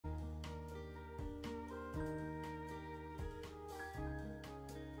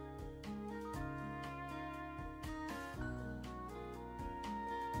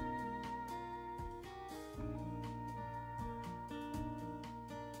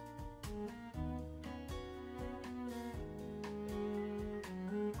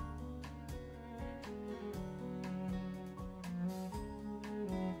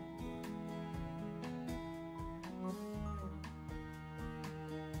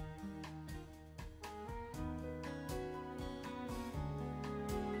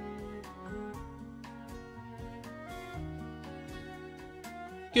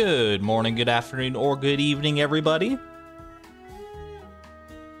Good morning, good afternoon, or good evening, everybody.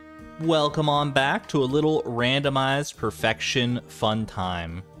 Welcome on back to a little randomized perfection fun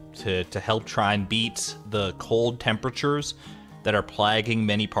time to help try and beat the cold temperatures that are plaguing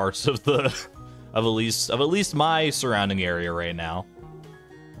many parts of the at least my surrounding area right now.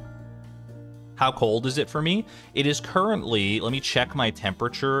 How cold is it for me? It is currently, let me check my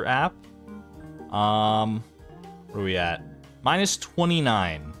temperature app. Where are we at? Minus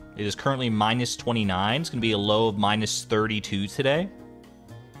 29. It is currently minus 29. It's going to be a low of minus 32 today.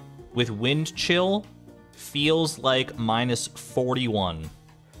 With wind chill, feels like minus 41.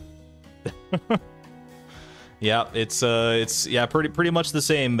 Yeah, it's pretty much the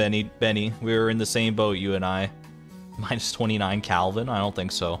same, Benny. We were in the same boat, you and I. Minus 29 Calvin? I don't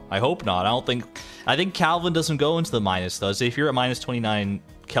think so. I hope not. I think Calvin doesn't go into the minus, does it? If you're at minus 29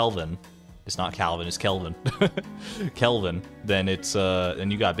 Kelvin, it's not Calvin, it's Kelvin. Kelvin, then it's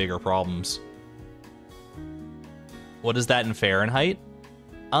then you got bigger problems. What is that in Fahrenheit?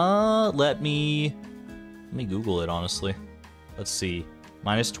 Let me Google it, honestly. Let's see.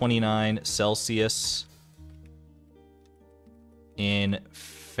 Minus 29 Celsius in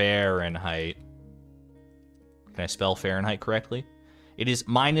Fahrenheit. Can I spell Fahrenheit correctly? It is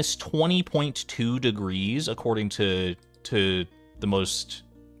minus 20.2 degrees, according to the most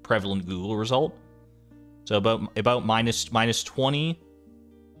prevalent Google result. So about minus 20.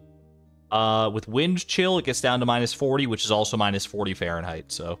 With wind chill, it gets down to minus 40, which is also minus 40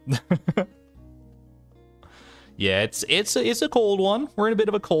 Fahrenheit. So yeah, it's a cold one. We're in a bit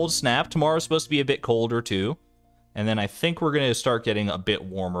of a cold snap. Tomorrow's supposed to be a bit colder too, and then I think we're gonna start getting a bit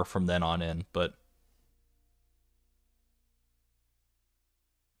warmer from then on in. But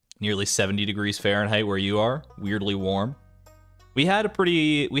nearly 70 degrees Fahrenheit where you are. Weirdly warm. We had a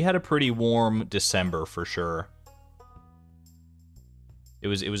pretty warm December for sure. It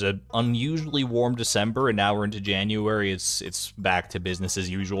was an unusually warm December, and now we're into January. It's back to business as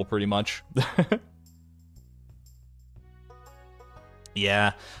usual pretty much.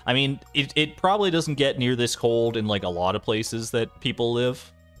 Yeah, I mean, it probably doesn't get near this cold in like a lot of places that people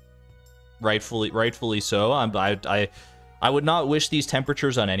live. Rightfully so. I would not wish these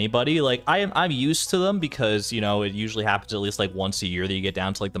temperatures on anybody. Like, I'm used to them because, you know, it usually happens at least like once a year that you get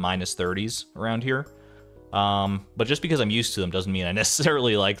down to like the minus 30s around here. But just because I'm used to them doesn't mean I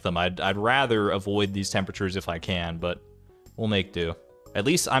necessarily like them. I'd rather avoid these temperatures if I can, but we'll make do.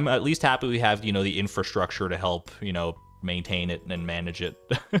 I'm at least happy we have, you know, the infrastructure to help, you know, maintain it and manage it.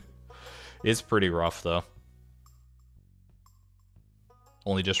 It's pretty rough though.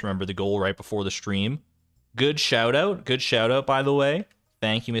 Only just remembered the goal right before the stream. Good shout out, by the way.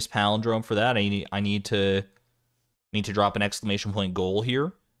 Thank you, Miss Palindrome, for that. I need to drop an exclamation point goal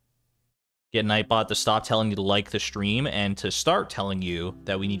here. Get Nightbot to stop telling you to like the stream and to start telling you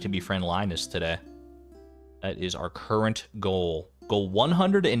that we need to befriend Linus today. That is our current goal. Goal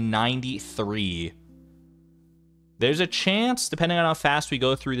 193. There's a chance, depending on how fast we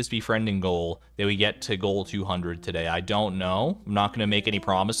go through this befriending goal, that we get to goal 200 today. I don't know. I'm not going to make any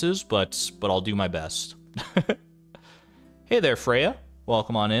promises, but I'll do my best. Hey there, Freya.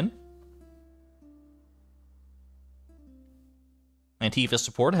 Welcome on in. Antifa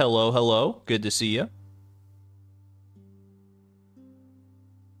support, hello. Good to see you.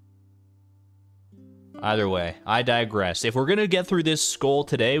 Either way, I digress. If we're going to get through this goal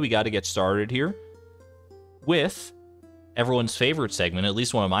today, we got to get started here with everyone's favorite segment, at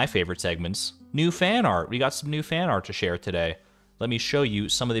least one of my favorite segments, new fan art. We got some new fan art to share today. Let me show you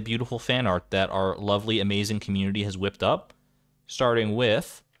some of the beautiful fan art that our lovely, amazing community has whipped up. Starting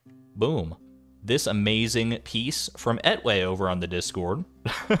with, boom, this amazing piece from Etway over on the Discord.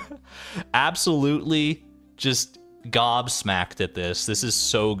 Absolutely just gobsmacked at this. This is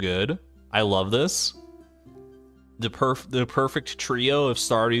so good. I love this. The perfect trio of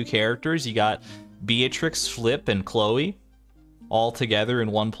Stardew characters. You got Beatrix, Flip, and Chloe all together in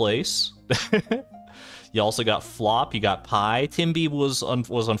one place. You also got Flop, you got Pie. Timby was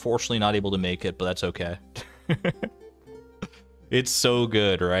unfortunately not able to make it, but that's okay. It's so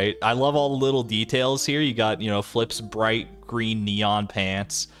good, right? I love all the little details here. You got, you know, Flip's bright green neon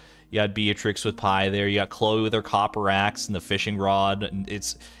pants. You got Beatrix with Pie there. You got Chloe with her copper axe and the fishing rod. And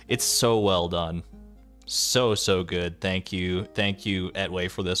it's so well done. So good. Thank you,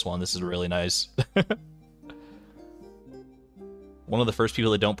 Etway, for this one. This is really nice. One of the first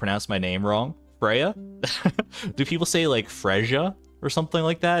people that don't pronounce my name wrong. Freya? Do people say, like, Freja or something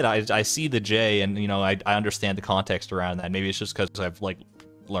like that? I see the J, and, you know, I understand the context around that. Maybe it's just because I've, like,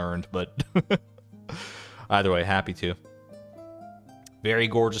 learned, but either way, happy to. Very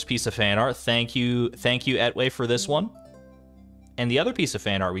gorgeous piece of fan art. Thank you, Etway, for this one. And the other piece of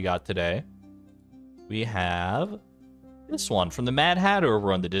fan art we got today, we have this one from the Mad Hatter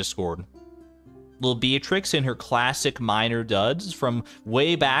over on the Discord. Little Beatrix in her classic minor duds from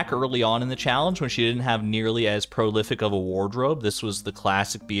way back early on in the challenge when she didn't have nearly as prolific of a wardrobe. This was the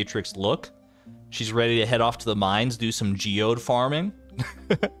classic Beatrix look. She's ready to head off to the mines, do some geode farming.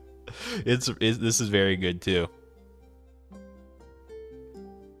 This is very good too.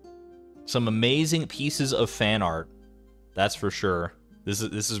 Some amazing pieces of fan art, that's for sure. This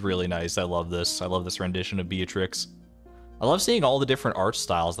is really nice. I love this. I love this rendition of Beatrix. I love seeing all the different art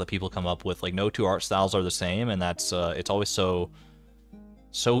styles that people come up with. Like, no two art styles are the same, and that's it's always so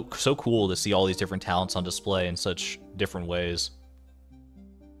cool to see all these different talents on display in such different ways.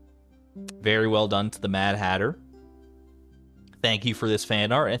 Very well done to the Mad Hatter. Thank you for this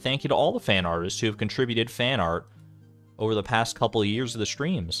fan art, and thank you to all the fan artists who have contributed fan art over the past couple of years of the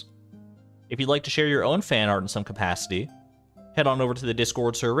streams. If you'd like to share your own fan art in some capacity, head on over to the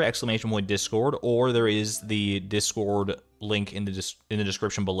Discord server, !Discord, or there is the Discord link in the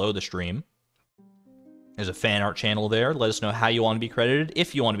description below the stream. There's a fan art channel there. Let us know how you want to be credited,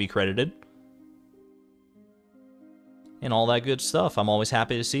 if you want to be credited, and all that good stuff. I'm always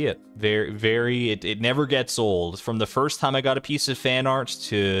happy to see it. It never gets old. From the first time I got a piece of fan art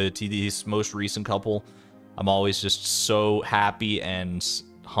to these most recent couple, I'm always just so happy and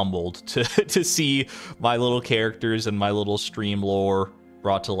humbled to see my little characters and my little stream lore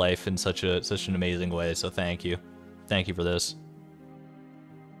brought to life in such an amazing way. So thank you for this.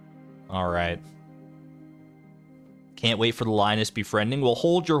 All right, can't wait for the Linus befriending. Well,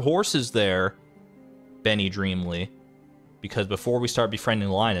 hold your horses there, Benny Dreamly, because before we start befriending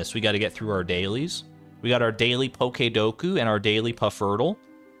Linus, we got to get through our dailies. We got our daily Pokedoku and our daily Puffurtle.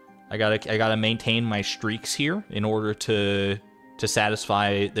 I gotta maintain my streaks here in order to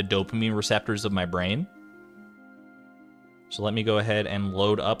satisfy the dopamine receptors of my brain. So let me go ahead and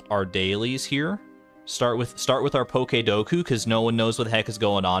load up our dailies here. Start with our Pokedoku, because no one knows what the heck is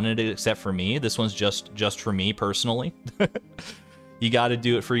going on in it except for me. This one's just for me personally. You gotta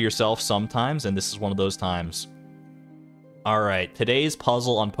do it for yourself sometimes, and this is one of those times. Alright, today's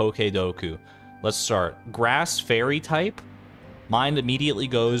puzzle on Pokedoku. Let's start. Grass fairy type. Mine immediately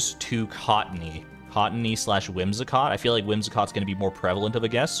goes to Cottony. Cottony/Whimsicott. I feel like Whimsicott's going to be more prevalent of a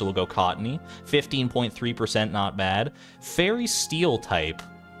guess, so we'll go Cottony. 15.3%, not bad. Fairy Steel type.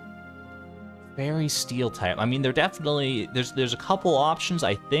 Fairy Steel type. I mean, they're definitely... There's a couple options,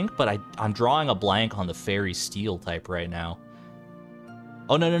 I think, but I'm drawing a blank on the Fairy Steel type right now.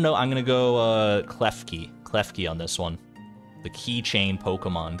 Oh, no. I'm going to go Klefki. Klefki on this one. The keychain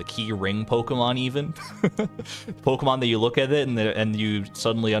Pokemon, the key ring Pokemon even. Pokemon that you look at it and you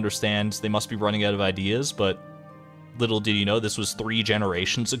suddenly understand they must be running out of ideas, but little did you know this was 3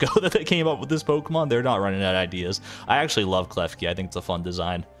 generations ago that they came up with this Pokemon. They're not running out of ideas. I actually love Klefki. I think it's a fun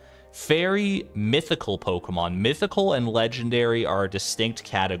design. Fairy mythical Pokemon. Mythical and legendary are distinct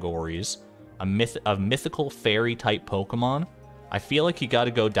categories. A mythical fairy type Pokemon. I feel like you got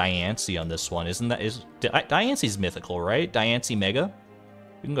to go Diancie on this one. Diancie's mythical, right? Diancie Mega?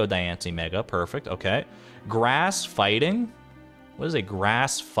 You can go Diancie Mega. Perfect. Okay. Grass fighting? What is a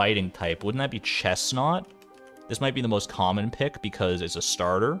grass fighting type? Wouldn't that be Chestnut? This might be the most common pick because it's a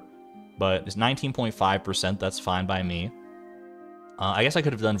starter, but it's 19.5%. That's fine by me. I guess I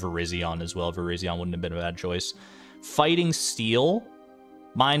could have done Virizion as well. Virizion wouldn't have been a bad choice. Fighting Steel.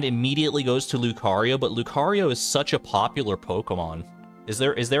 Mine immediately goes to Lucario, but Lucario is such a popular Pokemon. Is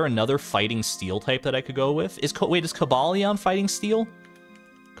there another Fighting Steel type that I could go with? Wait, is Cobalion Fighting Steel?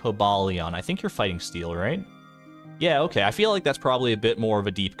 Cobalion. I think you're Fighting Steel, right? Yeah, okay. I feel like that's probably a bit more of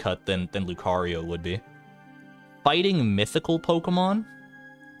a deep cut than Lucario would be. Fighting mythical Pokemon?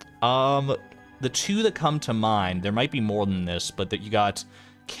 The two that come to mind, there might be more than this, but that you got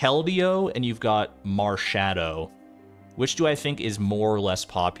Keldeo and you've got Marshadow. Which do I think is more or less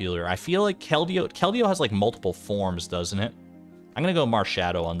popular? I feel like Keldeo has like multiple forms, doesn't it? I'm gonna go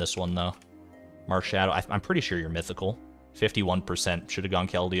Marshadow on this one though. Marshadow, I'm pretty sure you're mythical. 51% should have gone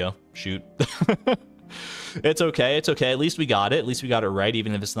Keldeo. Shoot. It's okay, it's okay. At least we got it. At least we got it right,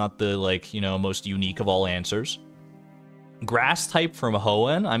 even if it's not the, like, you know, most unique of all answers. Grass type from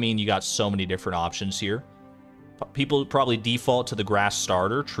Hoenn. I mean, you got so many different options here. People probably default to the grass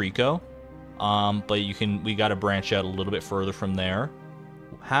starter, Trico. But we gotta branch out a little bit further from there.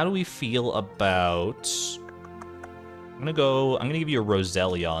 How do we feel about... I'm gonna give you a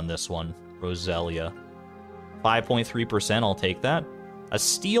Roselia on this one. Roselia. 5.3%, I'll take that. A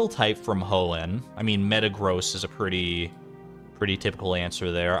steel type from Hoenn. I mean, Metagross is a pretty typical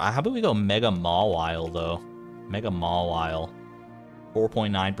answer there. How about we go Mega Mawile, though? Mega Mawile.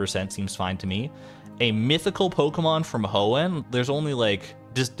 4.9% seems fine to me. A mythical Pokemon from Hoenn. There's only like...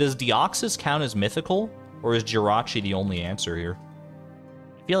 Does Deoxys count as mythical? Or is Jirachi the only answer here?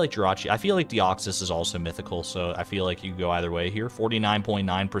 I feel like Jirachi... I feel like Deoxys is also mythical, so I feel like you could go either way here.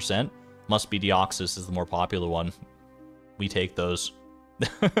 49.9%. Must be Deoxys is the more popular one. We take those.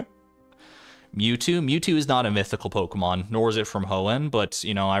 Mewtwo? Mewtwo is not a mythical Pokemon, nor is it from Hoenn, but,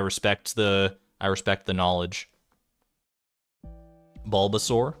 you know, I respect the knowledge.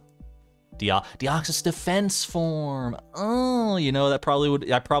 Bulbasaur? Deoxys defense form. Oh, you know, that probably would...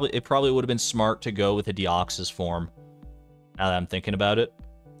 it probably would have been smart to go with a Deoxys form. Now that I'm thinking about it.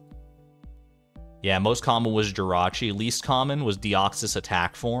 Yeah, most common was Jirachi. Least common was Deoxys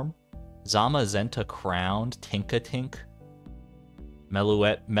attack form. Zamazenta crowned. Tinkatink.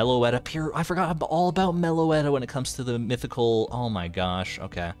 Meloetta pure. I forgot all about Meloetta when it comes to the mythical. Oh my gosh.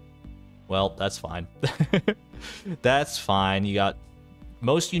 Okay. Well, that's fine. That's fine. You got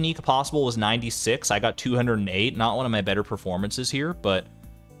most unique possible was 96. I got 208. Not one of my better performances here, but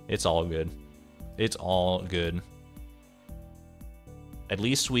it's all good. It's all good. At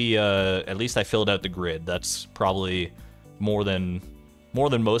least I filled out the grid. That's probably more than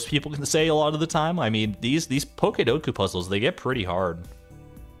most people can say a lot of the time. I mean, these Pokedoku puzzles, they get pretty hard.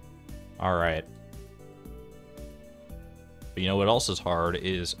 All right. But you know what else is hard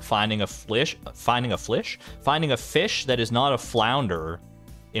is finding a fish that is not a flounder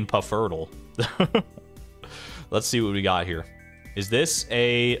in Puffertle. Let's see what we got here. Is this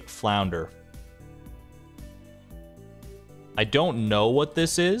a flounder? I don't know what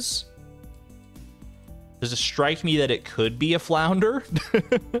this is. Does it strike me that it could be a flounder?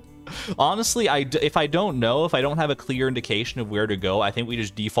 Honestly, if I don't know, if I don't have a clear indication of where to go, I think we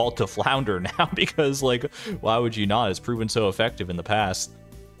just default to flounder now because, like, why would you not? It's proven so effective in the past.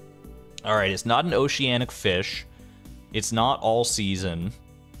 All right, it's not an oceanic fish. It's not all season.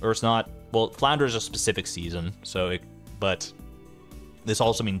 Or it's not... Well, flounder is a specific season, so but this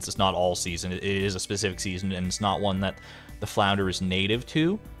also means it's not all season. It is a specific season, and it's not one that the flounder is native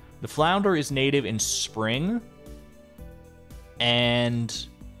to. The flounder is native in spring, and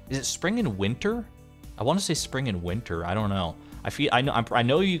is it spring and winter? I want to say spring and winter. I don't know. I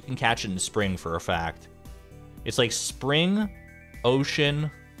know you can catch it in spring for a fact. It's like spring,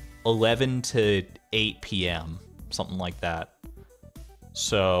 ocean, 11 to 8 p.m. something like that.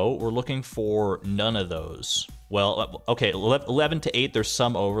 So we're looking for none of those. Well, okay, 11 to 8. There's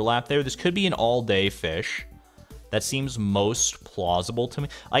some overlap there. This could be an all-day fish. That seems most plausible to me.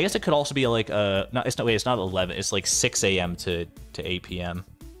 I guess it could also be like it's not 11. It's like 6 a.m. to 8 p.m.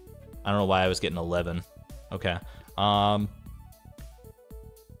 I don't know why I was getting 11. Okay. How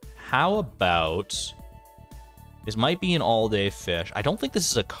about this might be an all-day fish. I don't think this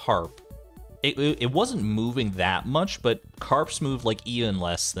is a carp. It wasn't moving that much, but carps move like even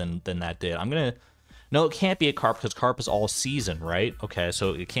less than that did. No, it can't be a carp because carp is all season, right? Okay,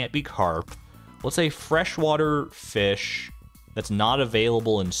 so it can't be carp. Let's say freshwater fish that's not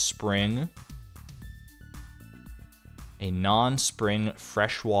available in spring. A non-spring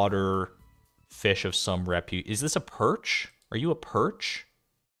freshwater fish of some repute. Is this a perch? Are you a perch?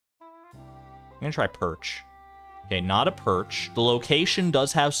 I'm gonna try perch. Okay, not a perch. The location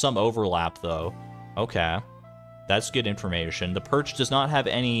does have some overlap, though. Okay. That's good information. The perch does not have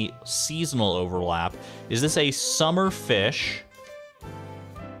any seasonal overlap. Is this a summer fish?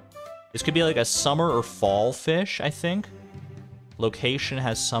 This could be like a summer or fall fish, I think. Location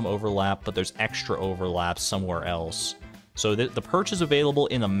has some overlap, but there's extra overlap somewhere else. So the perch is available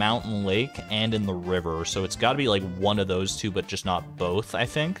in the mountain lake and in the river, so it's got to be like one of those two, but just not both, I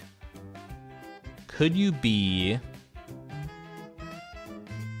think. Could you be...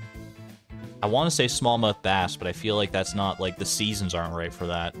 I want to say smallmouth bass, but I feel like that's not, like, the seasons aren't right for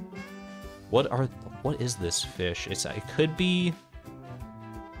that. What is this fish? It could be...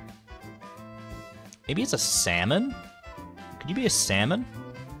 Maybe it's a salmon? Could you be a salmon?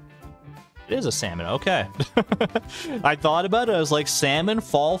 It is a salmon, okay. I thought about it, I was like, salmon,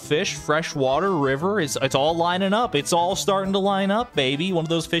 fall fish, freshwater, river, it's all lining up. It's all starting to line up, baby. One of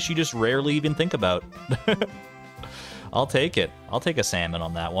those fish you just rarely even think about. I'll take it. I'll take a salmon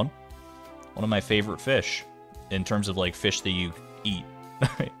on that one. One of my favorite fish, in terms of, like, fish that you eat.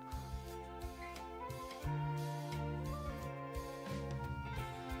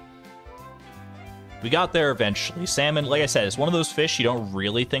 We got there eventually. Salmon, like I said, it's one of those fish you don't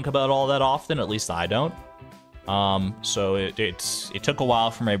really think about all that often, at least I don't. So it took a while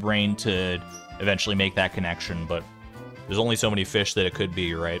for my brain to eventually make that connection, but there's only so many fish that it could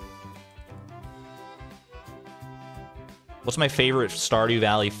be, right? What's my favorite Stardew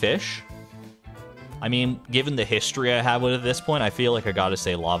Valley fish? I mean, given the history I have with it at this point, I feel like I gotta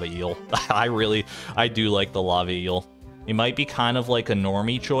say lava eel. I do like the lava eel. It might be kind of like a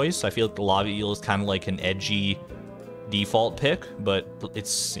normie choice. I feel like the lava eel is kind of like an edgy default pick, but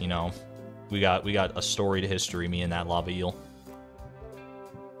it's, you know, we got a storied history, me and that lava eel.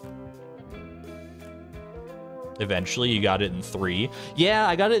 Eventually, you got it in 3. Yeah,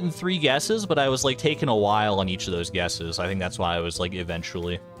 I got it in 3 guesses, but I was like taking a while on each of those guesses. I think that's why I was like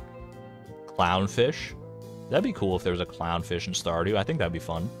eventually. Clownfish. That'd be cool if there was a clownfish in Stardew. I think that'd be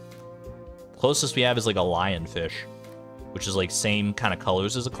fun. Closest we have is like a lionfish, which is like same kind of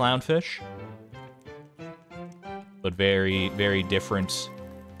colors as a clownfish, but very, very different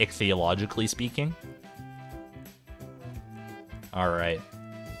ichthyologically speaking. All right.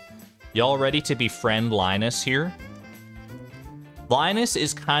 Y'all ready to befriend Linus here? Linus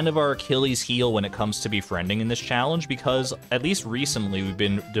is kind of our Achilles heel when it comes to befriending in this challenge, because at least recently we've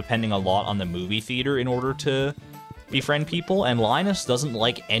been depending a lot on the movie theater in order to befriend people, and Linus doesn't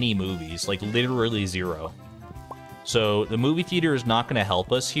like any movies, like literally 0. So the movie theater is not going to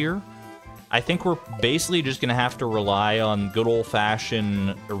help us here. I think we're basically just going to have to rely on good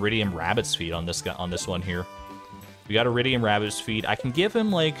old-fashioned Iridium Rabbit's Feet on this one here. We got Iridium Rabbit's Feet. I can give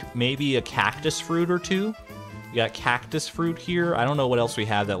him, like, maybe a cactus fruit or 2. We got cactus fruit here. I don't know what else we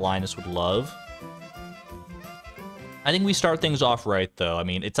have that Linus would love. I think we start things off right, though. I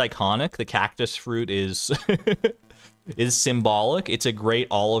mean, it's iconic. The cactus fruit is is symbolic. It's a great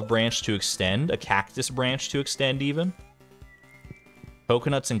olive branch to extend, a cactus branch to extend, even.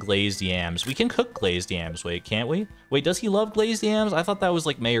 Coconuts and glazed yams. We can cook glazed yams, wait, can't we? Wait, does he love glazed yams? I thought that was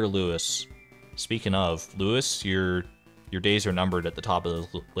like Mayor Lewis. Speaking of, Lewis, your days are numbered at the top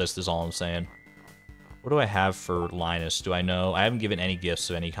of the list is all I'm saying. What do I have for Linus? Do I know? I haven't given any gifts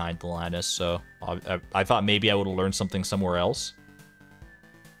of any kind to Linus, so I thought maybe I would have learned something somewhere else.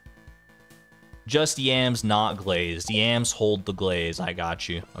 Just yams, not glazed. Yams hold the glaze. I got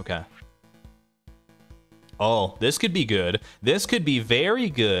you. Okay. Oh, this could be good. This could be very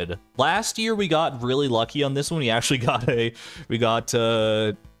good. Last year we got really lucky on this one. We actually got I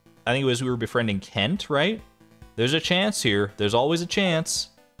think it was we were befriending Kent, right? There's a chance here. There's always a chance.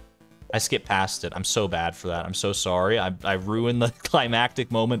 I skipped past it. I'm so bad for that. I'm so sorry. I ruin the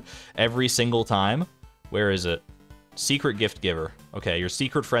climactic moment every single time. Where is it? Secret gift giver. Okay, your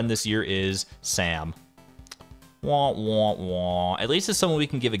secret friend this year is Sam. Wah, wah, wah. At least it's someone we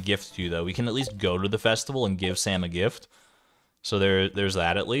can give a gift to, though. We can at least go to the festival and give Sam a gift. So there's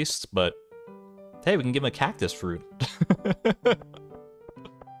that at least. But hey, we can give him a cactus fruit.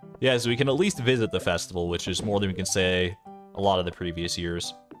 Yeah, so we can at least visit the festival, which is more than we can say a lot of the previous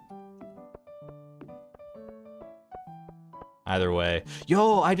years. Either way.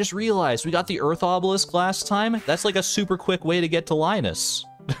 Yo, I just realized we got the Earth Obelisk last time. That's like a super quick way to get to Linus.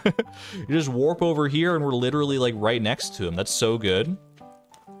 You just warp over here and we're literally like right next to him. That's so good.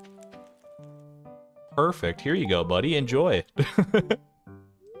 Perfect. Here you go, buddy. Enjoy.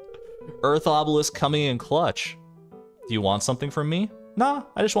 Earth Obelisk coming in clutch. Do you want something from me? Nah,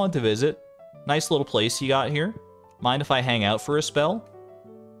 I just wanted to visit. Nice little place you got here. Mind if I hang out for a spell?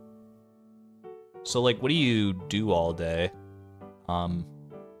 So, like, what do you do all day? Well,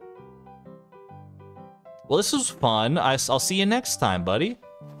 this was fun. I'll see you next time, buddy.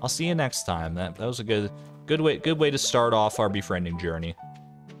 I'll see you next time. That was a good way to start off our befriending journey.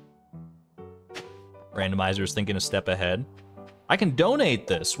 Randomizer's thinking a step ahead. I can donate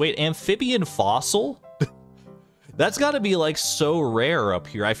this. Wait, amphibian fossil? That's got to be, like, so rare up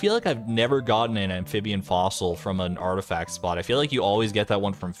here. I feel like I've never gotten an amphibian fossil from an artifact spot. I feel like you always get that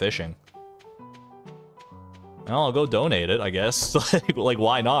one from fishing. Well, I'll go donate it, I guess. Like,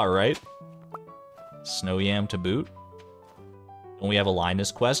 why not, right? Snow yam to boot. Don't we have a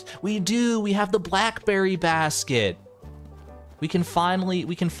Linus quest? We do! We have the blackberry basket! We can finally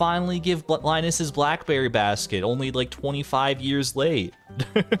give Linus his blackberry basket, only like 25 years late.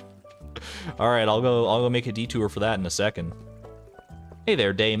 Alright, I'll go make a detour for that in a second. Hey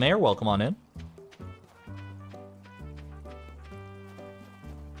there, Daymare, welcome on in.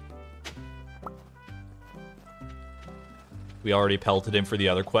 We already pelted him for the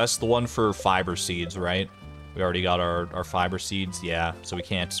other quest, the one for fiber seeds, right? We already got our fiber seeds, yeah. So we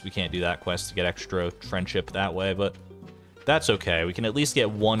can't do that quest to get extra friendship that way, but that's okay. We can at least get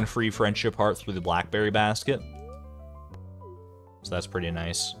one free friendship heart through the blackberry basket. So that's pretty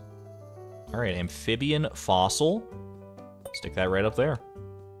nice. All right, amphibian fossil. Stick that right up there.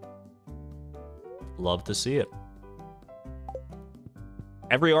 Love to see it.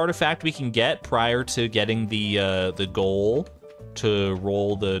 Every artifact we can get prior to getting the goal to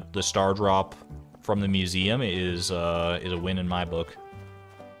roll the star drop from the museum is a win in my book.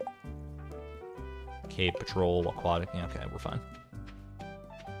 Cape Patrol, Aquatic. Yeah, okay, we're fine.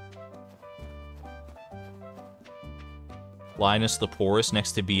 Linus the poorest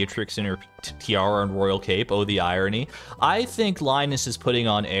next to Beatrix in her tiara and royal cape. Oh, the irony. I think Linus is putting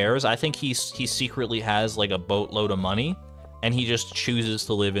on airs. I think he secretly has like a boatload of money, and he just chooses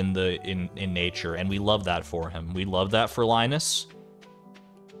to live in nature, and we love that for him. We love that for Linus.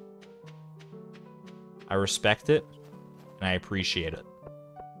 I respect it, and I appreciate it.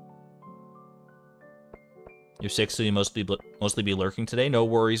 You're 60, you mostly be lurking today. No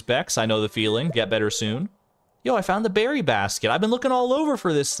worries, Bex. I know the feeling. Get better soon. Yo, I found the berry basket. I've been looking all over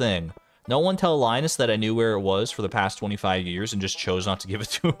for this thing. No one tell Linus that I knew where it was for the past 25 years and just chose not to give it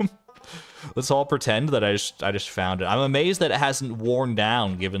to him. Let's all pretend that I just found it. I'm amazed that it hasn't worn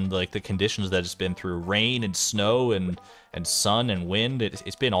down given like the conditions that it's been through. Rain and snow and sun and wind.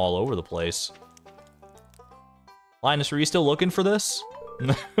 It's been all over the place. Linus, are you still looking for this?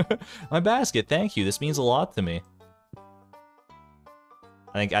 My basket, thank you. This means a lot to me.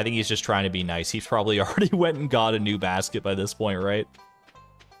 I think he's just trying to be nice. He's probably already went and got a new basket by this point, right?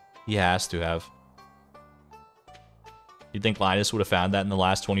 He has to have. You'd think Linus would have found that in the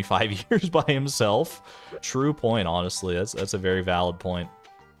last 25 years by himself? True point, honestly. That's a very valid point.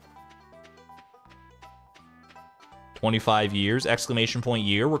 25 years, exclamation point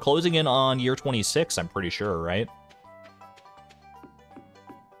year. We're closing in on year 26, I'm pretty sure, right?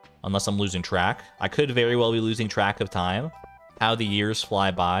 Unless I'm losing track. I could very well be losing track of time. How the years fly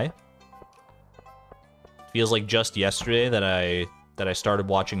by. Feels like just yesterday that I started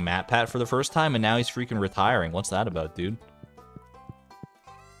watching MatPat for the first time, and now he's freaking retiring. What's that about, dude?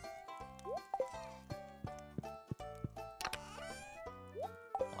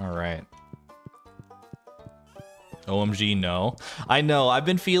 Alright. OMG, no. I know, I've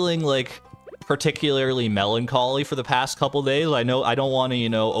been feeling, like, particularly melancholy for the past couple days. I know I don't want to, you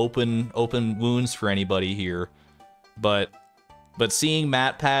know, open wounds for anybody here. But seeing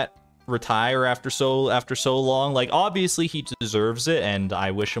MatPat retire after so long, like, obviously he deserves it, and I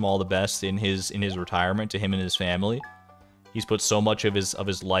wish him all the best in his retirement, to him and his family. He's put so much of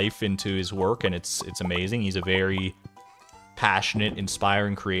his life into his work, and it's amazing. He's a very passionate,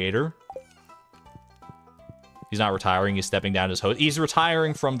 inspiring creator. He's not retiring, he's stepping down as host. He's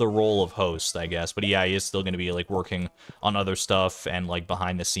retiring from the role of host, I guess. But yeah, he is still going to be, like, working on other stuff and, like,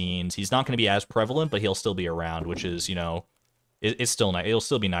 behind the scenes. He's not going to be as prevalent, but he'll still be around, which is, you know, it's still nice. It'll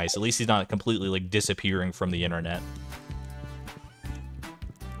still be nice. At least he's not completely, like, disappearing from the internet.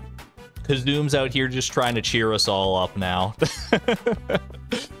 Kazoom's out here just trying to cheer us all up now.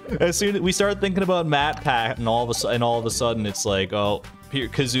 As soon as we start thinking about MatPat, and all of a sudden it's like, oh, here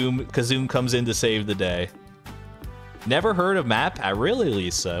Kazoom comes in to save the day. Never heard of MatPat, really,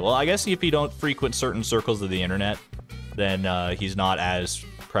 Lisa? Well, I guess if you don't frequent certain circles of the internet, then he's not as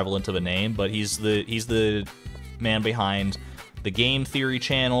prevalent of a name. But he's the man behind the Game Theory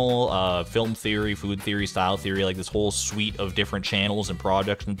channel, Film Theory, Food Theory, Style Theory, like this whole suite of different channels and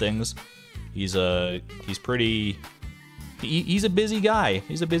projects and things. He's pretty. He's a busy guy.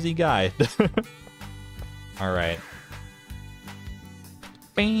 He's a busy guy. All right.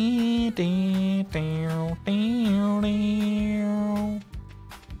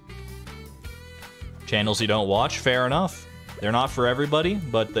 Channels you don't watch, fair enough. They're not for everybody,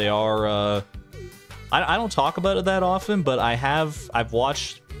 but they are. I don't talk about it that often, but I've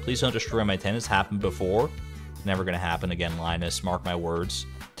watched Please Don't Destroy My 10. It's happened before. Never gonna happen again, Linus. Mark my words.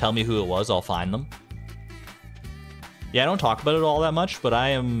 Tell me who it was, I'll find them. Yeah, I don't talk about it all that much, but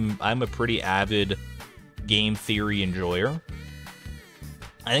I'm a pretty avid game theory enjoyer.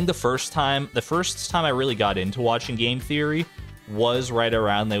 I think the first time I really got into watching game theory was right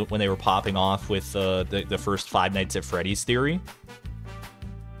around when they were popping off with the first Five Nights at Freddy's theory.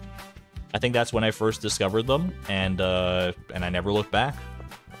 I think that's when I first discovered them, and I never looked back.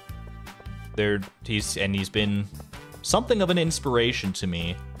 He's been something of an inspiration to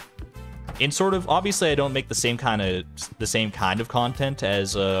me. In sort of, obviously I don't make the same kind of content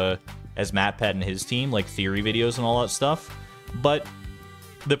as MatPat and his team, like theory videos and all that stuff, but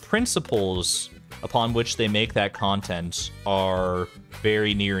the principles upon which they make that content are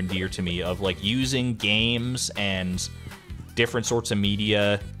very near and dear to me, of like using games and different sorts of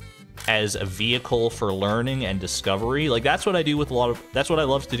media as a vehicle for learning and discovery. Like that's what I do with that's what I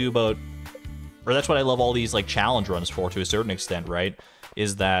love to do about, or that's what I love all these like challenge runs for, to a certain extent, right?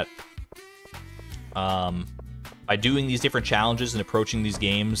 Is that by doing these different challenges and approaching these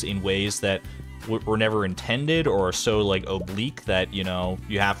games in ways that were never intended, or are so like oblique that, you know,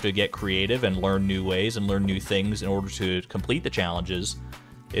 you have to get creative and learn new ways and learn new things in order to complete the challenges.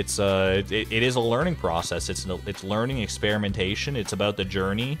 It is a learning process. It's learning, experimentation. It's about the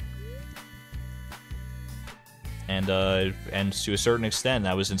journey. and to a certain extent,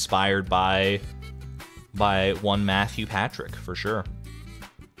 I was inspired by one Matthew Patrick for sure.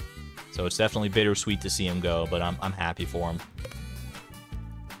 So it's definitely bittersweet to see him go, but I'm happy for him.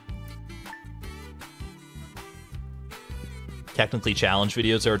 Technically, challenge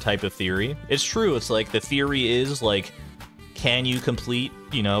videos are a type of theory. It's true. It's like the theory is like, can you complete,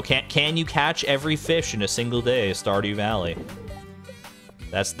 you know, can you catch every fish in a single day, Stardew Valley?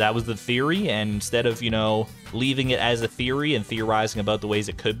 That was the theory, and instead of, you know, leaving it as a theory and theorizing about the ways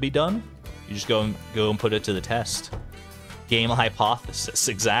it could be done, you just go and put it to the test. Game hypothesis,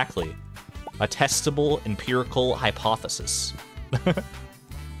 exactly. A testable empirical hypothesis.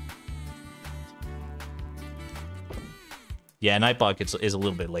 Yeah, Nightbot is a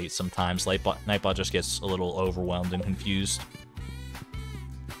little bit late sometimes. Nightbot just gets a little overwhelmed and confused.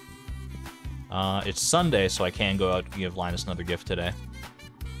 It's Sunday, so I can go out and give Linus another gift today.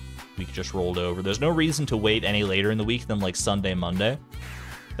 Week just rolled over. There's no reason to wait any later in the week than like Sunday, Monday.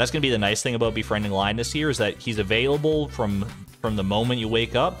 That's gonna be the nice thing about befriending Linus here, is that he's available from the moment you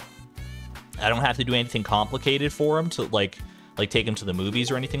wake up. I don't have to do anything complicated for him to like take him to the movies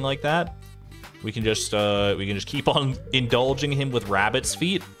or anything like that. We can just keep on indulging him with rabbit's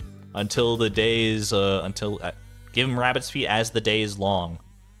feet until the day is give him rabbit's feet as the day is long.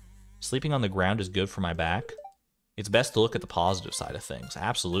 Sleeping on the ground is good for my back. It's best to look at the positive side of things.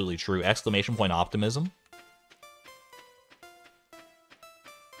 Absolutely true. Exclamation point optimism.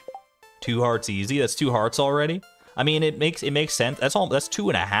 2 hearts easy. That's 2 hearts already. I mean, it makes sense. That's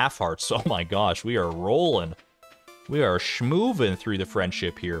 2.5 hearts. Oh my gosh, we are rolling. We are schmooving through the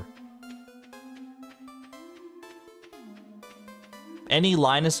friendship here. Any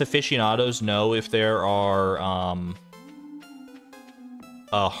Linus aficionados know if there are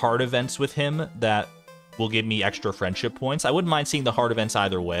heart events with him that will give me extra friendship points? I wouldn't mind seeing the heart events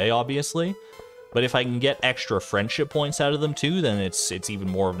either way, obviously. But if I can get extra friendship points out of them too, then it's even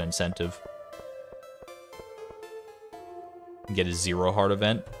more of an incentive. Get a 0 heart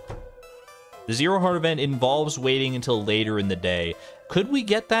event. The 0 heart event involves waiting until later in the day. Could we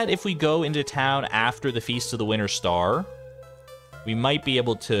get that if we go into town after the Feast of the Winter Star? We might be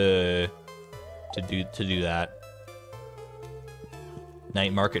able to do that.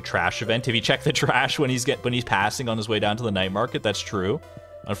 Night market trash event. If you check the trash when he's passing on his way down to the night market, that's true.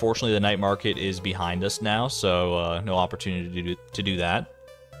 Unfortunately, the night market is behind us now, so no opportunity to do that.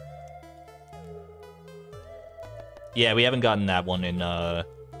 Yeah, we haven't gotten that one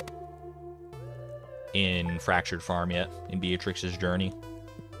in Fractured Farm yet, in Beatrix's Journey.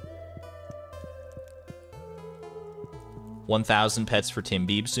 1,000 pets for Tim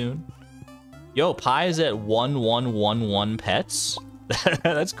Beeb soon. Yo, Pi is at 1111 pets.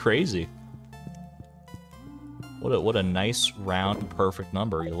 That's crazy. What a nice, round, perfect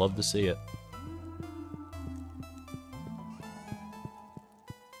number. You love to see it.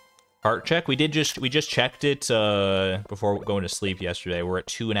 Heart check. We just checked it before going to sleep yesterday. We're at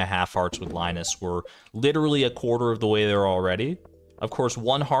 2.5 hearts with Linus. We're literally a quarter of the way there already. Of course,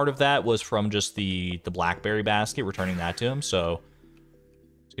 1 heart of that was from just the blackberry basket, returning that to him, so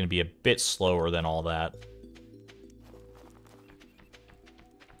it's going to be a bit slower than all that.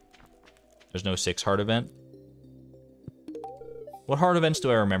 There's no 6 heart event. What heart events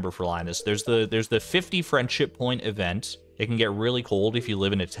do I remember for Linus? There's the 50 friendship point event. It can get really cold if you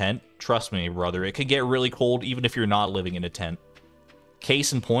live in a tent. Trust me, brother, it can get really cold even if you're not living in a tent.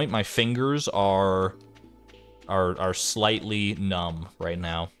 Case in point, my fingers are slightly numb right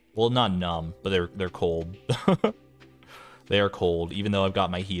now. Well, not numb, but they're cold. They are cold, even though I've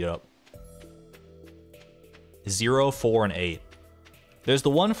got my heat up. 0, 4, and 8. There's the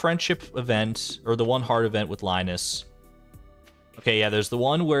 1 friendship event, or the 1 heart event with Linus. Okay, yeah, there's the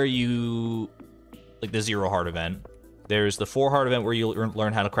one where you... like, the 0 heart event. There's the 4 heart event where you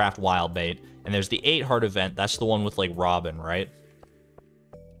learn how to craft wild bait. And there's the 8 heart event. That's the one with, like, Robin, right?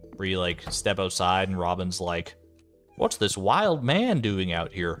 Where you, like, step outside and Robin's like, what's this wild man doing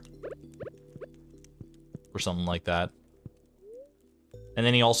out here? Or something like that. And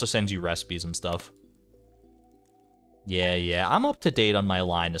then he also sends you recipes and stuff. Yeah, I'm up to date on my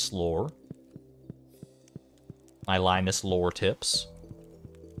Linus lore. My Linus lore tips.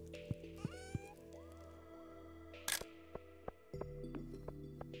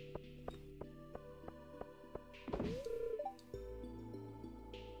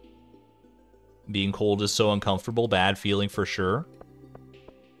 Being cold is so uncomfortable. Bad feeling for sure.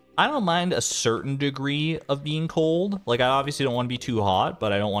 I don't mind a certain degree of being cold. Like, I obviously don't want to be too hot,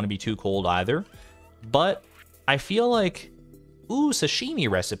 but I don't want to be too cold either. But I feel like... ooh, sashimi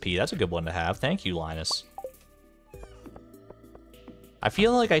recipe. That's a good one to have. Thank you, Linus. I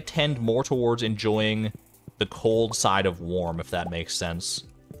feel like I tend more towards enjoying the cold side of warm, if that makes sense.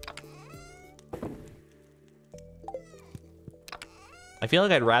 I feel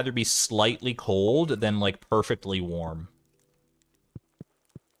like I'd rather be slightly cold than, like, perfectly warm.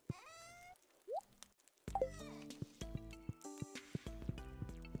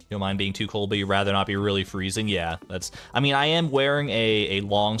 You don't mind being too cold, but you'd rather not be really freezing? Yeah, that's... I mean, I am wearing a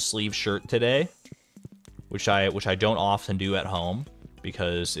long sleeve shirt today, which I don't often do at home,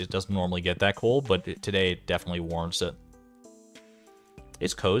 because it doesn't normally get that cold, but today it definitely warrants it.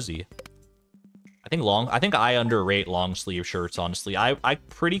 It's cozy. I think I underrate long sleeve shirts, honestly. I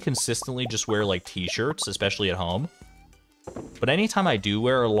pretty consistently just wear, like, t-shirts, especially at home. But anytime I do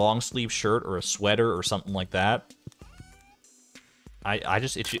wear a long sleeve shirt or a sweater or something like that,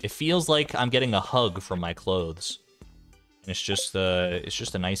 it feels like I'm getting a hug from my clothes. And it's just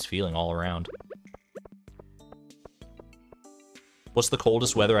a nice feeling all around. What's the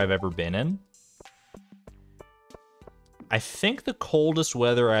coldest weather I've ever been in? I think the coldest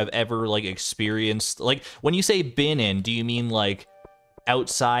weather I've ever, like, experienced... Like, when you say been in, do you mean, like,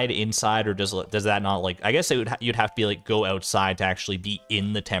 outside, inside, or does that not, like... I guess you'd have to be, like, go outside to actually be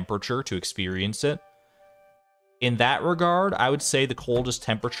in the temperature to experience it. In that regard, I would say the coldest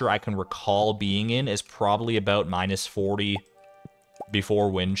temperature I can recall being in is probably about -40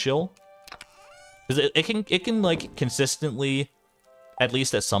 before wind chill. Because it can, like, consistently... At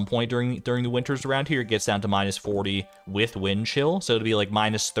least at some point during the winters around here, it gets down to -40 with wind chill. So it'll be like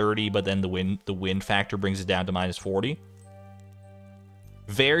 -30, but then the wind factor brings it down to -40.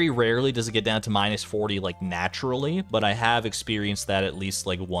 Very rarely does it get down to -40 like naturally, but I have experienced that at least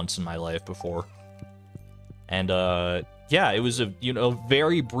like once in my life before. And yeah, it was a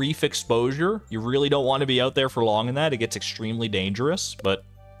very brief exposure. You really don't want to be out there for long in that. It gets extremely dangerous, but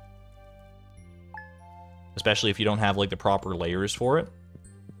especially if you don't have, like, the proper layers for it.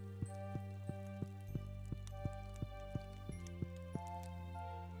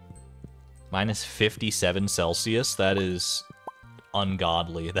 -57 Celsius, that is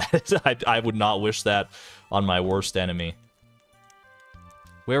ungodly. That is, I would not wish that on my worst enemy.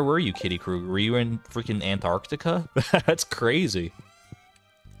 Where were you, Kitty Kruger? Were you in freaking Antarctica? That's crazy.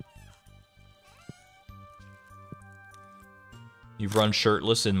 You've run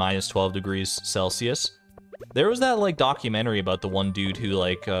shirtless in -12 degrees Celsius. There was that, like, documentary about the one dude who,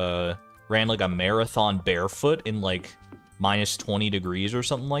 like, ran, like, a marathon barefoot in, like, -20 degrees or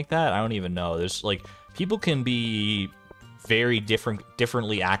something like that. I don't even know. There's, like, people can be very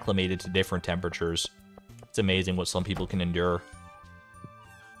differently acclimated to different temperatures. It's amazing what some people can endure.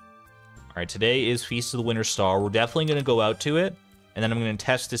 Alright, today is Feast of the Winter Star. We're definitely going to go out to it, and then I'm going to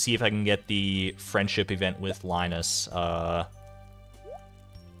test to see if I can get the friendship event with Linus,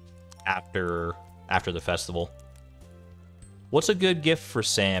 after the festival. What's a good gift for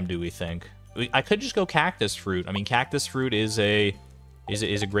Sam, do we think? I could just go cactus fruit. I mean, cactus fruit is a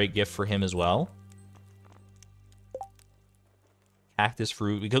great gift for him as well. Cactus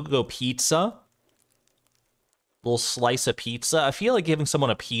fruit. We could go pizza. Little slice of pizza. I feel like giving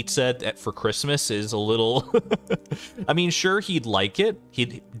someone a pizza for Christmas is a little... I mean, sure, he'd like it.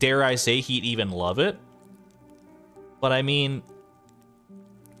 Dare I say, he'd even love it. But I mean...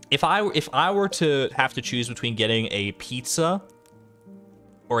 If I were to have to choose between getting a pizza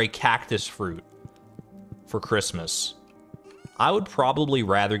or a cactus fruit for Christmas, I would probably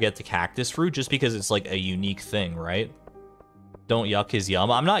rather get the cactus fruit just because it's like a unique thing, right? Don't yuck his yum.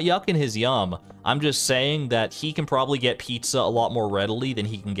 I'm not yucking his yum. I'm just saying that he can probably get pizza a lot more readily than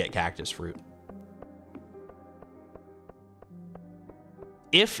he can get cactus fruit.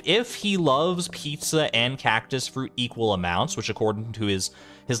 If he loves pizza and cactus fruit equal amounts, which according to his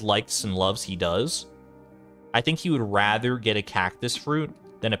likes and loves he does, I think he would rather get a cactus fruit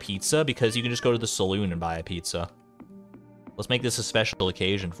than a pizza because you can just go to the saloon and buy a pizza. Let's make this a special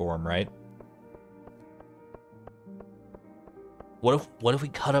occasion for him, right? What if we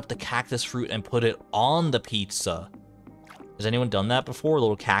cut up the cactus fruit and put it on the pizza? Has anyone done that before? A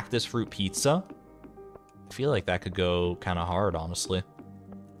little cactus fruit pizza? I feel like that could go kind of hard, honestly.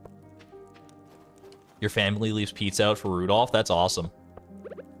 Your family leaves pizza out for Rudolph? That's awesome.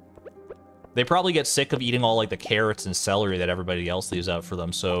 They probably get sick of eating all, like, the carrots and celery that everybody else leaves out for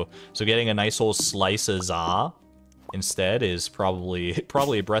them, so getting a nice old slice of za instead is probably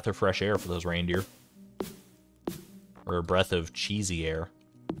a breath of fresh air for those reindeer. Or a breath of cheesy air.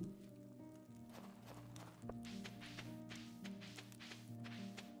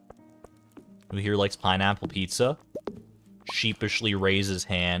 Who here likes pineapple pizza? Sheepishly raises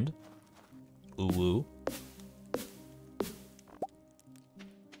hand. Ooh.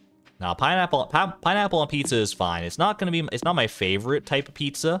 Now, pineapple on pizza is fine. It's not my favorite type of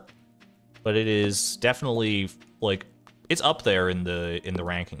pizza, but it is definitely like it's up there in the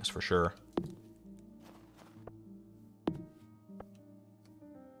rankings for sure.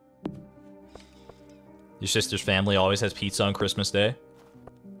 Your sister's family always has pizza on Christmas Day?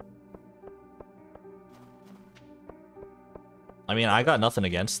 I mean, I got nothing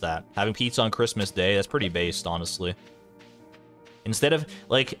against that. Having pizza on Christmas Day, that's pretty based, honestly. Instead of,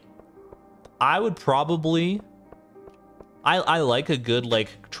 like, I would probably... I like a good,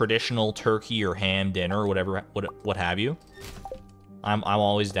 like, traditional turkey or ham dinner or whatever, what have you. I'm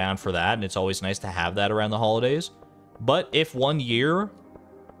always down for that, and it's always nice to have that around the holidays. But if one year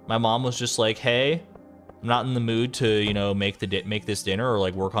my mom was just like, hey, I'm not in the mood to, you know, make this dinner or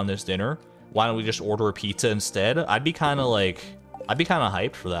like work on this dinner, why don't we just order a pizza instead? I'd be kind of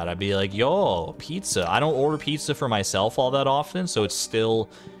hyped for that. I'd be like, yo, pizza. I don't order pizza for myself all that often, so it's still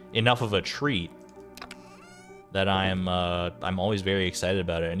enough of a treat that I'm always very excited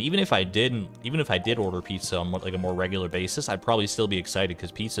about it. And even if I did order pizza on like a more regular basis, I'd probably still be excited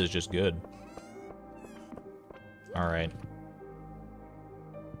because pizza is just good. All right.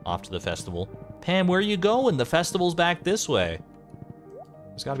 Off to the festival. Pam, where are you going? The festival's back this way.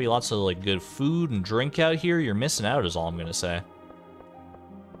 There's got to be lots of like good food and drink out here. You're missing out is all I'm going to say.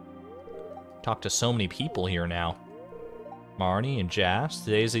 Talk to so many people here now. Marnie and Jas.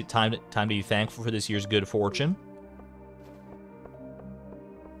 Today's the time to be thankful for this year's good fortune.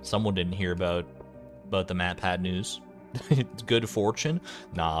 Someone didn't hear about the MatPat news. It's good fortune?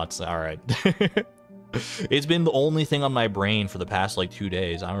 Nah, it's alright. It's been the only thing on my brain for the past like 2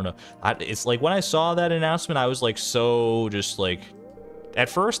 days. I don't know. It's like when I saw that announcement, I was like so just like... At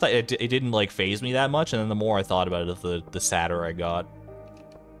first, it didn't like phase me that much, and then the more I thought about it, the sadder I got.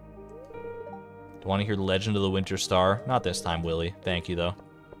 Do you want to hear the Legend of the Winter Star? Not this time, Willie. Thank you, though.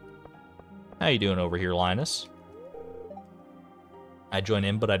 How you doing over here, Linus? I join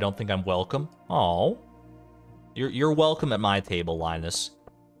in, but I don't think I'm welcome. Oh, you're welcome at my table, Linus.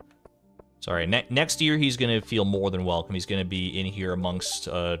 Sorry, next year he's gonna feel more than welcome. He's gonna be in here amongst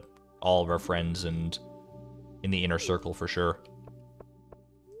all of our friends and in the inner circle for sure.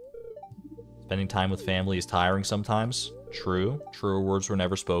 Spending time with family is tiring sometimes. True. Truer words were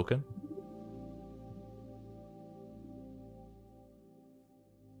never spoken.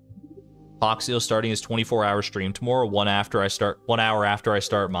 Foxio starting his 24-hour stream tomorrow, 1 hour after I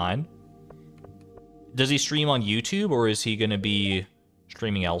start mine. Does he stream on YouTube, or is he gonna be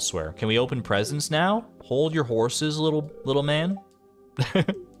streaming elsewhere? Can we open presents now? Hold your horses, little man.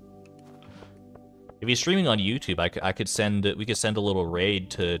 If he's streaming on YouTube, we could send a little raid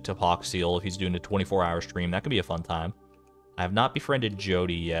to Poxiel if he's doing a 24-hour stream. That could be a fun time. I have not befriended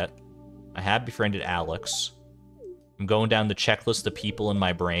Jody yet. I have befriended Alex. I'm going down the checklist of people in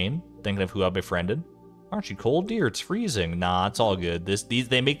my brain, thinking of who I've befriended. Aren't you cold, dear? It's freezing. Nah, it's all good.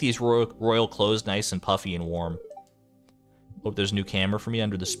 They make these royal clothes nice and puffy and warm. Hope there's a new camera for me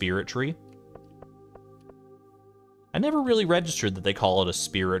under the spirit tree. I never really registered that they call it a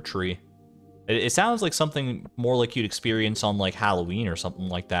spirit tree. It sounds like something more like you'd experience on like Halloween or something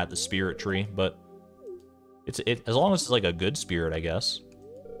like that, the spirit tree, but as long as it's like a good spirit, I guess.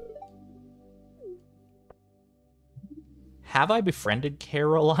 Have I befriended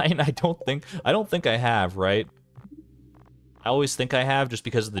Caroline? I don't think I have, right? I always think I have just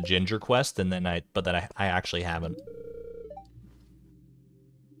because of the ginger quest, and then I actually haven't.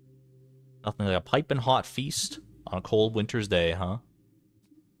 Nothing like a piping hot feast on a cold winter's day, huh?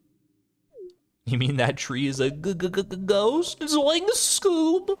 You mean that tree is a ghost? It's like a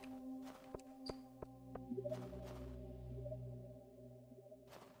Scoob.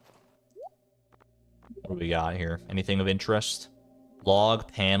 What do we got here? Anything of interest?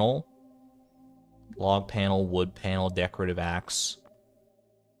 Log panel. Log panel, wood panel, decorative axe.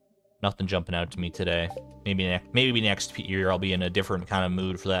 Nothing jumping out to me today. Maybe next year I'll be in a different kind of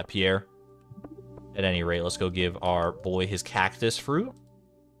mood for that, Pierre. At any rate, let's go give our boy his cactus fruit.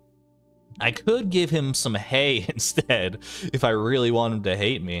 I could give him some hay instead if I really want him to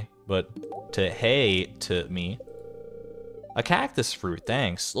hate me, but to hate me. A cactus fruit,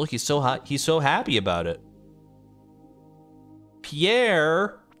 thanks. Look, he's so happy about it.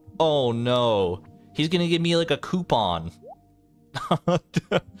 Pierre! Oh no. He's gonna give me like a coupon.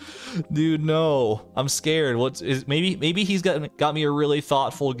 Dude, no. I'm scared. Maybe he's got me a really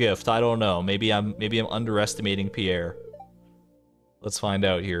thoughtful gift. I don't know. Maybe I'm underestimating Pierre. Let's find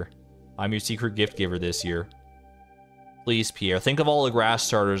out here. I'm your secret gift giver this year. Please, Pierre, think of all the grass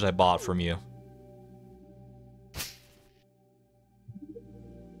starters I bought from you.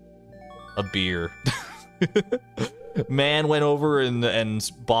 A beer. Man went over and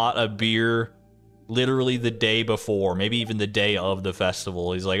bought a beer literally the day before, maybe even the day of the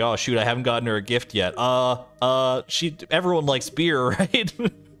festival. He's like, oh shoot, I haven't gotten her a gift yet. Everyone likes beer, right?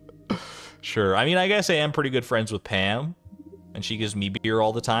 Sure. I mean, I guess I am pretty good friends with Pam, and she gives me beer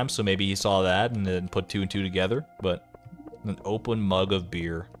all the time, so maybe he saw that and then put 2 and 2 together, but an open mug of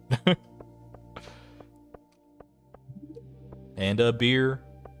beer. And a beer.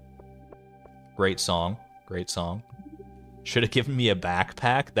 Great song. Great song. Should have given me a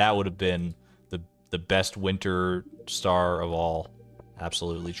backpack. That would have been the best winter star of all.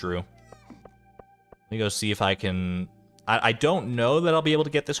 Absolutely true. Let me go see if I can... I don't know that I'll be able to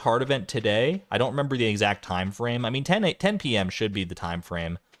get this hard event today. I don't remember the exact time frame. I mean, 10 p.m. should be the time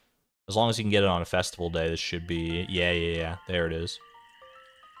frame. As long as you can get it on a festival day, this should be... Yeah. There it is.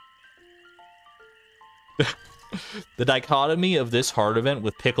 The dichotomy of this hard event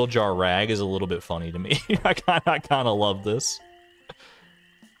with Pickle Jar Rag is a little bit funny to me. I kind of love this.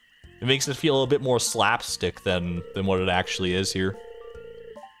 It makes it feel a bit more slapstick than what it actually is here.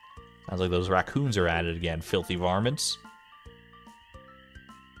 Sounds like those raccoons are at it again, filthy varmints.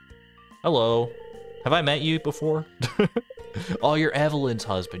 Hello. Have I met you before? Oh, you're Evelyn's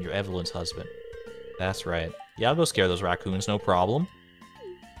husband. You're Evelyn's husband. That's right. Yeah, I'll go scare those raccoons, no problem.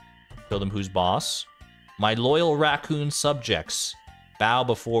 Show them who's boss. My loyal raccoon subjects, bow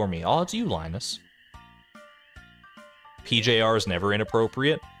before me. Oh, it's you, Linus. PJR is never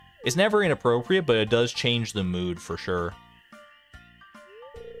inappropriate. It's never inappropriate, but it does change the mood for sure.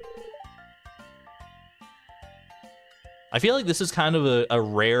 I feel like this is kind of a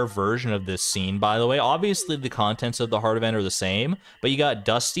rare version of this scene, by the way. Obviously, the contents of the heart event are the same, but you got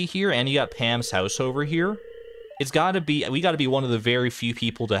Dusty here, and you got Pam's house over here. It's gotta be, we gotta be one of the very few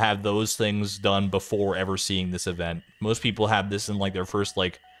people to have those things done before ever seeing this event. Most people have this in, like, their first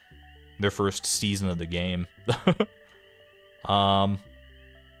season of the game.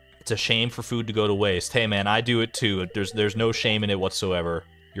 It's a shame for food to go to waste. Hey man, I do it too. There's no shame in it whatsoever.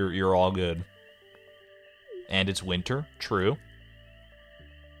 You're all good. And it's winter, true.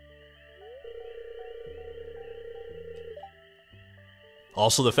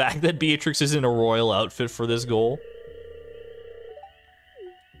 Also, the fact that Beatrix is in a royal outfit for this goal.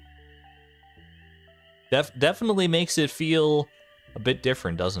 Definitely makes it feel a bit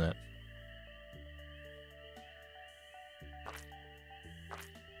different, doesn't it?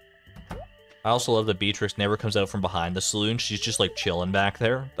 I also love that Beatrix never comes out from behind the saloon. She's just, like, chilling back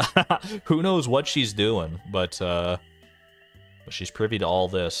there. Who knows what she's doing, but she's privy to all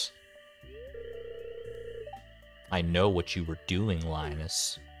this. I know what you were doing,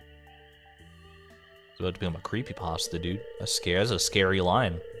 Linus. It's about to become a creepypasta, dude. That's a scary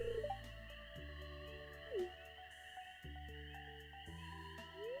line.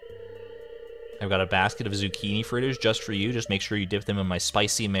 I've got a basket of zucchini fritters just for you. Just make sure you dip them in my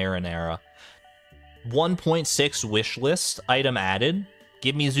spicy marinara. 1.6 wish list item added.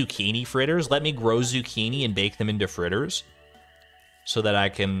 Give me zucchini fritters. Let me grow zucchini and bake them into fritters, so that I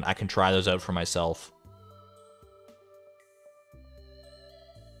can try those out for myself.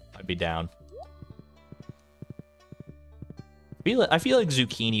 I'd be down. I feel like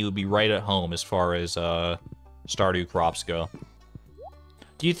zucchini would be right at home as far as Stardew crops go.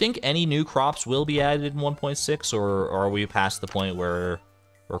 Do you think any new crops will be added in 1.6, or are we past the point where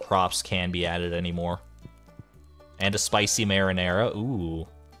crops can be added anymore? And a spicy marinara. Ooh.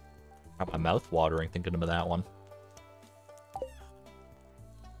 Got my mouth watering thinking about that one.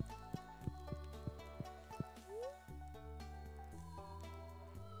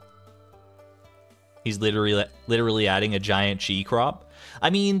 He's literally adding a giant chi crop.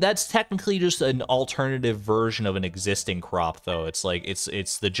 I mean, that's technically just an alternative version of an existing crop, though. It's like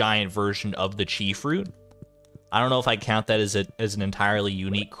it's the giant version of the chi fruit. I don't know if I count that as an entirely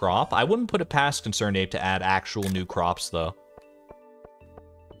unique crop. I wouldn't put it past Concerned Ape to add actual new crops, though.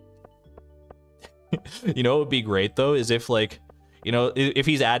 You know what would be great, though, is if, like, you know, if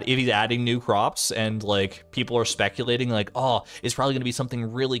he's adding new crops and, like, people are speculating, like, oh, it's probably gonna be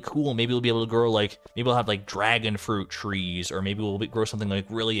something really cool. Maybe we'll be able to grow, like, maybe we'll have, like, dragon fruit trees, or maybe we'll grow something, like,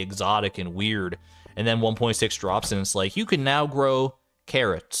 really exotic and weird. And then 1.6 drops and it's like, you can now grow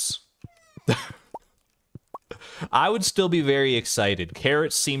carrots. I would still be very excited.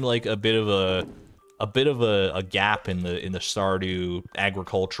 Carrots seem like a bit of a gap in the Stardew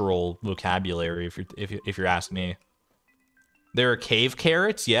agricultural vocabulary, if you're asking me. There are cave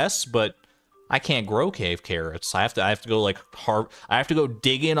carrots, yes, but I can't grow cave carrots. I have to go like I have to go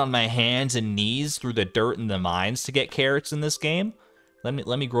dig in on my hands and knees through the dirt in the mines to get carrots in this game. Let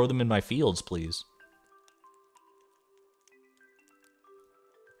me grow them in my fields, please.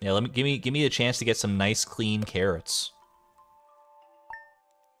 Yeah, give me a chance to get some nice clean carrots.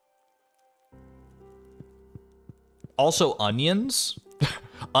 Also, onions.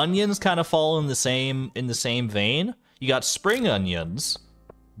 Onions kind of fall in the same vein. You got spring onions,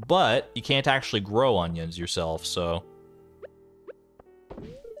 but you can't actually grow onions yourself, so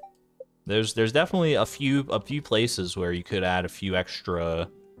there's definitely a few places where you could add a few extra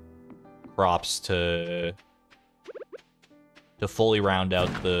crops to fully round out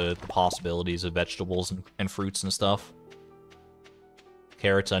the possibilities of vegetables and fruits and stuff.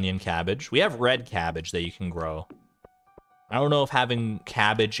 Carrots, onion, cabbage. We have red cabbage that you can grow. I don't know if having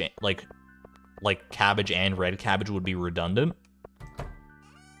cabbage, like cabbage and red cabbage would be redundant.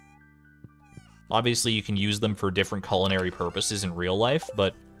 Obviously, you can use them for different culinary purposes in real life,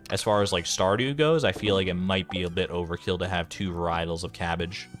 but as far as like Stardew goes, I feel like it might be a bit overkill to have 2 varietals of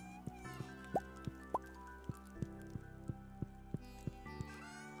cabbage.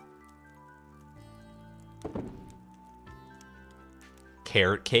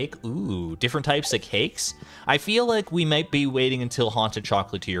 Carrot cake? Ooh, different types of cakes? I feel like we might be waiting until Haunted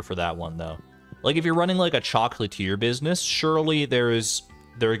Chocolatier for that one, though. Like, if you're running, like, a chocolatier business, surely there are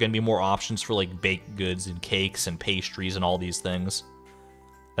going to be more options for, like, baked goods and cakes and pastries and all these things.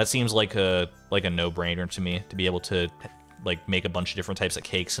 That seems like a no-brainer to me, to be able to, like, make a bunch of different types of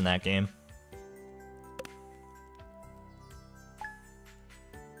cakes in that game.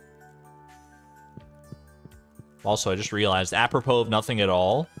 Also, I just realized, apropos of nothing at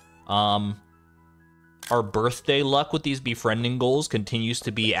all, our birthday luck with these befriending goals continues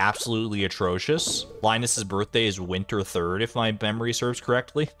to be absolutely atrocious. Linus's birthday is winter 3rd, if my memory serves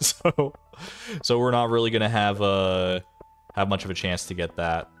correctly, so we're not really gonna have much of a chance to get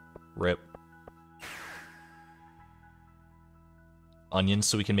that. Rip. Onions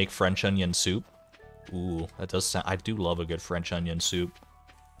so we can make French onion soup. Ooh, that does sound... I do love a good French onion soup.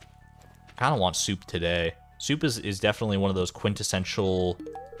 I kind of want soup today. Soup is definitely one of those quintessential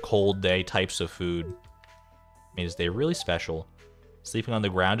cold day types of food. I mean, is they really special? Sleeping on the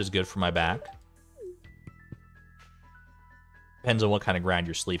ground is good for my back. Depends on what kind of ground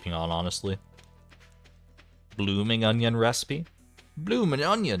you're sleeping on, honestly. Blooming onion recipe? Blooming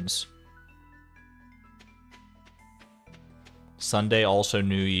onions! Sunday, also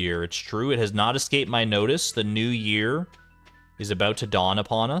New Year. It's true, it has not escaped my notice. The New Year is about to dawn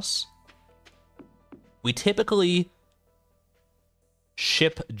upon us. We typically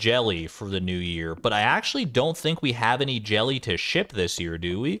ship jelly for the New Year, but I actually don't think we have any jelly to ship this year,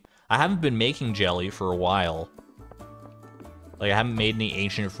 do we? I haven't been making jelly for a while. Like, I haven't made any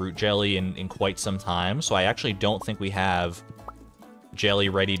ancient fruit jelly in quite some time, so I actually don't think we have jelly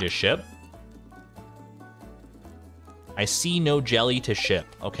ready to ship. I see no jelly to ship.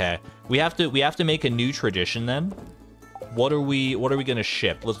 Okay, we have to make a new tradition then. What are we gonna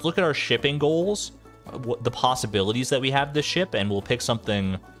ship? Let's look at our shipping goals. The possibilities that we have to ship, and we'll pick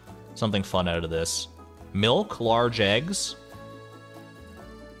something fun out of this. Milk, large eggs.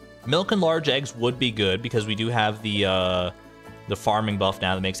 Milk and large eggs would be good because we do have the farming buff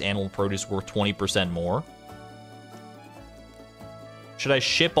now that makes animal produce worth 20% more. Should I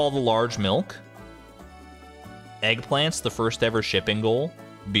ship all the large milk? Eggplants, the first ever shipping goal.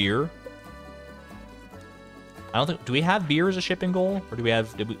 Beer. I don't think... Do we have beer as a shipping goal? Or do we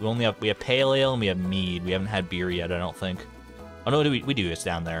have... We have pale ale and we have mead. We haven't had beer yet, I don't think. Oh, no, we do. It's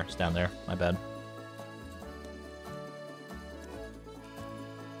down there. It's down there. My bad.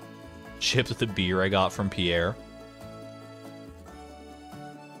 Ship the beer I got from Pierre.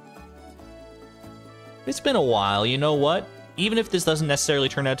 It's been a while, you know what? Even if this doesn't necessarily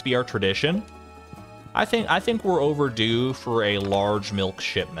turn out to be our tradition, I think we're overdue for a large milk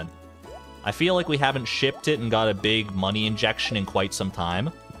shipment. I feel like we haven't shipped it and got a big money injection in quite some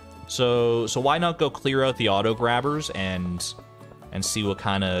time. So why not go clear out the auto grabbers and see what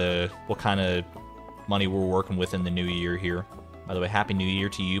kind of money we're working with in the new year here. By the way, Happy New Year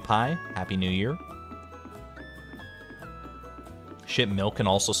to you, Pi. Happy New Year. Ship milk and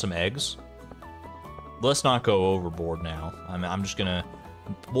also some eggs. Let's not go overboard now. I'm just gonna...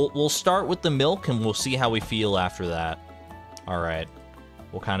 We'll start with the milk and we'll see how we feel after that. Alright.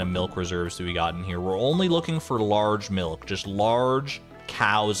 What kind of milk reserves do we got in here? We're only looking for large milk. Just large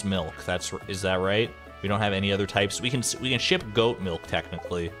cow's milk. Is that right? We don't have any other types. We can ship goat milk,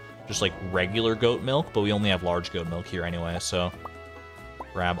 technically. Just like regular goat milk, but we only have large goat milk here anyway, so...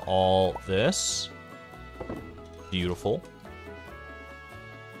 Grab all this. Beautiful.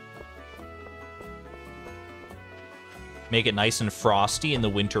 Make it nice and frosty in the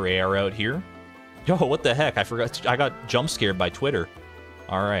winter air out here. Yo, what the heck? I forgot. I got jump scared by Twitter.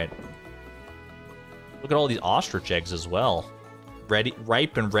 All right. Look at all these ostrich eggs as well.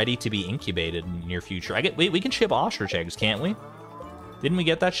 Ripe and ready to be incubated in the near future. We can ship ostrich eggs, can't we? Didn't we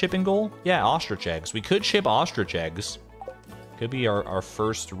get that shipping goal? Yeah, ostrich eggs. We could ship ostrich eggs. Could be our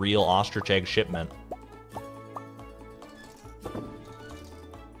first real ostrich egg shipment.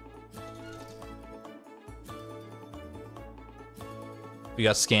 We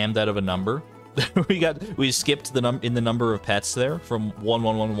got scammed out of a number. we skipped the number of pets there from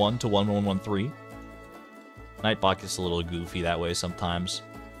 1111 to 1113. Nightbot gets a little goofy that way sometimes.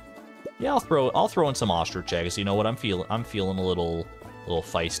 Yeah, I'll throw in some ostrich eggs. You know what? I'm feeling a little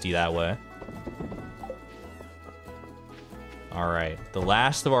feisty that way. All right, the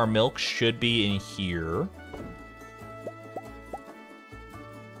last of our milk should be in here.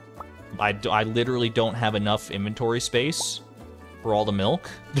 I literally don't have enough inventory space for all the milk.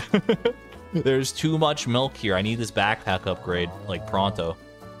 There's too much milk here. I need this backpack upgrade, like, pronto.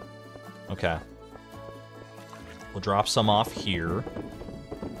 Okay. We'll drop some off here.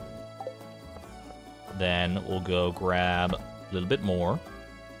 Then we'll go grab a little bit more.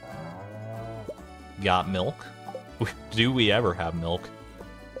 Got milk. Do we ever have milk?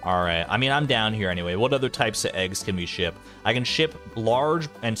 Alright, I mean, I'm down here anyway. What other types of eggs can we ship? I can ship large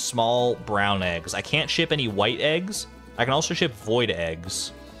and small brown eggs. I can't ship any white eggs. I can also ship void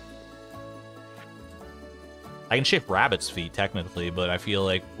eggs. I can ship rabbit's feet, technically, but I feel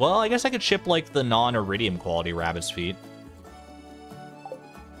like... Well, I guess I could ship, like, the non-iridium quality rabbit's feet.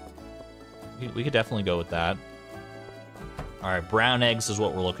 We could definitely go with that. Alright, brown eggs is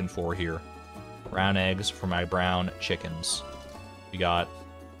what we're looking for here. Brown eggs for my brown chickens. We got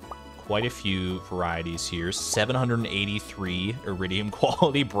quite a few varieties here. 783 iridium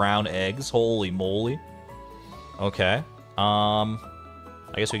quality brown eggs. Holy moly. Okay.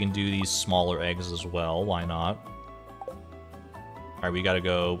 I guess we can do these smaller eggs as well. Why not? Alright, we gotta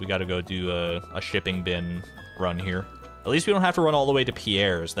go do a shipping bin run here. At least we don't have to run all the way to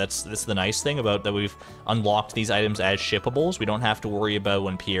Pierre's. That's the nice thing about that we've unlocked these items as shippables. We don't have to worry about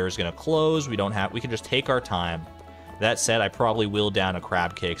when Pierre's gonna close. We can just take our time. That said, I probably will down a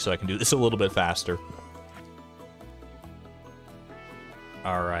crab cake so I can do this a little bit faster.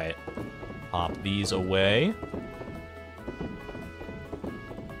 Alright. Pop these away.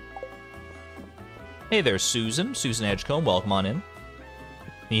 Hey there, Susan. Susan Edgecombe, welcome on in.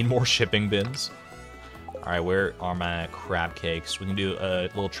 Need more shipping bins. Alright, where are my crab cakes? We can do a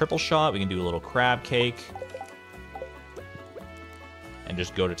little triple shot. We can do a little crab cake. And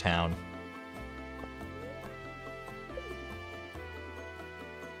just go to town.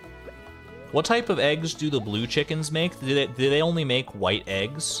 What type of eggs do the blue chickens make? Do they only make white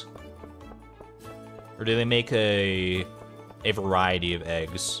eggs? Or do they make a variety of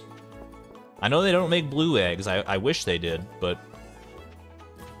eggs? I know they don't make blue eggs. I wish they did, but...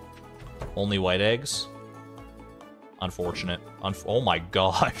 Only white eggs? Unfortunate. Oh my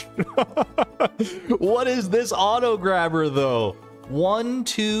gosh. What is this auto grabber, though? 1,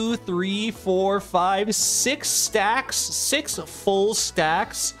 2, 3, 4, 5, 6 stacks? 6 full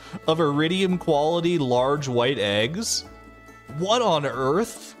stacks of iridium quality large white eggs? What on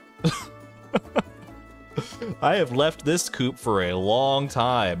earth? I have left this coop for a long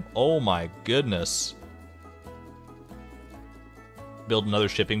time. Oh my goodness. Build another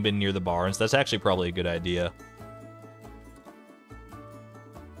shipping bin near the barns. That's actually probably a good idea.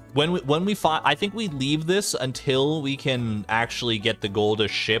 When we find, I think we leave this until we can actually get the goal to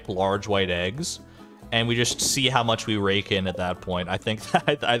ship large white eggs, and we just see how much we rake in at that point. I think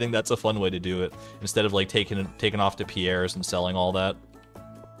that's a fun way to do it, instead of like taking off to Pierre's and selling all that.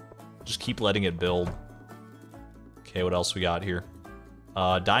 Just keep letting it build. Okay, what else we got here?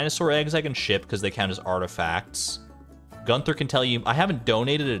 Dinosaur eggs I can ship because they count as artifacts. Gunther can tell you I haven't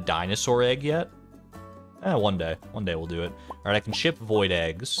donated a dinosaur egg yet. One day we'll do it. All right, I can ship void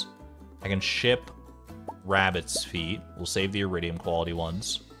eggs. I can ship rabbit's feet. We'll save the iridium quality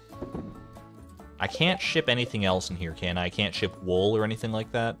ones. I can't ship anything else in here, can I? I can't ship wool or anything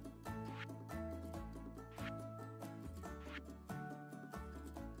like that.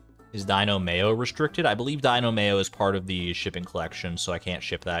 Is Dino Mayo restricted? I believe Dino Mayo is part of the shipping collection, so I can't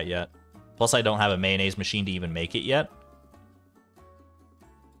ship that yet. Plus, I don't have a mayonnaise machine to even make it yet.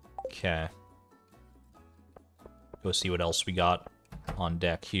 Okay. Go see what else we got on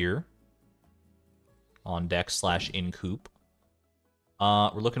deck here. On deck / in coop.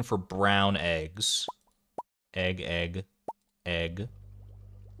 We're looking for brown eggs. Egg, egg, egg,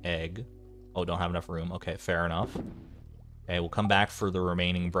 egg. Oh, don't have enough room. Okay, fair enough. Okay, we'll come back for the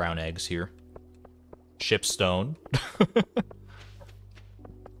remaining brown eggs here. Shipstone. I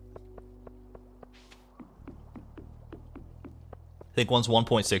think once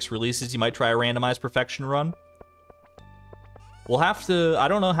 1.6 releases, you might try a randomized perfection run. We'll have to... I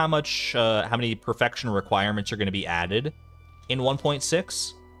don't know how many perfection requirements are going to be added in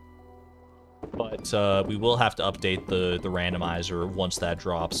 1.6. But we will have to update the randomizer once that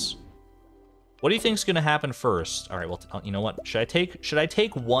drops. What do you think's gonna happen first? All right, well, you know what? Should I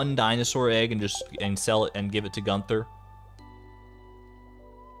take one dinosaur egg and sell it and give it to Gunther?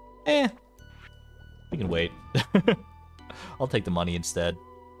 Eh, we can wait. I'll take the money instead.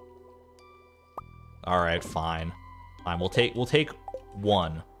 All right, fine. Fine. We'll take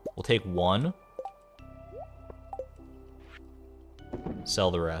one. We'll take one.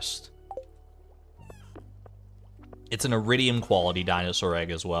 Sell the rest. It's an iridium quality dinosaur egg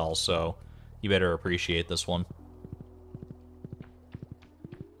as well, so you better appreciate this one.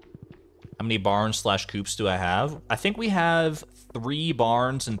 How many barns / coops do I have? I think we have 3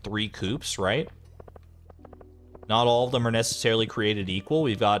 barns and 3 coops, right? Not all of them are necessarily created equal.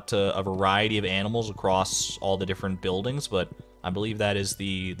 We've got a variety of animals across all the different buildings, but I believe that is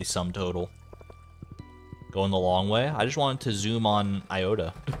the sum total. Going the long way. I just wanted to zoom on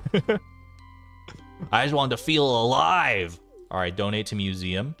Iota. I just wanted to feel alive. All right, donate to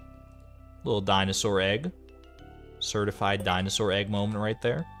museum. Little dinosaur egg. Certified dinosaur egg moment right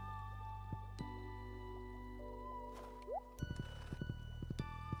there.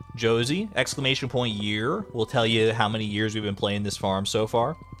 Josie, exclamation point year, will tell you how many years we've been playing this farm so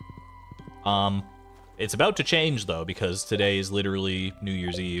far. It's about to change, though, because today is literally New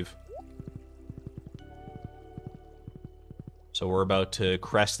Year's Eve. So we're about to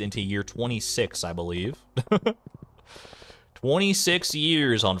crest into year 26, I believe. 26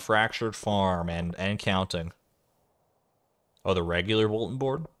 years on Fractured Farm and counting. Oh, the regular bulletin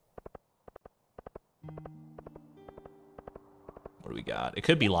board? What do we got? It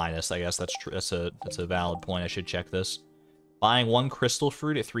could be Linus, I guess. That's true. That's a valid point. I should check this. Buying 1 crystal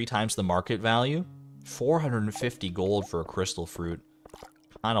fruit at 3 times the market value. 450 gold for a crystal fruit.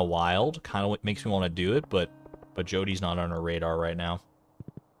 Kind of wild. Kind of makes me want to do it, but Jody's not on our radar right now.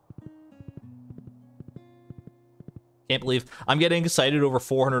 Can't believe I'm getting excited over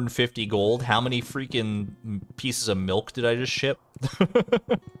 450 gold. How many freaking pieces of milk did I just ship?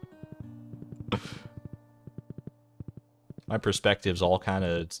 My perspective's all kind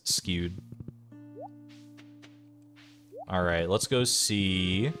of skewed. All right, let's go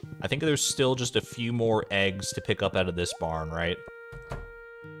see. I think there's still just a few more eggs to pick up out of this barn, right?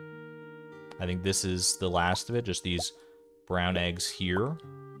 I think this is the last of it, just these brown eggs here.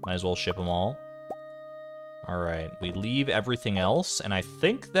 Might as well ship them all. All right, we leave everything else, and I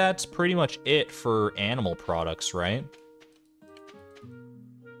think that's pretty much it for animal products, right?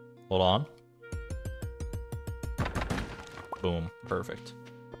 Hold on. Boom, perfect.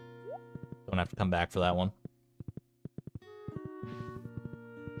 Don't have to come back for that one.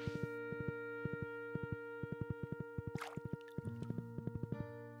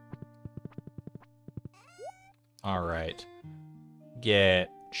 All right. Get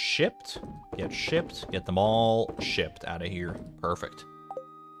shipped, get them all shipped out of here. Perfect.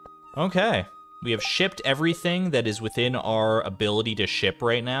 Okay. We have shipped everything that is within our ability to ship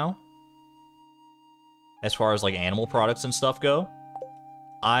right now. As far as like animal products and stuff go.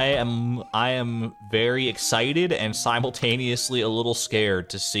 I am very excited and simultaneously a little scared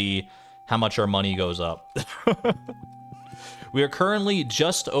to see how much our money goes up. We are currently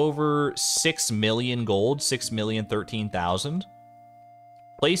just over 6 million gold, 6,013,000.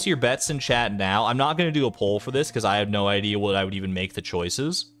 Place your bets in chat now. I'm not going to do a poll for this because I have no idea what I would even make the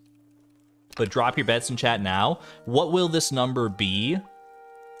choices. But drop your bets in chat now. What will this number be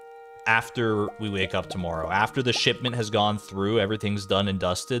after we wake up tomorrow? After the shipment has gone through, everything's done and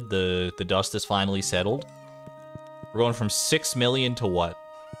dusted, the dust is finally settled. We're going from 6 million to what?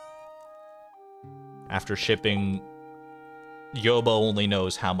 After shipping... Yobo only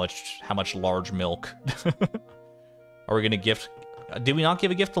knows how much large milk. Are we gonna gift? Did we not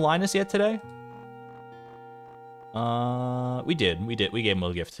give a gift to Linus yet today? We did. We gave him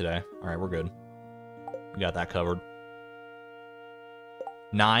a gift today. All right, we're good. We got that covered.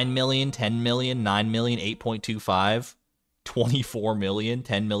 9 million, 10 million, 9 million, 8.25, 24 million,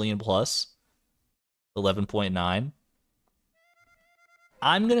 10 million plus, 11.9.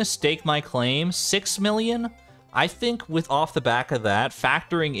 I'm gonna stake my claim. 6 million. I think with off the back of that,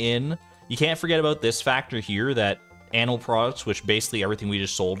 factoring in, you can't forget about this factor here, that animal products, which basically everything we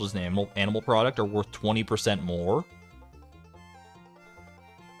just sold as an animal product, are worth 20% more.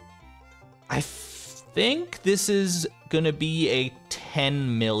 I think this is gonna be a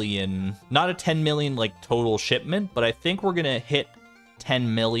 10 million, not a 10 million like total shipment, but I think we're gonna hit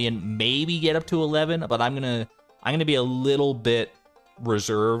 10 million, maybe get up to 11, but I'm gonna be a little bit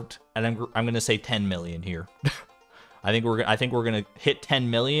reserved, and I'm gonna say 10 million here. I think we're gonna hit 10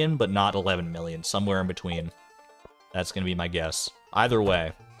 million, but not 11 million, somewhere in between. That's gonna be my guess. Either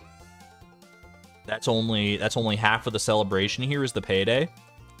way, that's only half of the celebration here is the payday.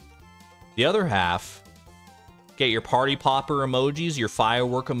 The other half, get your party popper emojis, your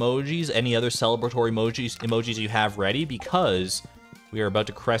firework emojis, any other celebratory emojis you have ready, because we are about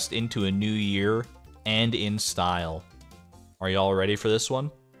to crest into a new year and in style. Are you all ready for this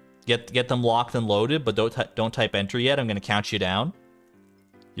one? Get them locked and loaded, but don't type enter yet. I'm gonna count you down.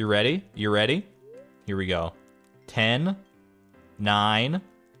 You ready? You ready? Here we go. 10, 9,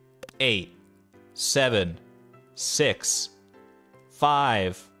 8, 7, 6,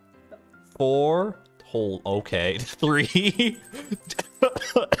 5, 4, okay, 3,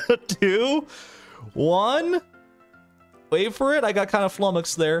 2, 1. Wait for it. I got kind of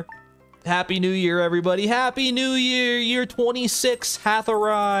flummoxed there. Happy New Year, everybody. Happy New Year. Year 26 hath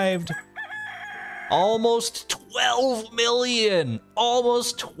arrived. Almost 12 million.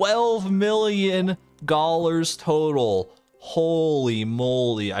 Almost 12 million dollars total. Holy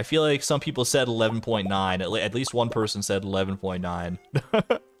moly. I feel like some people said 11.9. At least one person said 11.9.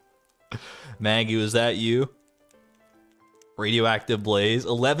 Maggie, was that you? Radioactive Blaze.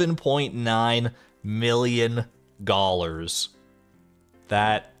 $11.9 million.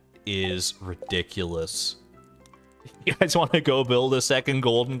 That is ridiculous. You guys want to go build a second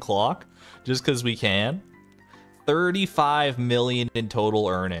golden clock? Just because we can? 35 million in total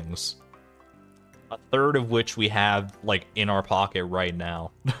earnings. A third of which we have, like, in our pocket right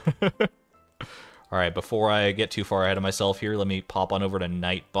now. Alright, before I get too far ahead of myself here, let me pop on over to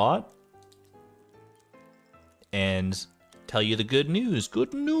Nightbot. And tell you the good news.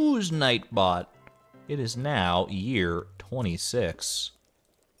 Good news, Nightbot. It is now year 26.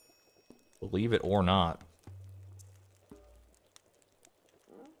 Believe it or not.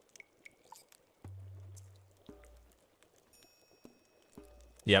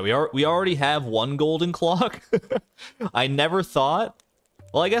 Yeah, we already have one golden clock. I never thought...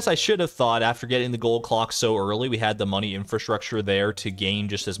 Well, I guess I should have thought after getting the gold clock so early, we had the money infrastructure there to gain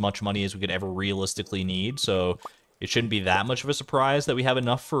just as much money as we could ever realistically need, so it shouldn't be that much of a surprise that we have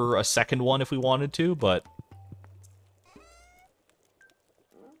enough for a second one if we wanted to, but...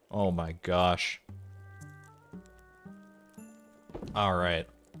 Oh my gosh. Alright.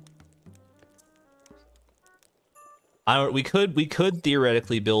 We could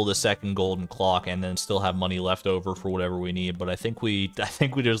theoretically build a second golden clock and then still have money left over for whatever we need, but I think we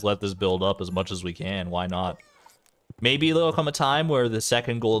just let this build up as much as we can. Why not? Maybe there'll come a time where the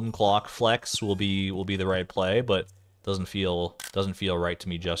second golden clock flex will be the right play, but doesn't feel right to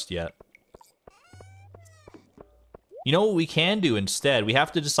me just yet. You know what we can do instead? We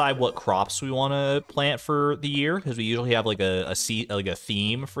have to decide what crops we want to plant for the year, because we usually have like a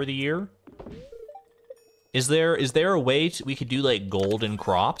theme for the year. Is there a way we could do like golden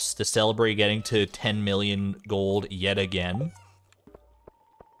crops to celebrate getting to 10 million gold yet again?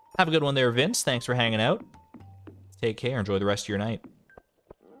 Have a good one there, Vince. Thanks for hanging out. Take care. Enjoy the rest of your night.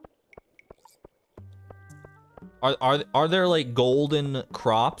 Are there like golden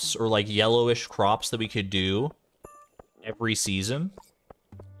crops or like yellowish crops that we could do every season?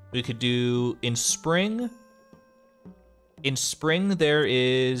 We could do in spring. In spring there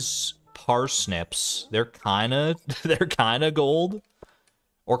is parsnips. They're kind of gold.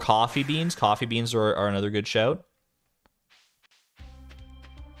 Or coffee beans. Coffee beans are another good shout.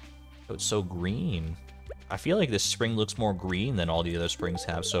 Oh, it's so green. I feel like this spring looks more green than all the other springs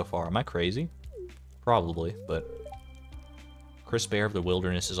have so far. Am I crazy? Probably, but Chris Bear of the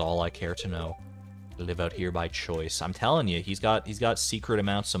Wilderness is all I care to know. I live out here by choice. I'm telling you, he's got secret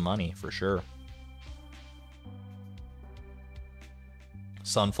amounts of money for sure.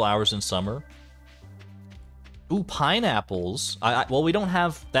 Sunflowers in summer. Ooh, pineapples. Well, we don't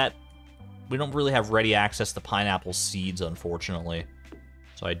have that. We don't really have ready access to pineapple seeds, unfortunately.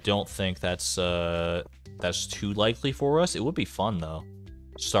 So I don't think that's too likely for us. It would be fun though.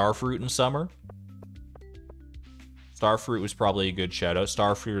 Starfruit in summer. Starfruit was probably a good shout out.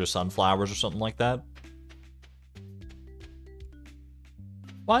 Starfruit or sunflowers or something like that.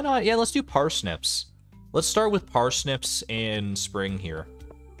 Why not? Yeah, let's do parsnips. Let's start with parsnips in spring here.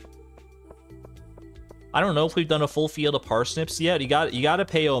 I don't know if we've done a full field of parsnips yet. You got to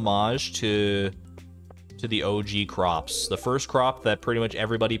pay homage to the OG crops. The first crop that pretty much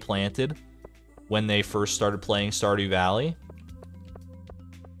everybody planted when they first started playing Stardew Valley.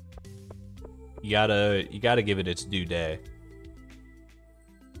 You gotta give it its due day.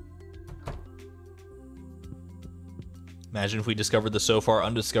 Imagine if we discovered the so far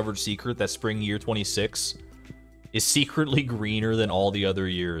undiscovered secret that spring year 26 is secretly greener than all the other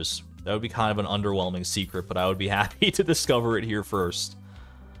years. That would be kind of an underwhelming secret, but I would be happy to discover it here first.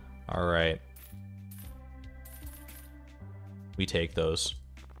 Alright. we take those.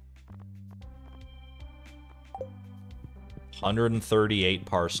 138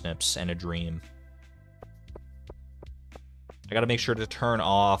 parsnips and a dream. I gotta make sure to turn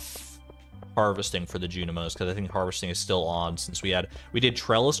off harvesting for the Junimos, because I think harvesting is still on, since we did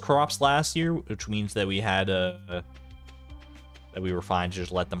trellis crops last year, which means that we had that we were fine to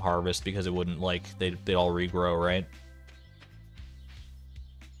just let them harvest, because it wouldn't, like, they'd all regrow, right?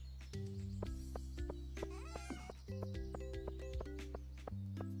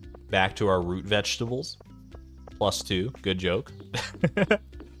 Back to our root vegetables. +2. Good joke.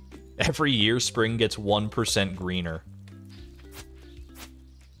 Every year, spring gets 1% greener.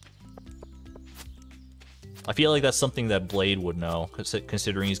 I feel like that's something that Blade would know,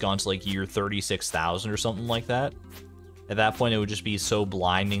 considering he's gone to, like, year 36,000 or something like that. At that point, it would just be so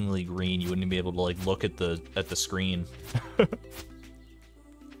blindingly green, you wouldn't be able to, like, look at the screen.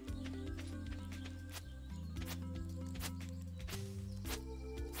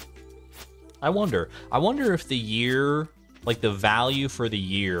 I wonder if the year, like, the value for the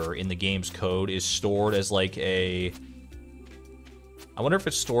year in the game's code is stored as, like, I wonder if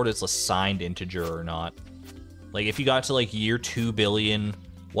it's stored as a signed integer or not. Like, if you got to, like, year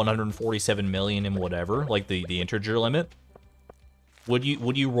 2,147,000,000 and whatever, like, the integer limit, would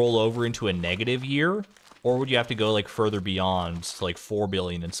you roll over into a negative year? Or would you have to go, like, further beyond, to, like, 4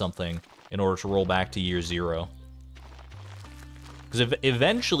 billion and something in order to roll back to year 0? Because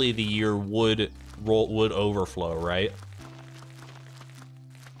eventually the year would overflow, right?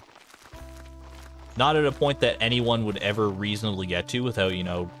 Not at a point that anyone would ever reasonably get to without, you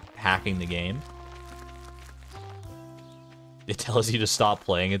know, hacking the game. It tells you to stop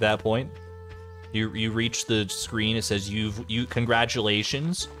playing at that point. You reach the screen, it says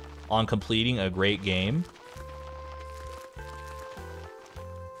congratulations on completing a great game.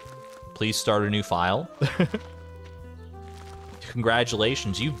 Please start a new file.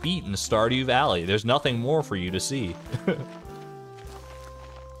 Congratulations, you've beaten Stardew Valley. There's nothing more for you to see.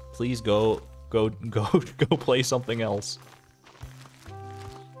 Please go play something else.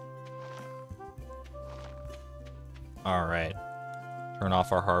 All right. Turn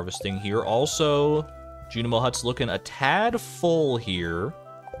off our harvesting here. Also, Junimo Hut's looking a tad full here.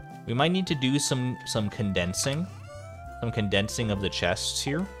 We might need to do some condensing. Some condensing of the chests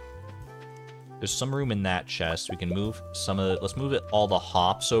here. There's some room in that chest. We can move some of it. Let's move all the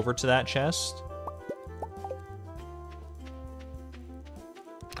hops over to that chest.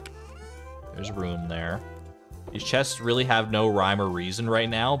 There's room there. These chests really have no rhyme or reason right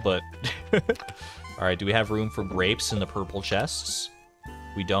now, but... Alright, do we have room for grapes in the purple chests?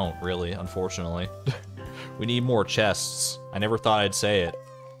 We don't, really, unfortunately. We need more chests. I never thought I'd say it,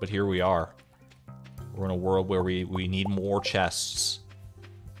 but here we are. We're in a world where we need more chests.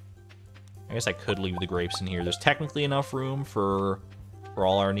 I guess I could leave the grapes in here. There's technically enough room for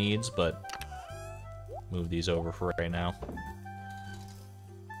all our needs, but move these over for right now.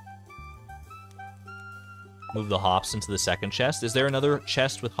 Move the hops into the second chest. Is there another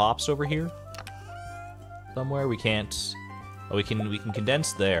chest with hops over here? Somewhere? We can't... Oh, we can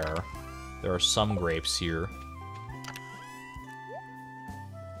condense there. There are some grapes here.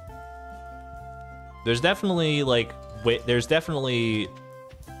 There's definitely, like... there's definitely...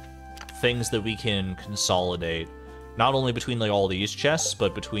 things that we can consolidate, not only between, like, all these chests,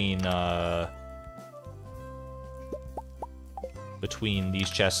 but between these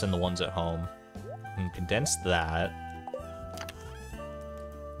chests and the ones at home. We can condense that.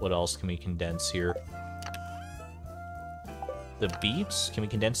 What else can we condense here? The beets? Can we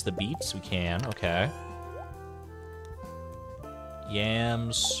condense the beets? We can, okay.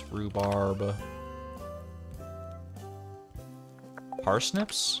 Yams, rhubarb.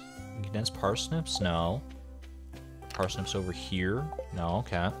 Parsnips? Condensed parsnips? No. Parsnips over here? No,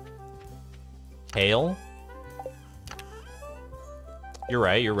 okay. Kale? You're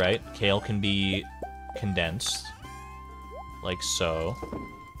right. Kale can be condensed. Like so.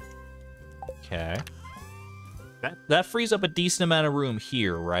 Okay. That frees up a decent amount of room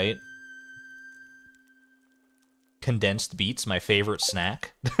here, right? Condensed beets, my favorite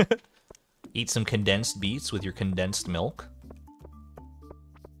snack. Eat some condensed beets with your condensed milk.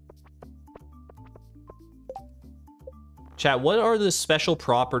 Chat, what are the special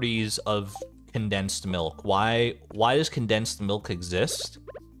properties of condensed milk? Why does condensed milk exist?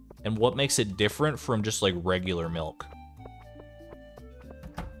 And what makes it different from just, like, regular milk?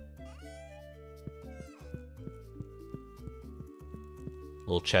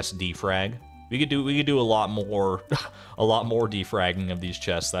 Little chest defrag. We could do a lot more a lot more defragging of these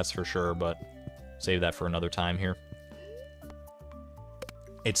chests, that's for sure, but save that for another time here.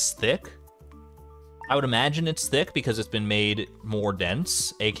 It's thick? I would imagine it's thick because it's been made more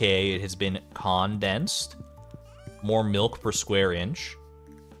dense, aka it has been condensed. More milk per square inch.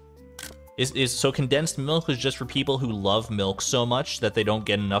 So condensed milk is just for people who love milk so much that they don't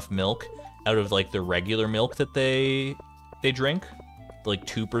get enough milk out of like the regular milk that they drink, like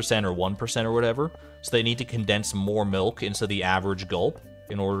 2% or 1% or whatever. So they need to condense more milk into the average gulp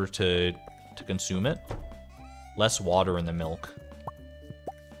in order to consume it. Less water in the milk.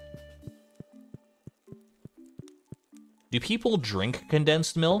 Do people drink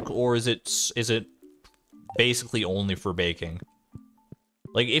condensed milk, or is it basically only for baking?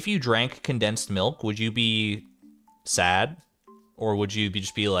 Like, if you drank condensed milk, would you be sad? Or would you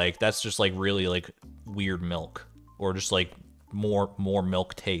just be like, that's just like really like weird milk? Or just like more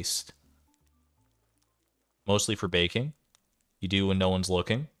milk taste? Mostly for baking. You do when no one's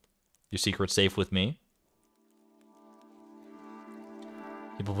looking. Your secret's safe with me.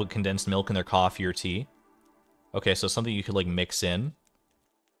 People put condensed milk in their coffee or tea. Okay, so something you could like mix in.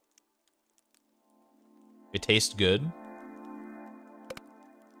 It tastes good.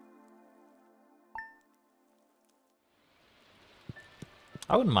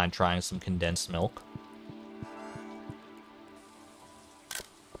 I wouldn't mind trying some condensed milk.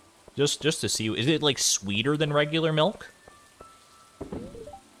 Just to see, is it like sweeter than regular milk?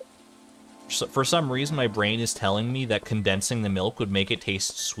 So, for some reason, my brain is telling me that condensing the milk would make it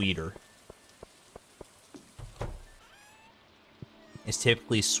taste sweeter. It's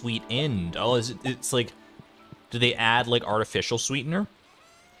typically sweetened. Oh, it's like, do they add like artificial sweetener?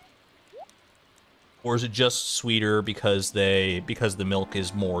 Or is it just sweeter because the milk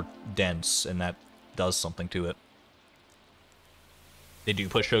is more dense and that does something to it? They do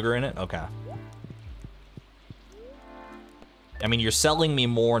put sugar in it? Okay. I mean, you're selling me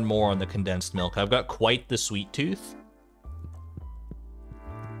more and more on the condensed milk. I've got quite the sweet tooth.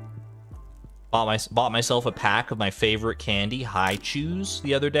 Bought myself a pack of my favorite candy, High Chews,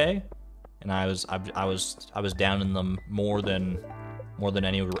 the other day, and I was down in them more than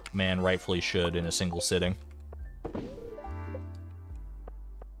any man rightfully should in a single sitting.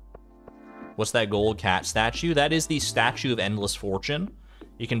 What's that gold cat statue? That is the Statue of Endless Fortune.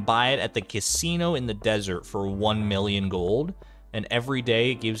 You can buy it at the casino in the desert for 1 million gold, and every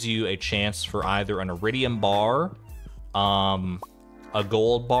day it gives you a chance for either an iridium bar, a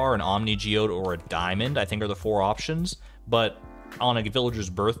gold bar, an omni geode, or a diamond, I think are the 4 options. But on a villager's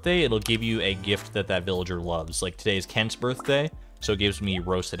birthday, it'll give you a gift that villager loves. Like today's Kent's birthday, so it gives me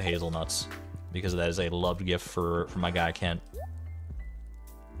roasted hazelnuts, because that is a loved gift for my guy Kent.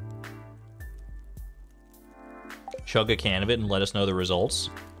 Chug a can of it and let us know the results.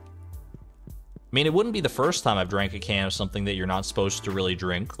 I mean, it wouldn't be the first time I've drank a can of something that you're not supposed to really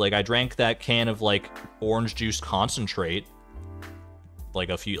drink. Like, I drank that can of, like, orange juice concentrate like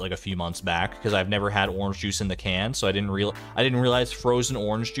a few months back, because I've never had orange juice in the can, so I didn't realize frozen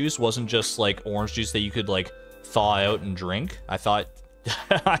orange juice wasn't just like orange juice that you could like thaw out and drink. I thought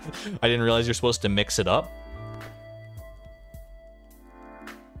I didn't realize you're supposed to mix it up.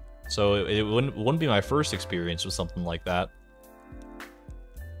 So it wouldn't be my first experience with something like that.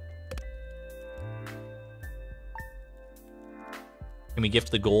 Can we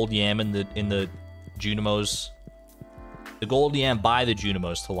gift the gold yam in the Junimos? The gold yam by the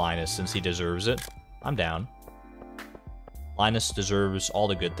Junimos to Linus, since he deserves it. I'm down. Linus deserves all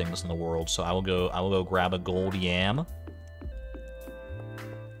the good things in the world, so I will go grab a gold yam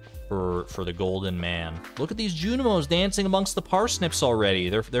for the golden man. Look at these Junimos dancing amongst the parsnips already.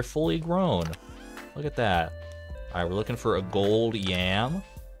 They're fully grown. Look at that. All right, we're looking for a gold yam.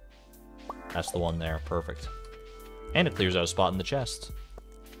 That's the one there. Perfect. And it clears out a spot in the chest.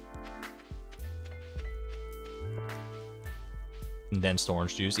 Condensed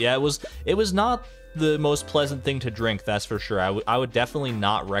orange juice. Yeah, it was not the most pleasant thing to drink, that's for sure. I would definitely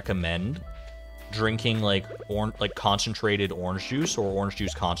not recommend drinking like concentrated orange juice or orange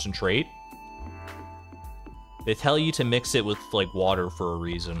juice concentrate. They tell you to mix it with like water for a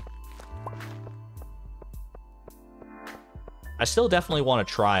reason. I still definitely want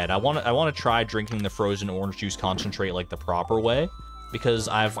to try it. I want to try drinking the frozen orange juice concentrate like the proper way, because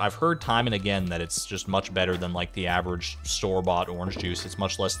I've heard time and again that it's just much better than like the average store-bought orange juice. It's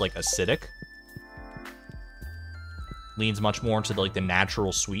much less like acidic. Leans much more into like the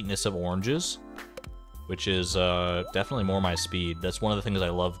natural sweetness of oranges, which is definitely more my speed. That's one of the things I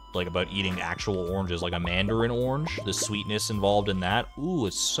love like about eating actual oranges, like a mandarin orange. The sweetness involved in that. Ooh,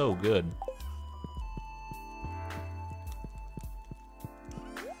 it's so good.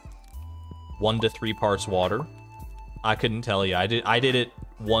 One to 3 parts water. I couldn't tell you. I did it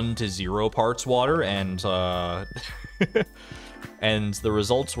 1 to 0 parts water, and And the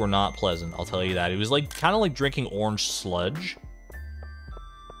results were not pleasant, I'll tell you that. It was like kind of like drinking orange sludge,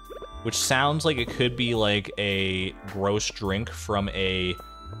 which sounds like it could be like a gross drink from a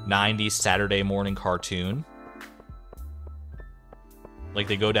 90s Saturday morning cartoon. Like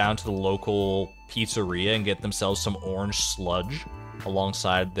they go down to the local pizzeria and get themselves some orange sludge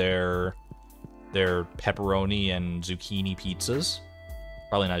alongside their pepperoni and zucchini pizzas.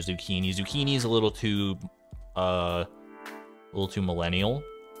 Probably not zucchini. Zucchini is a little too millennial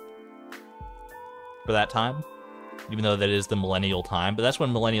for that time, even though that is the millennial time. But that's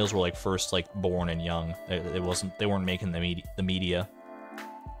when millennials were like first like born and young. They weren't making the media.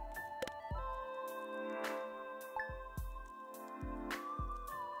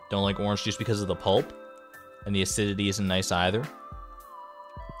 Don't like orange juice because of the pulp, and the acidity isn't nice either.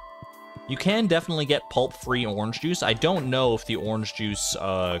 You can definitely get pulp-free orange juice. I don't know if the orange juice,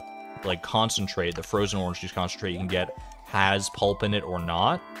 like concentrate, the frozen orange juice concentrate you can get has pulp in it or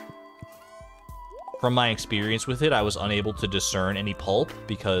not. From my experience with it, I was unable to discern any pulp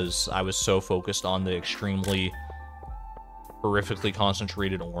because I was so focused on the extremely horrifically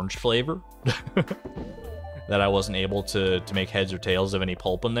concentrated orange flavor that I wasn't able to make heads or tails of any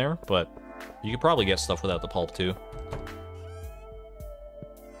pulp in there, but you could probably get stuff without the pulp too.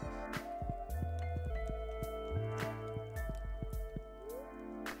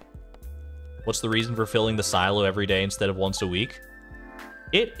 What's the reason for filling the silo every day instead of once a week?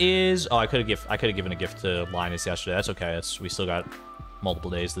 It is... Oh, I could have given a gift to Linus yesterday. That's okay. We still got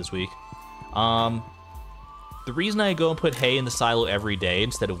multiple days this week. The reason I go and put hay in the silo every day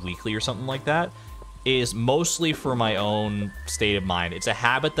instead of weekly or something like that is mostly for my own state of mind. It's a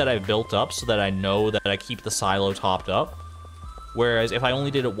habit that I've built up so that I know that I keep the silo topped up. Whereas if I only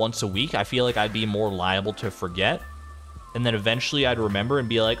did it once a week, I feel like I'd be more liable to forget. And then eventually I'd remember and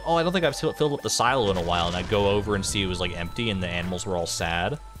be like, oh, I don't think I've filled up the silo in a while. And I'd go over and see it was like empty and the animals were all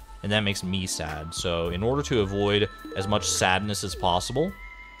sad. And that makes me sad. So in order to avoid as much sadness as possible,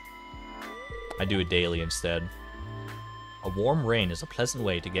 I do it daily instead. A warm rain is a pleasant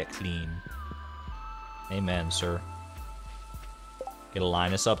way to get clean. Amen, sir. Get a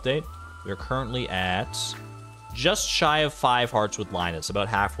Linus update. We're currently at just shy of 5 hearts with Linus, about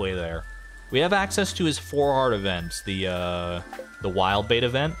halfway there. We have access to his 4-heart event, the wild bait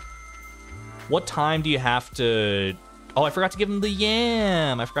event. What time do you have to... Oh, I forgot to give him the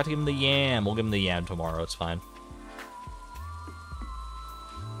yam! We'll give him the yam tomorrow, it's fine.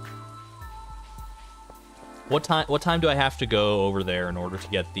 What time do I have to go over there in order to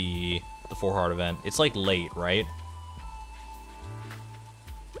get the 4-heart event? It's like late, right?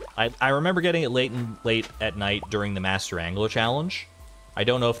 I remember getting it late at night during the Master Angler Challenge. I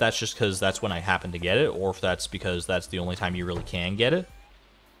don't know if that's just because that's when I happen to get it, or if that's because that's the only time you really can get it.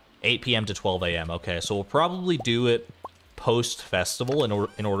 8 p.m. to 12 a.m. Okay, so we'll probably do it post-festival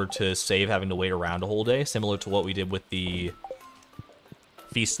in order to save having to wait around a whole day, similar to what we did with the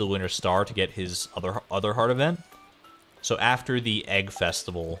Feast of the Winter Star to get his other heart event. So after the Egg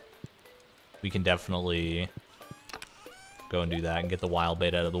Festival, we can definitely go and do that and get the wild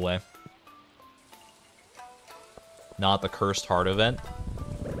bait out of the way. Not the Cursed Heart event.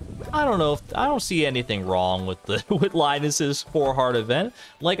 I don't see anything wrong with with Linus's 4-heart event.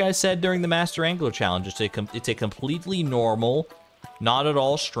 Like I said during the Master Angler Challenge, it's a completely normal, not at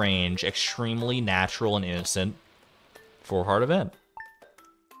all strange, extremely natural and innocent 4-heart event.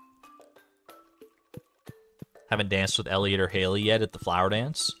 Haven't danced with Elliot or Haley yet at the flower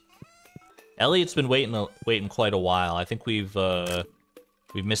dance. Elliot's been waiting quite a while. I think we've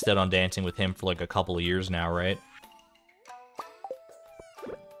missed out on dancing with him for like a couple of years now, right?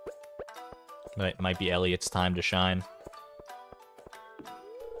 It might be Elliot's time to shine.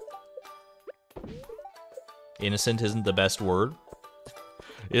 Innocent isn't the best word.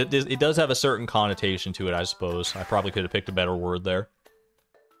 It does have a certain connotation to it, I suppose. I probably could have picked a better word there.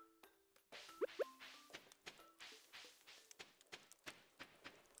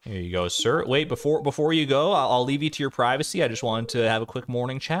 Here you go, sir. Wait, before you go, I'll leave you to your privacy. I just wanted to have a quick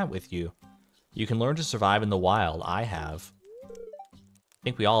morning chat with you. You can learn to survive in the wild. I have. I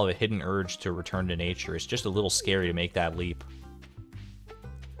think we all have a hidden urge to return to nature. It's just a little scary to make that leap.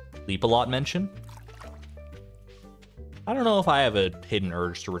 Leap-a-lot mention? I don't know if I have a hidden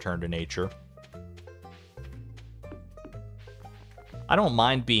urge to return to nature. I don't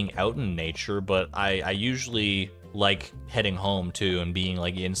mind being out in nature, but I usually like heading home too and being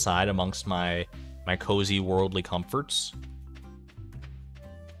like inside amongst my cozy worldly comforts.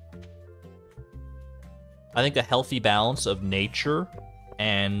 I think a healthy balance of nature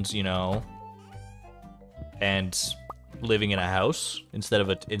and, you know, and living in a house instead of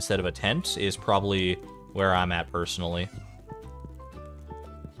a tent is probably where I'm at personally.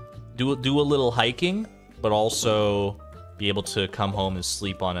 do a little hiking, but also be able to come home and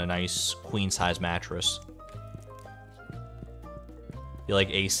sleep on a nice queen-size mattress. You like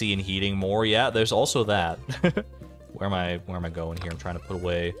AC and heating more? Yeah, there's also that. Where am I going here? I'm trying to put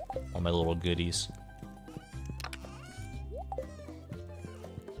away all my little goodies.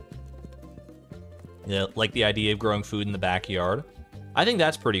 Yeah, like the idea of growing food in the backyard. I think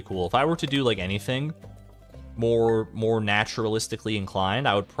that's pretty cool. If I were to do like anything more naturalistically inclined,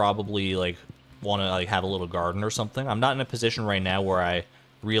 I would probably like want to like have a little garden or something. I'm not in a position right now where I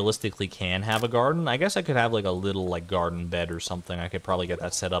realistically can have a garden. I guess I could have like a little like garden bed or something. I could probably get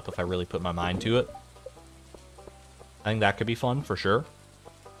that set up if I really put my mind to it. I think that could be fun for sure.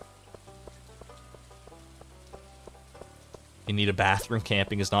 You need a bathroom.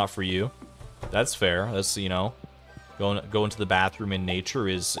 Camping is not for you. That's fair. That's, you know, going to the bathroom in nature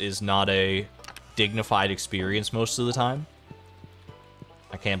is not a dignified experience most of the time.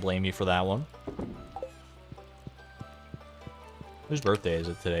 I can't blame you for that one. Whose birthday is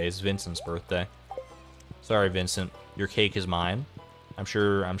it today? It's Vincent's birthday. Sorry, Vincent. Your cake is mine. I'm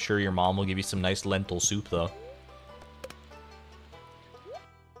sure your mom will give you some nice lentil soup though.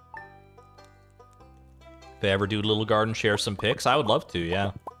 If they ever do a little garden, share some pics. I would love to,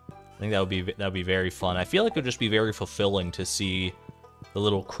 yeah. I think that would be very fun. I feel like it would just be very fulfilling to see the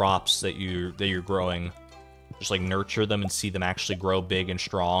little crops that you're growing, just like nurture them and see them actually grow big and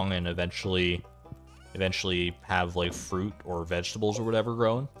strong, and eventually have like fruit or vegetables or whatever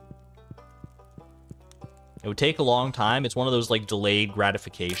growing. It would take a long time. It's one of those like delayed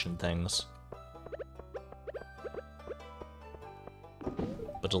gratification things.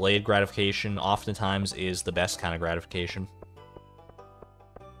 But delayed gratification oftentimes is the best kind of gratification.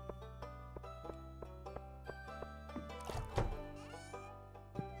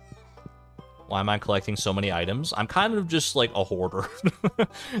 Why am I collecting so many items? I'm kind of just like a hoarder.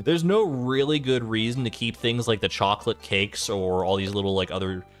 There's no really good reason to keep things like the chocolate cakes or all these little like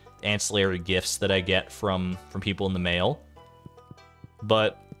other ancillary gifts that I get from people in the mail.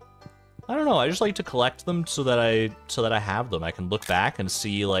 But I don't know, I just like to collect them so that I have them. I can look back and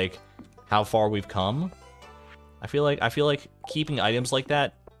see like how far we've come. I feel like keeping items like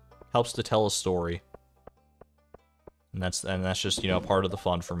that helps to tell a story. And that's just, you know, part of the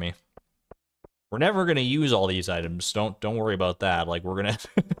fun for me. We're never gonna use all these items. Don't worry about that. Like we're gonna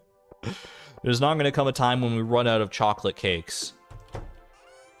there's not gonna come a time when we run out of chocolate cakes.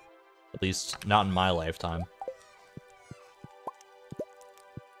 At least not in my lifetime.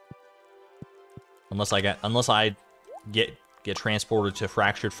 Unless I get transported to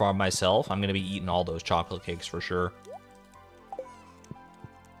Fractured Farm myself, I'm gonna be eating all those chocolate cakes for sure.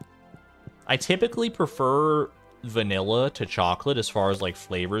 I typically prefer vanilla to chocolate as far as like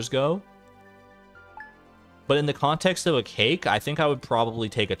flavors go. But in the context of a cake, I think I would probably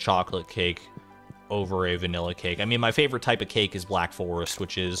take a chocolate cake over a vanilla cake. I mean, my favorite type of cake is Black Forest,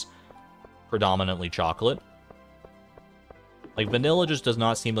 which is predominantly chocolate. Like, vanilla just does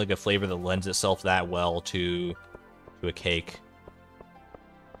not seem like a flavor that lends itself that well to a cake.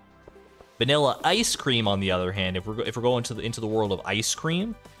 Vanilla ice cream, on the other hand, if we're going into the world of ice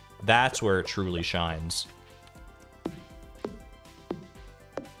cream, that's where it truly shines.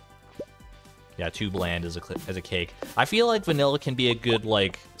 Yeah, too bland as a cake. I feel like vanilla can be a good,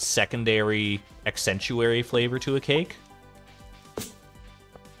 like, secondary, accentuary flavor to a cake.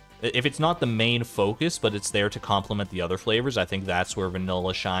 If it's not the main focus, but it's there to complement the other flavors, I think that's where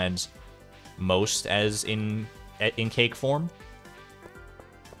vanilla shines most as in cake form.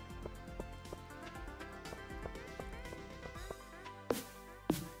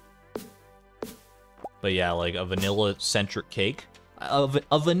 But yeah, like a vanilla-centric cake.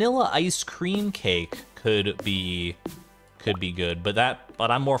 A vanilla ice cream cake could be good, but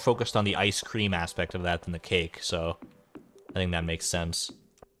I'm more focused on the ice cream aspect of that than the cake, so I think that makes sense.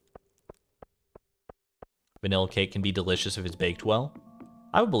 Vanilla cake can be delicious if it's baked well.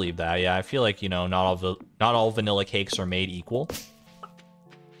 I would believe that. Yeah, I feel like, you know, not all vanilla cakes are made equal.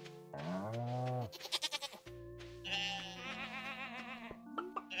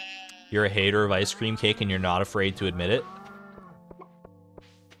 You're a hater of ice cream cake and you're not afraid to admit it.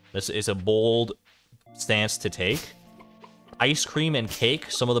 This is a bold stance to take. Ice cream and cake,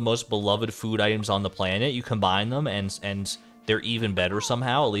 some of the most beloved food items on the planet. You combine them and they're even better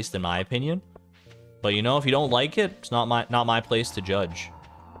somehow, at least in my opinion. But you know, if you don't like it, it's not my place to judge.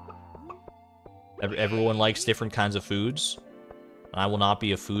 Everyone likes different kinds of foods. I will not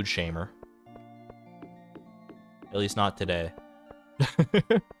be a food shamer. At least not today.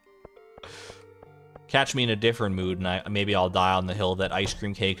 Catch me in a different mood, and maybe I'll die on the hill that ice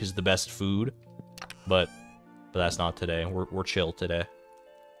cream cake is the best food. But that's not today. We're chill today.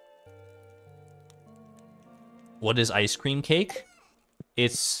 What is ice cream cake?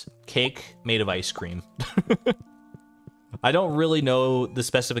 It's cake made of ice cream. I don't really know the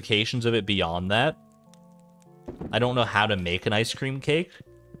specifications of it beyond that. I don't know how to make an ice cream cake.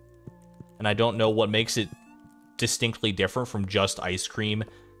 And I don't know what makes it distinctly different from just ice cream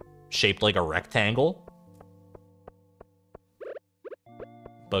shaped like a rectangle.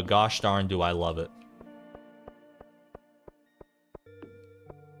 But gosh darn do I love it.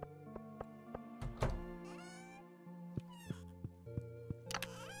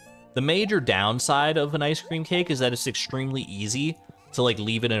 The major downside of an ice cream cake is that it's extremely easy to like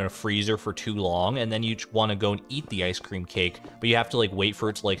leave it in a freezer for too long, and then you want to go and eat the ice cream cake, but you have to like wait for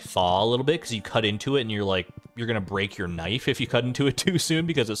it to like thaw a little bit because you cut into it and you're gonna break your knife if you cut into it too soon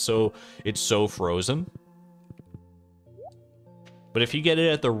because it's so frozen. But if you get it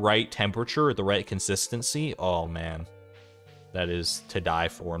at the right temperature, at the right consistency, oh man, that is to die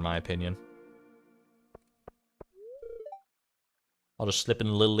for in my opinion. I'll just slip in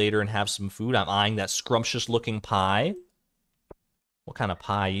a little later and have some food. I'm eyeing that scrumptious looking pie. What kind of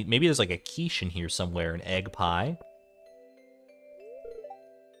pie? Maybe there's like a quiche in here somewhere, an egg pie.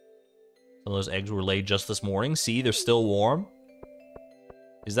 Some of those eggs were laid just this morning. See, they're still warm.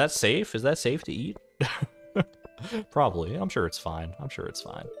 Is that safe? Is that safe to eat? Probably. I'm sure it's fine. I'm sure it's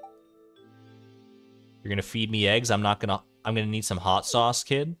fine. You're gonna feed me eggs? I'm gonna need some hot sauce,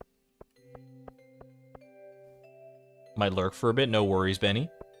 kid. Might lurk for a bit. No worries, Benny.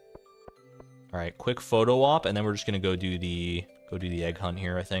 All right, quick photo op, and then we're just gonna go do the egg hunt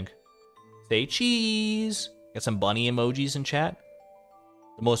here. I think. Say cheese. Got some bunny emojis in chat.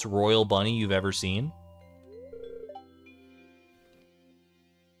 The most royal bunny you've ever seen.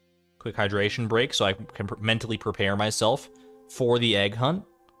 Quick hydration break so I can mentally prepare myself for the egg hunt.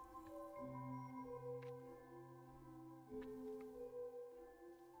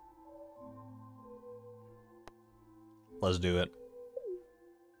 Let's do it.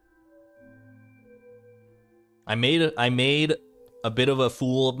 I made a bit of a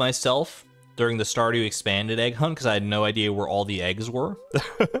fool of myself during the Stardew Expanded egg hunt because I had no idea where all the eggs were.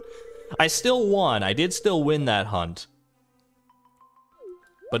 I still won. I did still win that hunt.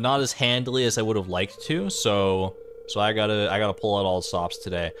 But not as handily as I would have liked to, so I gotta pull out all the stops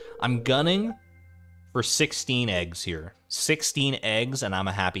today. I'm gunning for 16 eggs here. 16 eggs, and I'm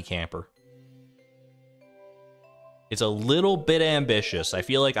a happy camper. It's a little bit ambitious. I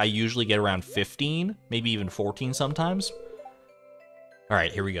feel like I usually get around 15, maybe even 14 sometimes. All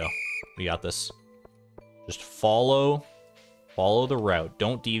right, here we go. We got this. Just follow the route.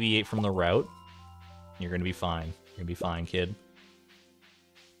 Don't deviate from the route. You're gonna be fine. You're gonna be fine, kid.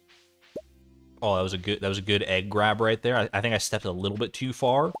 Oh, that was a good egg grab right there. I think I stepped a little bit too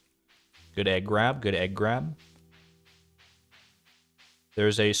far. Good egg grab, good egg grab.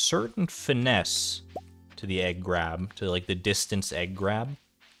 There's a certain finesse to the egg grab, to like the distance egg grab.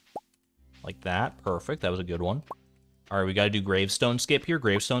 Like that, perfect, that was a good one. All right, we gotta do gravestone skip here,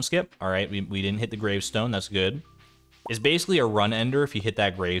 gravestone skip. All right, we didn't hit the gravestone, that's good. It's basically a run ender if you hit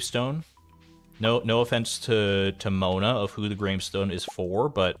that gravestone. No offense to Mona of who the gravestone is for,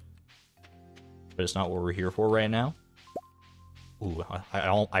 but it's not what we're here for right now. Ooh,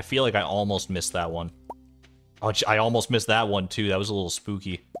 I feel like I almost missed that one. Oh, I almost missed that one too. That was a little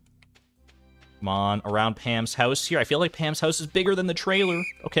spooky. Come on, around Pam's house here. I feel like Pam's house is bigger than the trailer.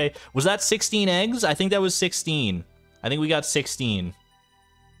 Okay, was that 16 eggs? I think that was 16. I think we got 16.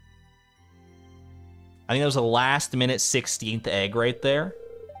 I think that was a last minute 16th egg right there.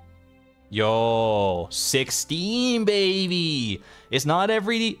 Yo, 16, baby. It's not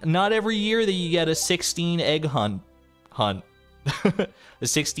every year that you get a 16 egg hunt. The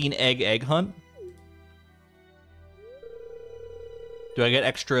 16 egg hunt. Do I get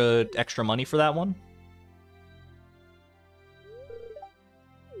extra money for that one?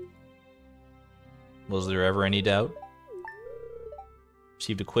 Was there ever any doubt?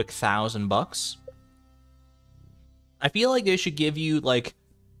 Received a quick $1,000. I feel like they should give you, like,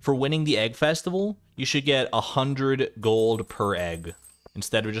 for winning the egg festival, you should get 100 gold per egg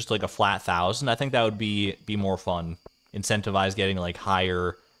instead of just like a flat 1,000. I think that would be more fun. Incentivize getting like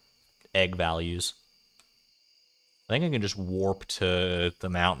higher egg values. I think I can just warp to the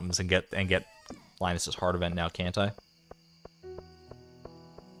mountains and get Linus's heart event now, can't I?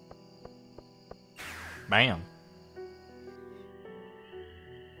 Bam.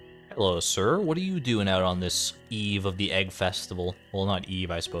 Hello, sir. What are you doing out on this eve of the egg festival? Well, not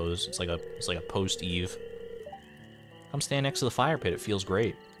eve, I suppose. It's like a post-eve. Come stand next to the fire pit. It feels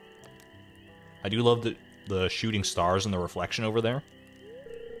great. I do love the shooting stars and the reflection over there.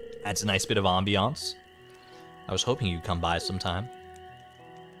 Adds a nice bit of ambiance. I was hoping you'd come by sometime.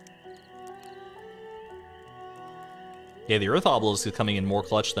 Yeah, the Earth Obelisk is coming in more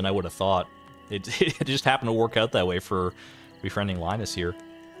clutch than I would have thought. It just happened to work out that way for befriending Linus here.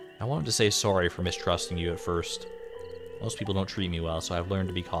 I wanted to say sorry for mistrusting you at first. Most people don't treat me well, so I've learned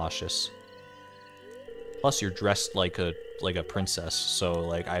to be cautious. Plus, you're dressed like a princess, so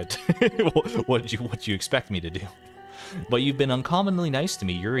like what you expect me to do? But you've been uncommonly nice to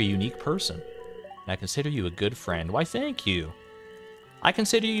me. You're a unique person, and I consider you a good friend. Why, thank you. I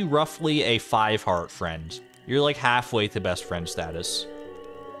consider you roughly a 5-heart friend. You're like halfway to best friend status.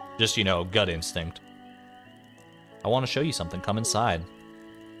 Just, you know, gut instinct. I want to show you something. Come inside.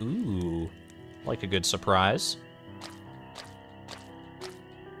 Ooh, like a good surprise.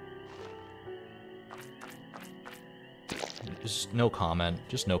 Just no comment.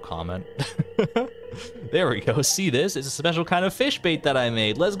 Just no comment. There we go. See this? It's a special kind of fish bait that I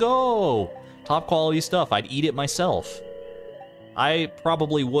made. Let's go! Top quality stuff. I'd eat it myself. I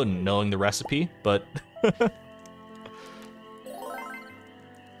probably wouldn't, knowing the recipe, but...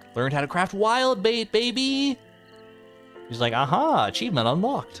 Learned how to craft wild bait, baby! He's like, aha, achievement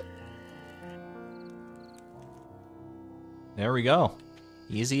unlocked. There we go.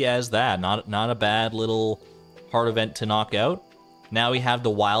 Easy as that. Not a bad little hard event to knock out. Now we have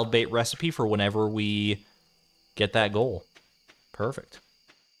the wild bait recipe for whenever we get that goal. Perfect.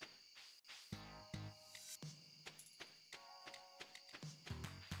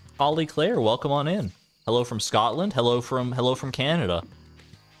 Holly Claire, welcome on in. Hello from Scotland. Hello from Canada.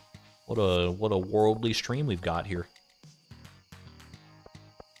 What a worldly stream we've got here.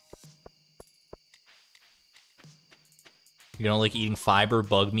 You don't like eating fiber,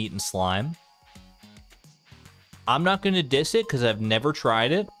 bug meat, and slime? I'm not gonna diss it because I've never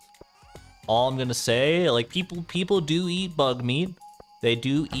tried it. All I'm gonna say, like, people do eat bug meat. They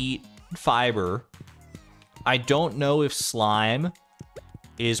do eat fiber. I don't know if slime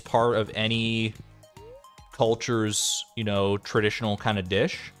is part of any culture's, you know, traditional kind of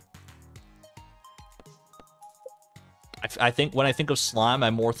dish. I think when I think of slime,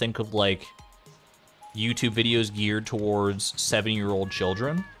 I more think of, like, YouTube videos geared towards 7-year-old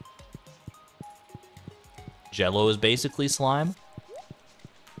children. Jello is basically slime.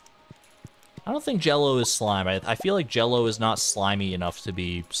 I don't think Jello is slime. I feel like Jello is not slimy enough to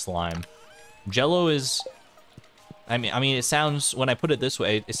be slime. Jello is... I mean, it sounds... When I put it this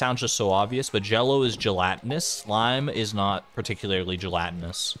way, it sounds just so obvious, but Jello is gelatinous. Slime is not particularly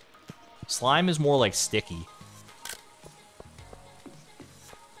gelatinous. Slime is more like sticky.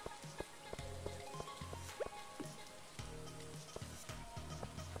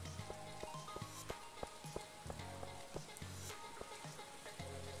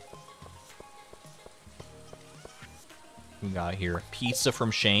 We got here pizza from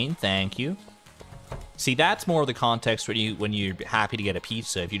Shane, thank you. See, that's more the context when you're happy to get a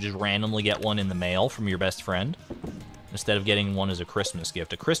pizza. If you just randomly get one in the mail from your best friend, instead of getting one as a Christmas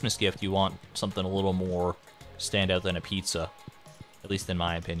gift. A Christmas gift, you want something a little more standout than a pizza, at least in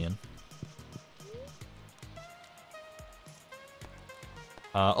my opinion.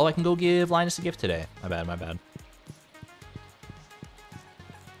 Oh, I can go give Linus a gift today. My bad, my bad.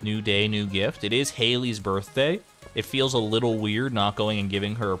 New day, new gift. It is Haley's birthday. It feels a little weird not going and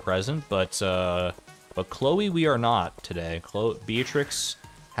giving her a present, but Chloe, we are not today. Beatrix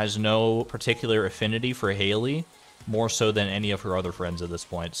has no particular affinity for Haley, more so than any of her other friends at this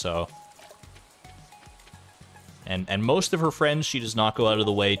point, so... And most of her friends, she does not go out of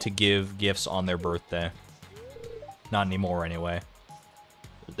the way to give gifts on their birthday. Not anymore, anyway.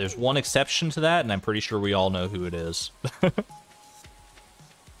 There's one exception to that, and I'm pretty sure we all know who it is.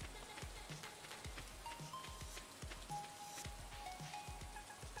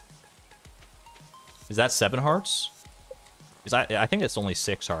 Is that 7 hearts? I think it's only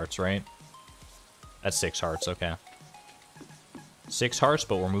 6 hearts, right? That's 6 hearts, okay. 6 hearts,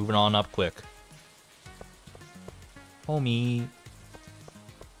 but we're moving on up quick. Homie.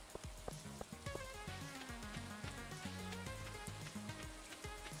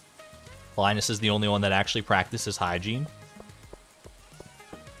 Linus is the only one that actually practices hygiene.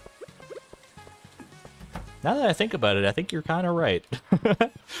 Now that I think about it, I think you're kind of right.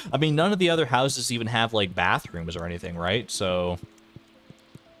 I mean, none of the other houses even have, like, bathrooms or anything, right? So...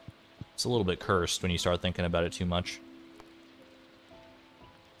 it's a little bit cursed when you start thinking about it too much.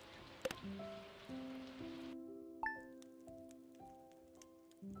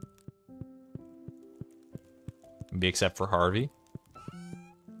 Maybe except for Harvey.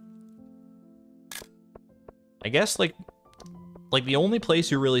 I guess, like the only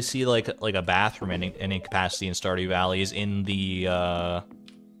place you really see like a bathroom in any capacity in Stardew Valley is in the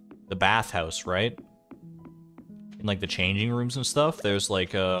bathhouse, right? In like the changing rooms and stuff. There's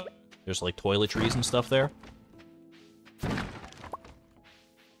like toiletries and stuff there.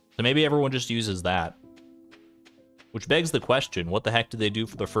 So maybe everyone just uses that. Which begs the question, what the heck do they do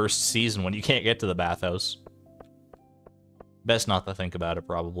for the first season when you can't get to the bathhouse? Best not to think about it,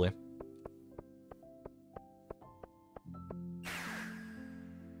 probably.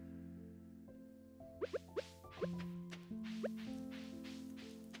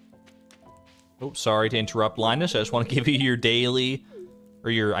 Oh, sorry to interrupt, Linus. I just want to give you your daily, or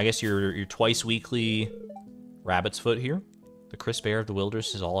your, I guess your twice weekly rabbit's foot here. The crisp air of the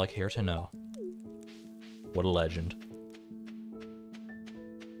wilderness is all I care to know. What a legend.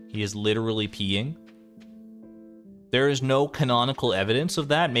 He is literally peeing. There is no canonical evidence of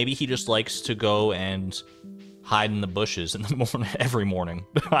that. Maybe he just likes to go and hide in the bushes in the morning, every morning.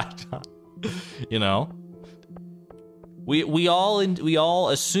 You know? We all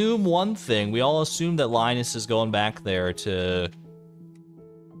assume one thing. We all assume that Linus is going back there to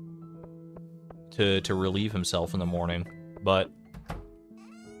relieve himself in the morning, but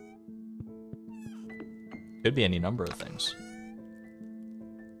could be any number of things.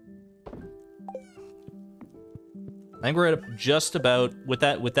 I think we're at just about, with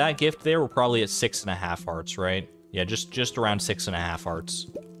that gift there, we're probably at 6.5 hearts, right? Yeah, just around 6.5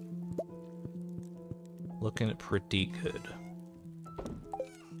 hearts. Looking pretty good.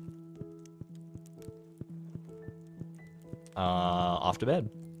 Off to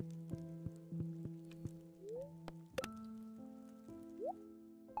bed.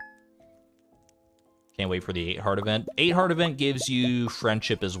 Can't wait for the 8-heart event. 8-heart event gives you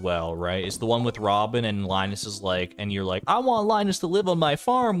friendship as well, right? It's the one with Robin, and Linus is like, and you're like, I want Linus to live on my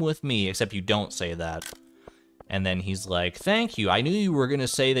farm with me, except you don't say that. And then he's like, thank you. I knew you were going to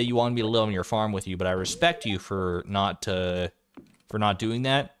say that you wanted me to live on your farm with you, but I respect you for not doing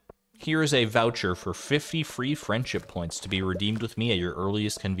that. Here is a voucher for 50 free friendship points to be redeemed with me at your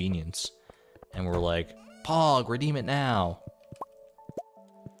earliest convenience. And we're like, Pog, redeem it now.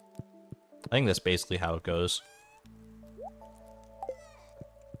 I think that's basically how it goes.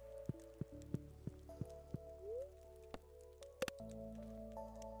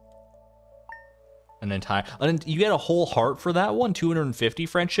 An entire, and you get a whole heart for that one, 250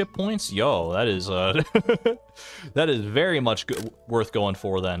 friendship points. Yo, that is that is very much worth going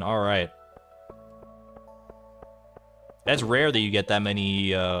for then. All right, that's rare that you get that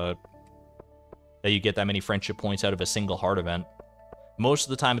many friendship points out of a single heart event. Most of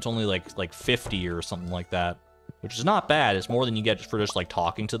the time, it's only like 50 or something like that, which is not bad. It's more than you get for just like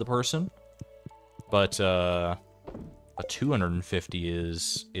talking to the person, but a 250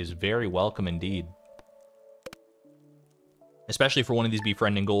 is very welcome indeed. Especially for one of these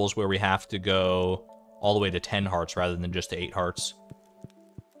befriending goals where we have to go all the way to 10 hearts rather than just to 8 hearts.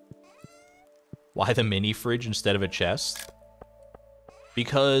 Why the mini fridge instead of a chest?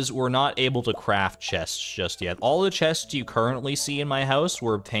 Because we're not able to craft chests just yet. All the chests you currently see in my house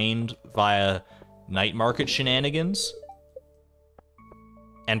were obtained via night market shenanigans.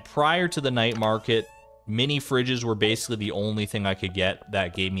 And prior to the night market, mini fridges were basically the only thing I could get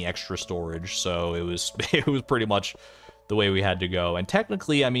that gave me extra storage. So it was pretty much the way we had to go. And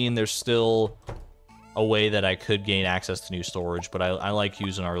technically, I mean, there's still a way that I could gain access to new storage, but I like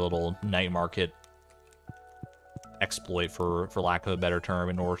using our little night market exploit, for lack of a better term,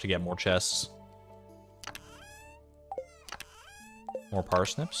 in order to get more chests. More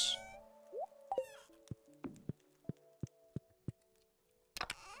parsnips.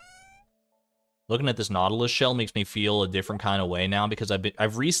 Looking at this Nautilus shell makes me feel a different kind of way now, because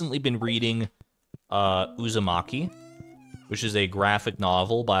I've recently been reading Uzumaki, which is a graphic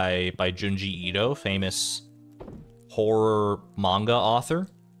novel by Junji Ito, famous horror manga author.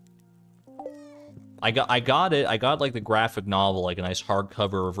 I got like the graphic novel, like a nice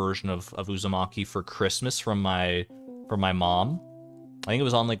hardcover version of Uzumaki for Christmas from my mom. I think it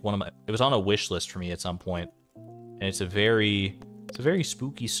was on like it was on a wish list for me at some point. And it's a very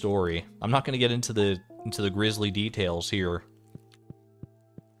spooky story. I'm not going to get into the grisly details here.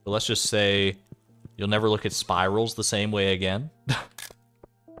 But let's just say you'll never look at spirals the same way again.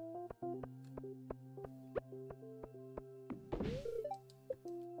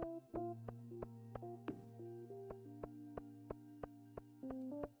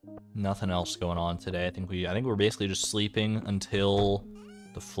 Nothing else going on today. I think we're basically just sleeping until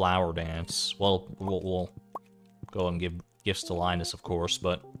the flower dance. Well, we'll go and give gifts to Linus, of course,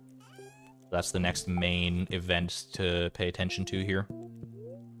 but that's the next main event to pay attention to here.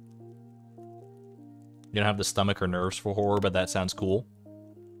 You don't have the stomach or nerves for horror, but that sounds cool.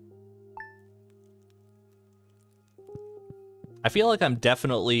 I feel like I'm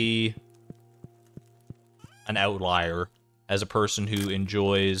definitely an outlier as a person who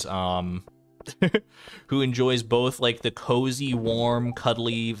enjoys who enjoys both like the cozy, warm,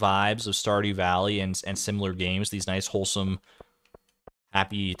 cuddly vibes of Stardew Valley and similar games, these nice, wholesome,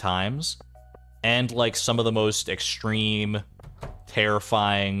 happy times, and like some of the most extreme,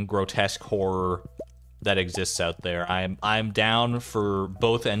 terrifying, grotesque horror that exists out there. I'm down for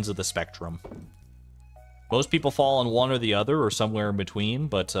both ends of the spectrum. Most people fall on one or the other, or somewhere in between,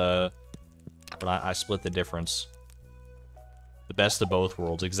 but I split the difference. The best of both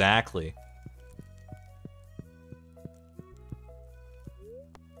worlds, exactly.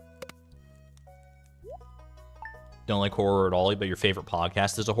 Don't like horror at all, but your favorite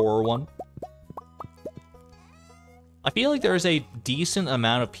podcast is a horror one? I feel like there's a decent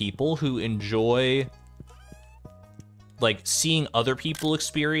amount of people who enjoy like seeing other people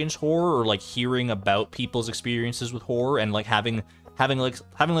experience horror, or like hearing about people's experiences with horror, and like having like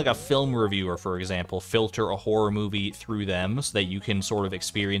a film reviewer, for example, filter a horror movie through them so that you can sort of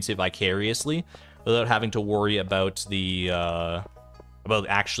experience it vicariously without having to worry about the about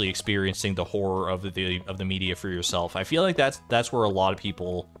actually experiencing the horror of the media for yourself. I feel like that's where a lot of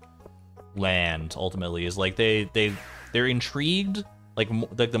people land ultimately, is like they're intrigued. Like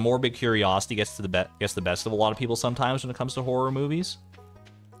the morbid curiosity gets the best of a lot of people sometimes when it comes to horror movies.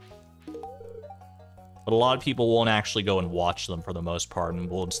 But a lot of people won't actually go and watch them for the most part, and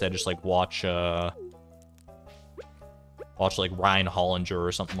will instead just like watch like Ryan Hollinger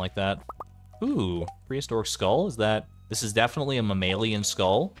or something like that. Ooh, prehistoric skull? This is definitely a mammalian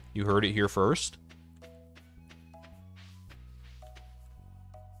skull. You heard it here first.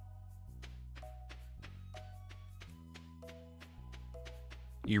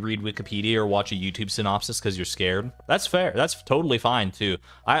 You read Wikipedia or watch a YouTube synopsis because you're scared. That's fair. That's totally fine, too.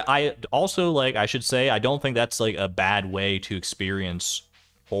 I also, like, I should say, I don't think that's, like, a bad way to experience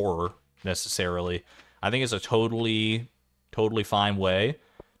horror, necessarily. I think it's a totally fine way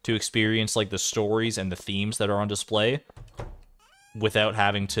to experience, like, the stories and the themes that are on display without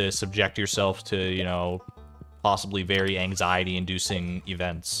having to subject yourself to, you know, possibly very anxiety-inducing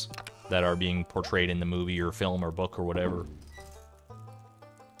events that are being portrayed in the movie or film or book or whatever.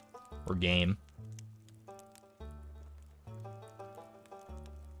 Or game.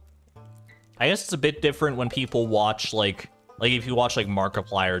 I guess it's a bit different when people watch, like if you watch, like,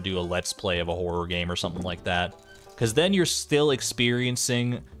 Markiplier do a Let's Play of a horror game or something like that. Because then you're still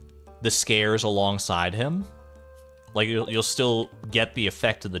experiencing the scares alongside him. Like, you'll still get the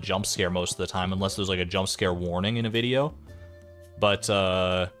effect of the jump scare most of the time, unless there's, like, a jump scare warning in a video. But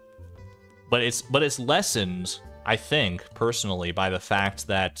it's lessened, I think, personally, by the fact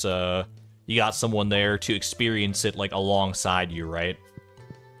that you got someone there to experience it, like, alongside you, right?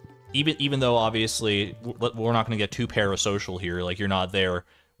 Even though, obviously, we're not going to get too parasocial here. Like, you're not there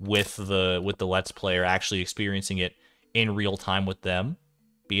with the Let's Player actually experiencing it in real time with them.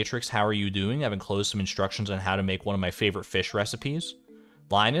 Beatrix, how are you doing? I've enclosed some instructions on how to make one of my favorite fish recipes.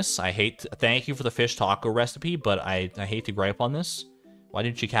 Linus, thank you for the fish taco recipe, but I hate to gripe on this. Why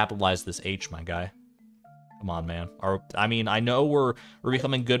didn't you capitalize this H, my guy? Come on, man. I mean, I know we're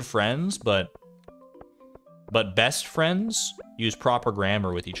becoming good friends, but best friends use proper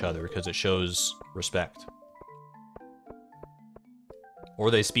grammar with each other because it shows respect.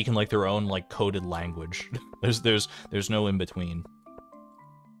 Or they speak in, like, their own, like, coded language. there's no in between.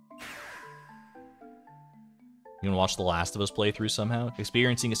 You wanna watch The Last of Us playthrough somehow?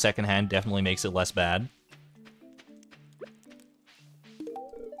 Experiencing a secondhand definitely makes it less bad.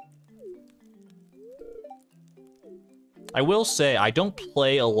 I will say, I don't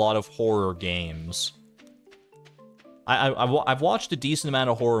play a lot of horror games. I've watched a decent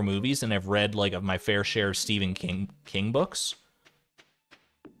amount of horror movies, and I've read, like, my fair share of Stephen King books.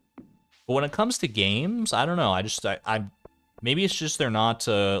 But when it comes to games, I don't know. Maybe it's just they're not,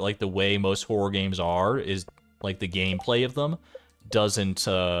 like, the way most horror games are, is, like, the gameplay of them doesn't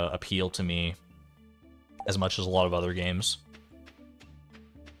appeal to me as much as a lot of other games.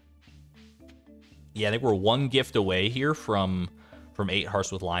 Yeah, I think we're one gift away here from 8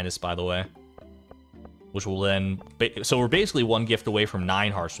 Hearts with Linus, by the way. Which will then... So we're basically one gift away from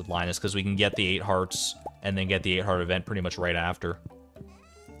 9 Hearts with Linus, because we can get the 8 Hearts and then get the 8 Heart event pretty much right after.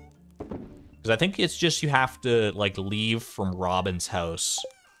 Because I think it's just you have to, like, leave from Robin's house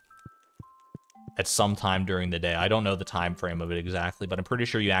at some time during the day. I don't know the time frame of it exactly, but I'm pretty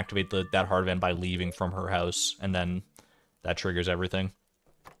sure you activate that Heart event by leaving from her house, and then that triggers everything.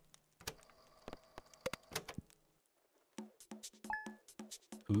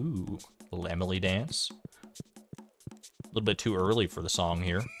 Ooh, little Emily dance. A little bit too early for the song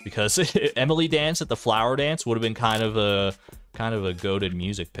here, because Emily dance at the flower dance would have been kind of a goated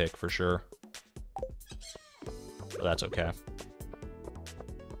music pick for sure. But that's okay.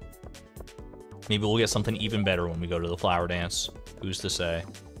 Maybe we'll get something even better when we go to the flower dance. Who's to say?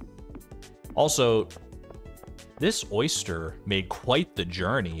 Also, this oyster made quite the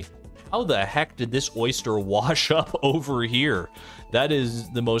journey. How the heck did this oyster wash up over here? That is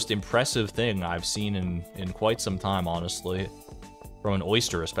the most impressive thing I've seen in quite some time, honestly. From an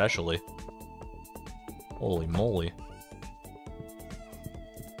oyster, especially. Holy moly.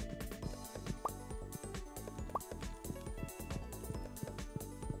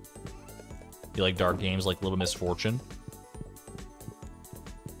 You like dark games like Little Misfortune?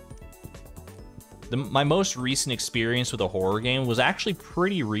 My most recent experience with a horror game was actually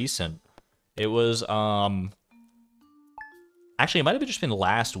pretty recent. It was, actually, it might have just been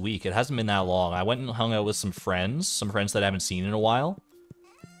last week. It hasn't been that long. I went and hung out with some friends that I haven't seen in a while.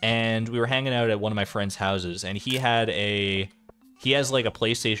 And we were hanging out at one of my friends' houses, and he has like a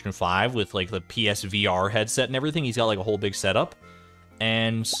PlayStation 5 with like the PSVR headset and everything. He's got like a whole big setup.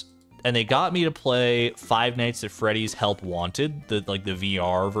 And they got me to play Five Nights at Freddy's Help Wanted, the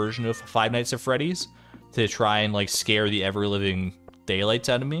VR version of Five Nights at Freddy's, to try and like scare the ever-living daylights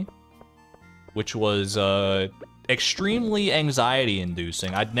out of me, which was extremely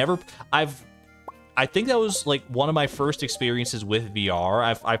anxiety-inducing. I think that was like one of my first experiences with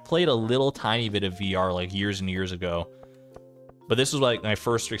VR. I've played a little tiny bit of VR like years and years ago, but this was like my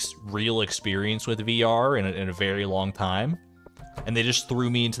first real experience with VR in a very long time. And they just threw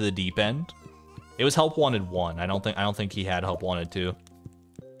me into the deep end. It was Help Wanted 1. I don't think he had Help Wanted 2.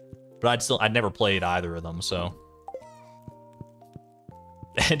 But I'd never played either of them, so.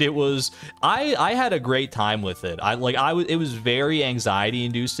 And it was I had a great time with it. It was very anxiety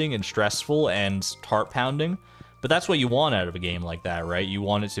inducing and stressful and heart pounding. But that's what you want out of a game like that, right? You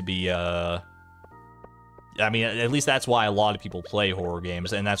want it to be I mean, at least that's why a lot of people play horror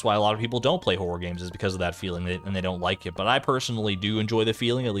games, and that's why a lot of people don't play horror games, is because of that feeling, and they don't like it. But I personally do enjoy the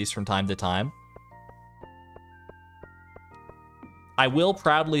feeling, at least from time to time. I will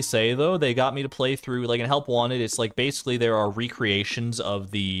proudly say, though, they got me to play through, like, in Help Wanted, it's like, basically, there are recreations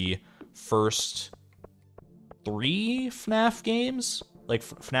of the first 3 FNAF games. Like,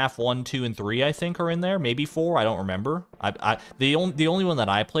 FNAF 1, 2, and 3, I think, are in there. Maybe 4, I don't remember. The only one that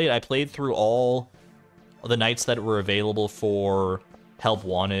I played through all the nights that were available for Help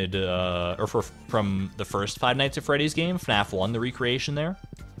Wanted, from the first Five Nights at Freddy's game, FNAF 1, the recreation there.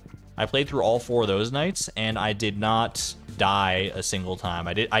 I played through all 4 of those nights, and I did not die a single time.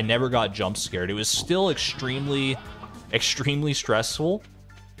 I never got jump scared. It was still extremely stressful,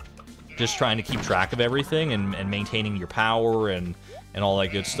 just trying to keep track of everything and maintaining your power and all that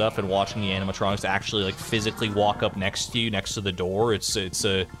good stuff, and watching the animatronics actually like physically walk up next to you, next to the door.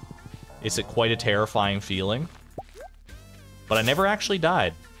 It's quite a terrifying feeling, but I never actually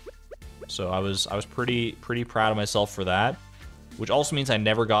died, so I was pretty proud of myself for that. Which also means I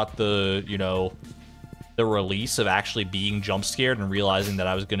never got the release of actually being jump scared and realizing that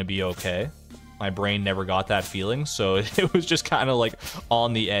I was gonna be okay. My brain never got that feeling, so it was just kind of like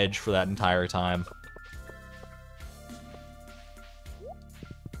on the edge for that entire time.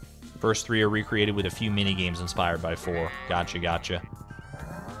 First 3 are recreated with a few mini games inspired by 4. Gotcha.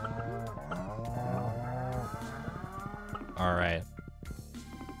 Alright.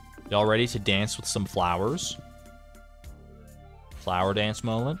 Y'all ready to dance with some flowers? Flower dance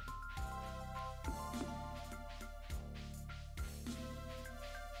moment.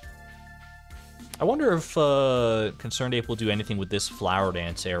 I wonder if Concerned Ape will do anything with this flower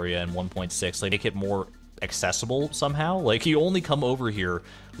dance area in 1.6. Like, make it more accessible somehow. Like, you only come over here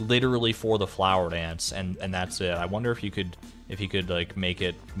literally for the flower dance, and that's it. I wonder if you could like make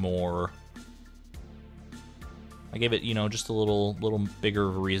it more. I gave it, just a little bigger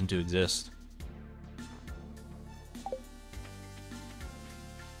of a reason to exist.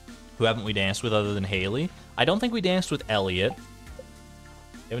 Who haven't we danced with other than Haley? I don't think we danced with Elliot.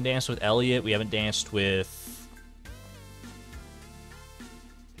 We haven't danced with Elliot. We haven't danced with...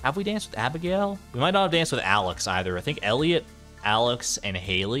 Have we danced with Abigail? We might not have danced with Alex either. I think Elliot, Alex, and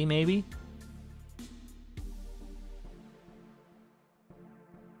Haley, maybe?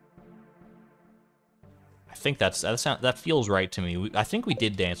 I think that feels right to me. I think we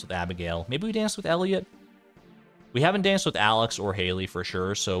did dance with Abigail. Maybe we danced with Elliot? We haven't danced with Alex or Haley for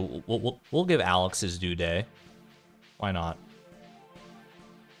sure, so we'll give Alex his due day. Why not?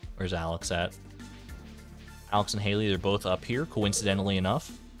 Where's Alex at? Alex and Haley, they're both up here, coincidentally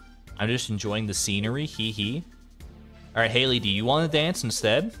enough. I'm just enjoying the scenery, hee hee. All right, Haley, do you want to dance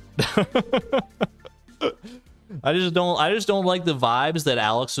instead? I just don't like the vibes that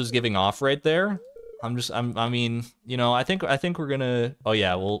Alex was giving off right there. I mean, I think we're gonna. Oh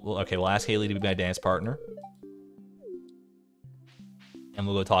yeah, we'll ask Haley to be my dance partner. and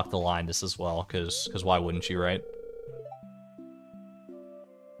we'll go talk to Linus as well, because why wouldn't you, right?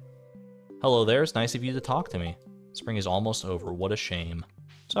 Hello there, it's nice of you to talk to me. Spring is almost over, what a shame.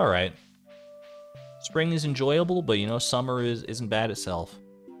 It's alright. Spring is enjoyable, but you know, summer isn't bad itself.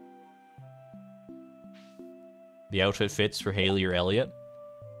 The outfit fits for Haley or Elliot.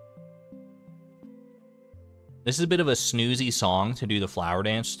 This is a bit of a snoozy song to do the flower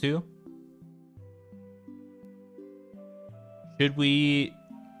dance to. Should we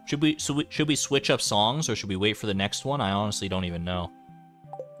switch up songs, or should we wait for the next one? I honestly don't even know.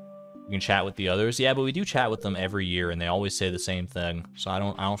 You can chat with the others. Yeah, but we do chat with them every year, and they always say the same thing. So I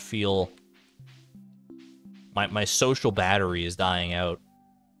don't feel my social battery is dying out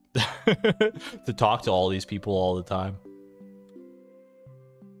to talk to all these people all the time.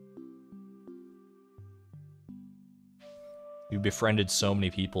 We've befriended so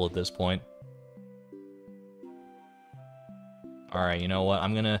many people at this point. All right, you know what?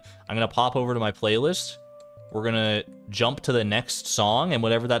 I'm gonna pop over to my playlist. We're gonna jump to the next song, and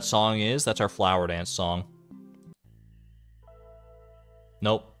whatever that song is, that's our flower dance song.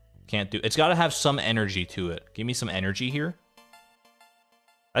 Nope, can't do. It's got to have some energy to it. Give me some energy here.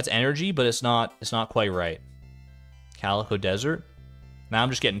 That's energy, but it's not quite right. Calico Desert. Now I'm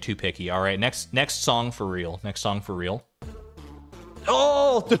just getting too picky. All right, next song for real. Next song for real.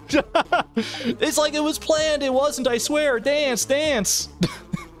 Oh! It's like it was planned. It wasn't, I swear. Dance, dance.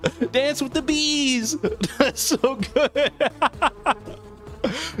 Dance with the bees. That's so good.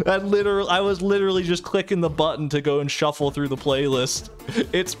 I was literally just clicking the button to go and shuffle through the playlist.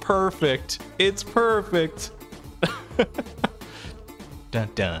 It's perfect. It's perfect. Dun,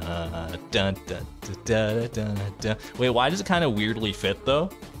 dun, dun, dun, dun, dun, dun. Wait, why does it kind of weirdly fit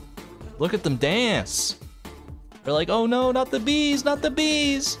though? Look at them dance. They're like, oh no, not the bees, not the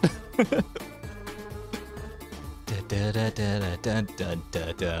bees. Da, da, da, da, da, da,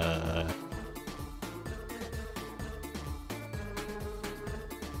 da, da.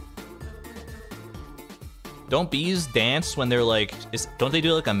 Don't bees dance when they're like, don't they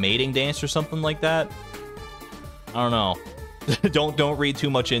do like a mating dance or something like that? I don't know. Don't read too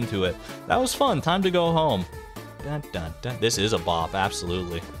much into it. That was fun. Time to go home. Dun, dun, dun. This is a bop,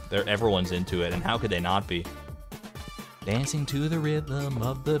 absolutely. Everyone's into it, and how could they not be? Dancing to the rhythm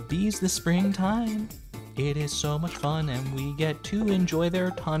of the bees this springtime. It is so much fun, and we get to enjoy their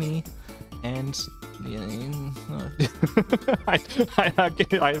honey. And I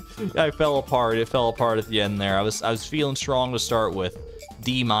fell apart. It fell apart at the end there. I was feeling strong to start with.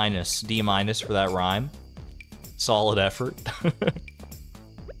 D minus for that rhyme. Solid effort.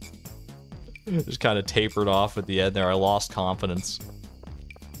 Just kind of tapered off at the end there. I lost confidence.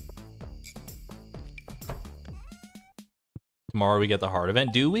 Tomorrow we get the heart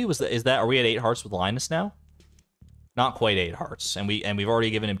event. Do we? Are we at 8 hearts with Linus now? Not quite 8 hearts. And we've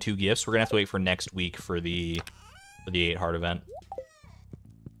already given him 2 gifts. We're gonna have to wait for next week for the 8 heart event.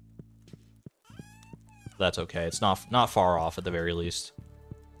 That's okay. It's not far off at the very least.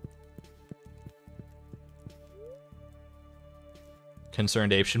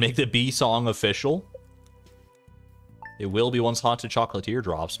 Concerned Ape should make the bee song official. It will be once Haunted Chocolatier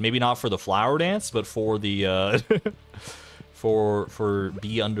drops. Maybe not for the flower dance, but for the for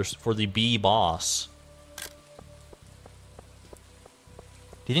the bee boss.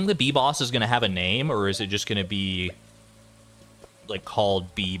 Do you think the bee boss is gonna have a name, or is it just gonna be like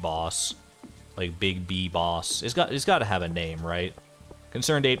called bee boss, like big bee boss? It's got to have a name, right?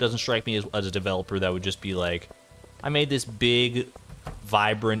 Concerned Ape doesn't strike me as a developer that would just be like, I made this big,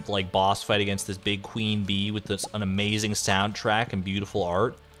 vibrant like boss fight against this big queen bee with an amazing soundtrack and beautiful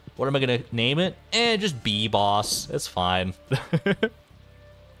art. What am I gonna name it? Just bee boss. It's fine.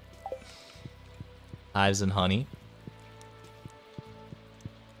 Hives and honey.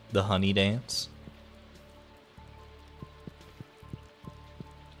 The honey dance.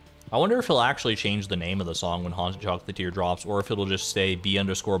 I wonder if he'll actually change the name of the song when Haunted Chocolatier drops, or if it'll just say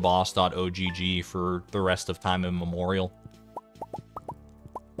b_boss.ogg for the rest of time immemorial.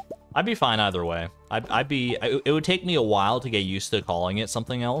 I'd be fine either way. It would take me a while to get used to calling it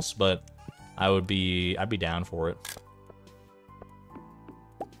something else, but I'd be down for it.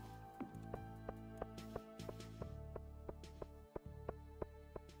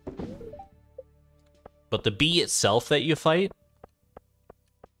 But the bee itself that you fight,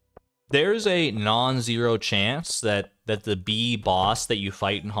 there's a non-zero chance that the bee boss that you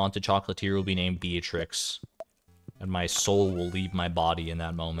fight in Haunted Chocolatier will be named Beatrix. And my soul will leave my body in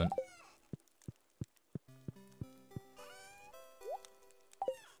that moment.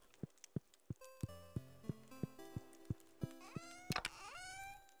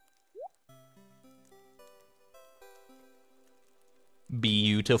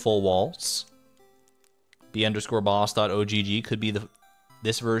 beautiful waltz. B_boss.ogg could be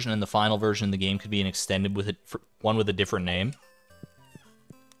this version, and the final version of the game could be an extended with one with a different name.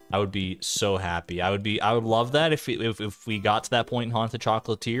 I would be so happy. I would love that if we got to that point in Haunted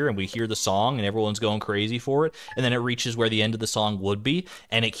Chocolatier and we hear the song and everyone's going crazy for it, and then it reaches where the end of the song would be,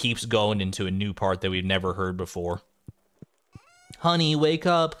 and it keeps going into a new part that we've never heard before. Honey, wake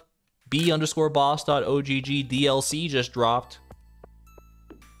up! B_boss.ogg DLC just dropped.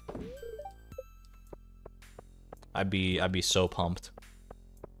 I'd be so pumped.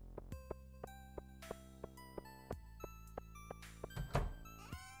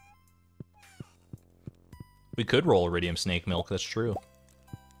 We could roll Iridium Snake Milk, that's true.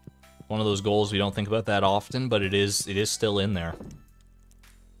 One of those goals we don't think about that often, but it is still in there.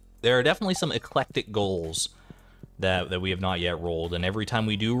 There are definitely some eclectic goals that we have not yet rolled, and every time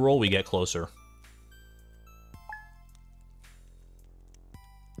we do roll, we get closer.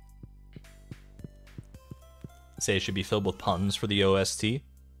 Say it should be filled with puns for the OST.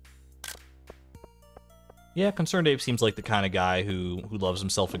 Yeah, Concerned Ape seems like the kind of guy who loves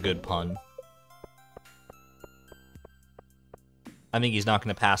himself a good pun. I think he's not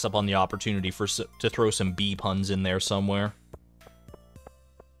going to pass up on the opportunity to throw some bee puns in there somewhere.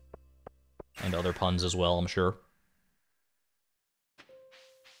 And other puns as well, I'm sure.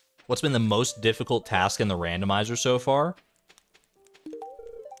 What's been the most difficult task in the randomizer so far?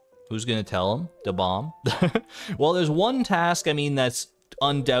 Who's going to tell him? Da bomb? Well, there's one task, I mean, that's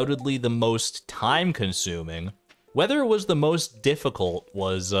undoubtedly the most time-consuming. Whether it was the most difficult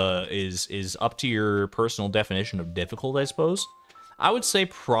is up to your personal definition of difficult, I suppose. I would say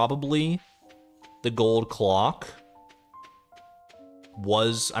probably the gold clock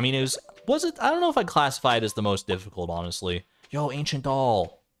was, I mean, was it? I don't know if I'd classify it as the most difficult, honestly. Yo, Ancient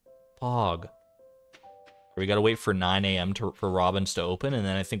Doll. Pog. We gotta wait for 9 a.m. for Robin's to open, and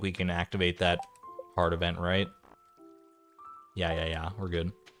then I think we can activate that hard event, right? Yeah, we're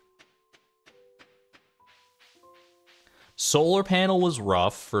good. Solar panel was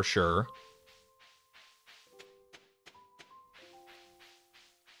rough, for sure.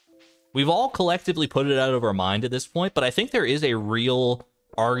 We've all collectively put it out of our mind at this point, but I think there is a real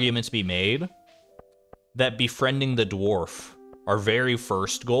argument to be made that befriending the dwarf, our very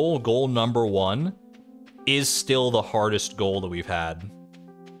first goal, goal number 1, is still the hardest goal that we've had.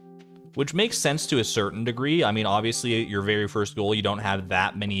 Which makes sense to a certain degree. I mean, obviously, your very first goal, you don't have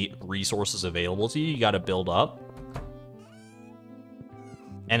that many resources available to you. You gotta build up.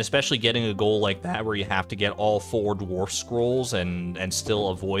 And especially getting a goal like that where you have to get all 4 dwarf scrolls and still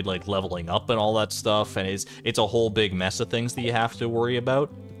avoid like leveling up and all that stuff, and it's a whole big mess of things that you have to worry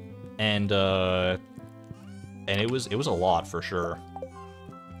about. And it was a lot for sure.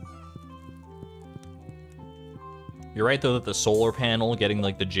 You're right though that the solar panel, getting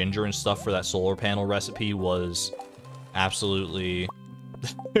like the ginger and stuff for that solar panel recipe was absolutely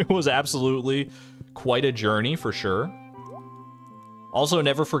it was absolutely quite a journey for sure. Also,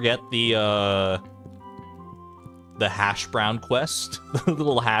 never forget the hash brown quest, the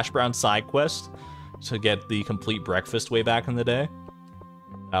little hash brown side quest to get the complete breakfast way back in the day.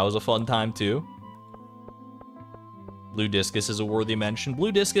 That was a fun time too. Blue Discus is a worthy mention.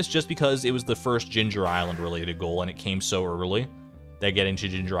 Blue Discus just because it was the first Ginger Island related goal and it came so early that getting to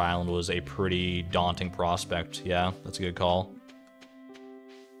Ginger Island was a pretty daunting prospect. Yeah, that's a good call.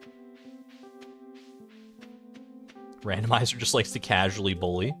 Randomizer just likes to casually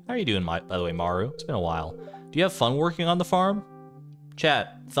bully. How are you doing, by the way, Maru? It's been a while. Do you have fun working on the farm?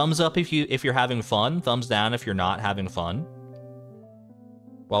 Chat, thumbs up if you're having fun. Thumbs down if you're not having fun.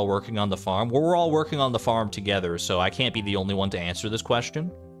 While working on the farm. Well, we're all working on the farm together, so I can't be the only one to answer this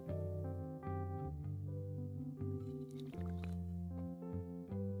question.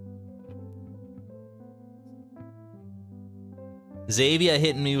 Xavier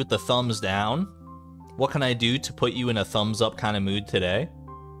hitting me with the thumbs down. What can I do to put you in a thumbs up kind of mood today?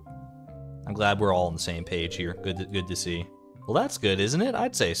 I'm glad we're all on the same page here. Good to see. Well, that's good, isn't it?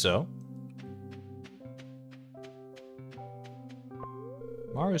 I'd say so.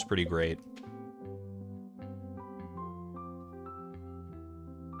 Mario's pretty great.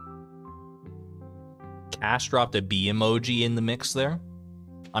 Cash dropped a bee emoji in the mix there.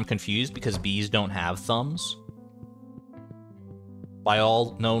 I'm confused because bees don't have thumbs. By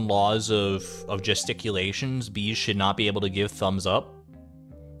all known laws of gesticulations, bees should not be able to give thumbs up.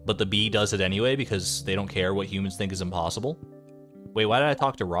 But the bee does it anyway because they don't care what humans think is impossible. Wait, why did I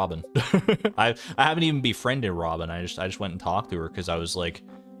talk to Robin? I haven't even befriended Robin. I just went and talked to her because I was like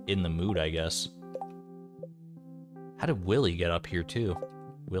in the mood, I guess. How did Willie get up here too?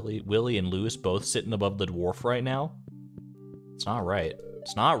 Willie and Lewis both sitting above the dwarf right now? It's not right.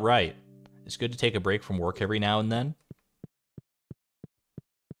 It's not right. It's good to take a break from work every now and then.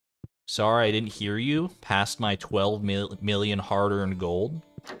 Sorry, I didn't hear you. Past my 12 million hard-earned gold.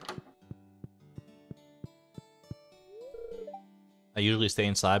 I usually stay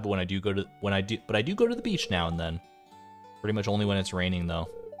inside, but I do go to the beach now and then. Pretty much only when it's raining, though.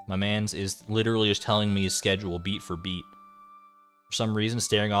 My man's is literally just telling me his schedule beat for beat. For some reason,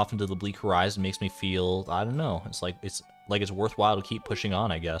 staring off into the bleak horizon makes me feel, I don't know, it's like it's worthwhile to keep pushing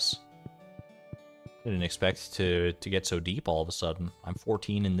on, I guess. I didn't expect to get so deep all of a sudden. I'm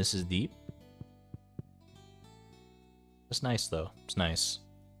 14 and this is deep. It's nice, though. It's nice.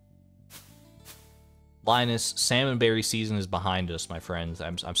 Linus, salmonberry season is behind us, my friends.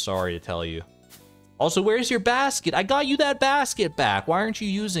 I'm sorry to tell you. Also, where's your basket? I got you that basket back. Why aren't you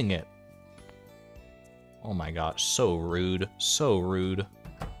using it? Oh my gosh, so rude. So rude.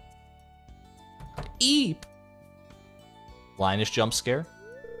 Eep! Linus jump scare?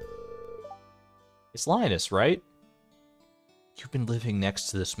 It's Linus, right? You've been living next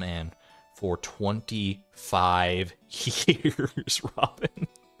to this man for 25 years,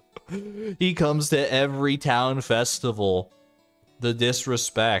 Robin. He comes to every town festival. The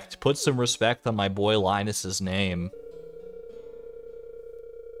disrespect. Put some respect on my boy Linus's name.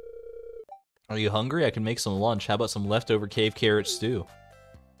 Are you hungry? I can make some lunch. How about some leftover cave carrot stew?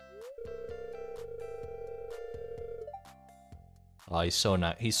 Oh, he's so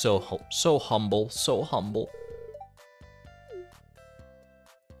nice. He's so humble. So humble.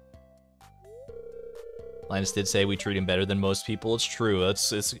 Linus did say we treat him better than most people. It's true.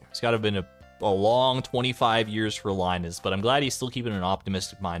 It's got to have been a long 25 years for Linus, but I'm glad he's still keeping an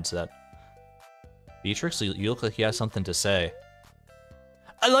optimistic mindset. Beatrix, you look like you have something to say.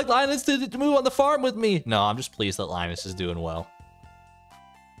 I'd like Linus to move on the farm with me. No, I'm just pleased that Linus is doing well.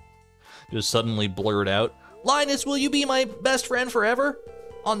 Just suddenly blurred out, Linus, will you be my best friend forever?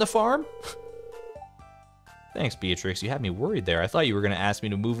 On the farm? Thanks, Beatrix. You had me worried there. I thought you were going to ask me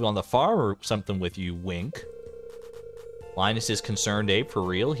to move on the farm or something with you, wink. Linus is concerned ape, for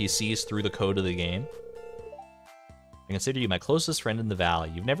real. He sees through the code of the game. I consider you my closest friend in the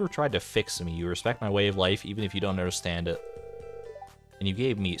valley. You've never tried to fix me. You respect my way of life, even if you don't understand it. And you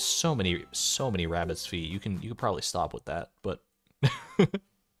gave me so many rabbit's feet. You could probably stop with that, but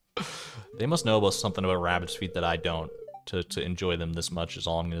they must know about something about rabbit's feet that I don't to enjoy them this much is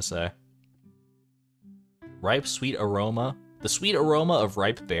all I'm gonna say. Ripe sweet aroma. The sweet aroma of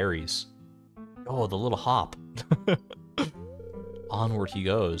ripe berries. Oh, the little hop. Onward he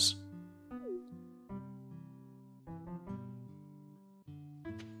goes.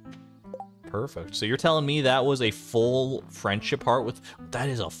 Perfect. So you're telling me that was a full friendship heart with... That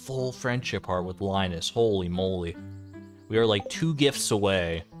is a full friendship heart with Linus. Holy moly. We are like 2 gifts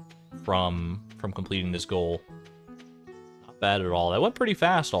away from completing this goal. Not bad at all. That went pretty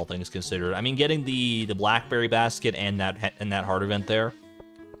fast, all things considered. I mean, getting the blackberry basket and that heart event there,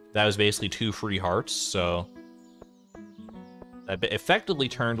 that was basically 2 free hearts, so... That effectively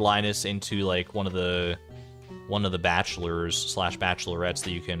turned Linus into like one of the bachelors / bachelorettes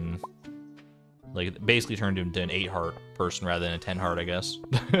that you can... Like, basically turned him into an 8-heart person rather than a 10-heart, I guess.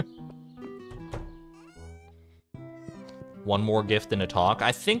 One more gift and a talk.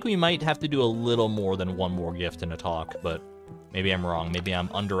 I think we might have to do a little more than one more gift and a talk, but maybe I'm wrong. Maybe I'm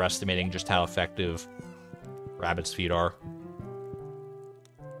underestimating just how effective rabbit's feet are.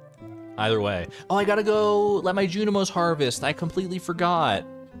 Either way. Oh, I gotta go let my Junimos harvest. I completely forgot.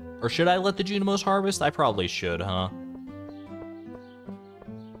 Or should I let the Junimos harvest? I probably should, huh?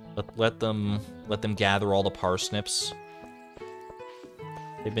 Let them gather all the parsnips.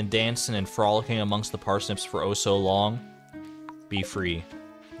 They've been dancing and frolicking amongst the parsnips for oh so long. Be free.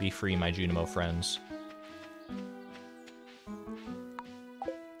 Be free, my Junimo friends.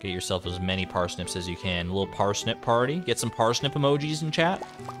 Get yourself as many parsnips as you can. A little parsnip party. Get some parsnip emojis in chat.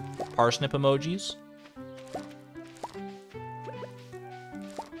 Parsnip emojis.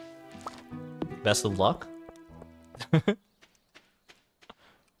 Best of luck.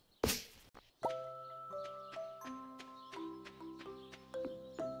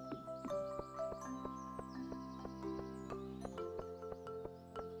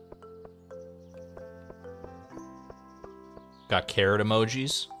 Got carrot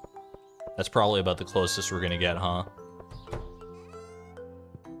emojis. That's probably about the closest we're gonna get, huh?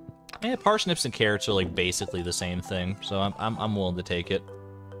 Yeah, parsnips and carrots are like basically the same thing, so I'm willing to take it.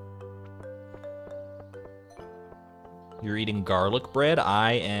 You're eating garlic bread?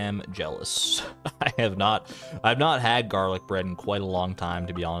 I am jealous. I've not had garlic bread in quite a long time,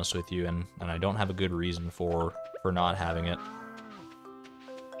 to be honest with you, and I don't have a good reason for not having it.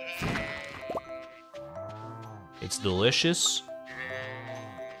 It's delicious.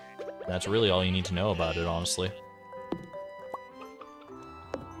 That's really all you need to know about it, honestly.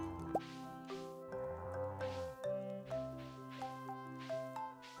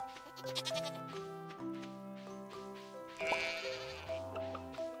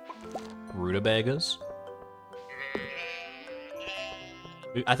 Rutabagas.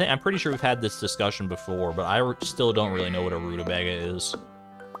 I'm pretty sure we've had this discussion before, but I still don't really know what a rutabaga is.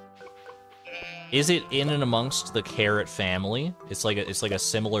 Is it in and amongst the carrot family? It's like a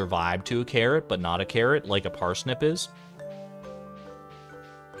similar vibe to a carrot, but not a carrot, like a parsnip is.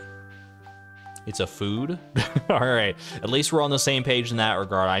 It's a food. All right, at least we're on the same page in that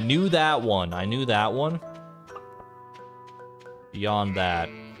regard. I knew that one. Beyond that,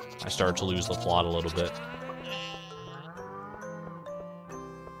 I started to lose the plot a little bit.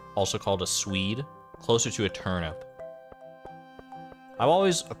 Also called a swede, closer to a turnip. I've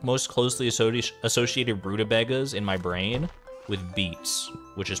always most closely associated rutabagas in my brain with beets,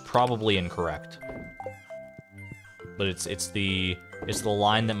 which is probably incorrect. But it's the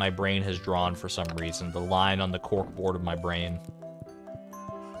line that my brain has drawn for some reason. The line on the corkboard of my brain.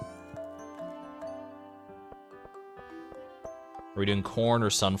 Are we doing corn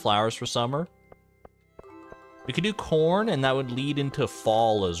or sunflowers for summer? We could do corn, and that would lead into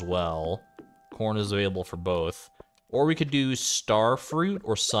fall as well. Corn is available for both. Or we could do star fruit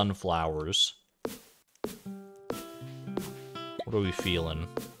or sunflowers. What are we feeling?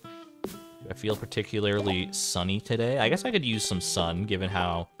 Do I feel particularly sunny today? I guess I could use some sun, given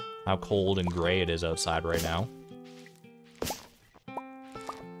how cold and gray it is outside right now.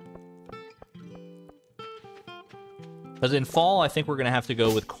 Because in fall, I think we're going to have to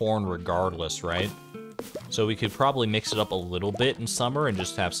go with corn regardless, right? So we could probably mix it up a little bit in summer and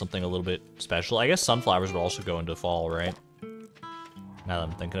just have something a little bit special. I guess sunflowers would also go into fall, right? Now that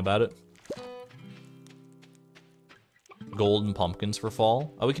I'm thinking about it. Golden pumpkins for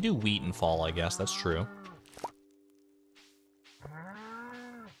fall. Oh, we could do wheat in fall, I guess. That's true.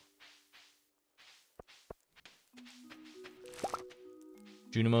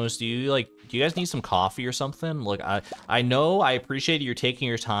 Junimos, do you guys need some coffee or something? Like, I know I appreciate you're taking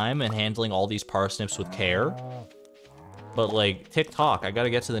your time and handling all these parsnips with care. But, like, TikTok, I gotta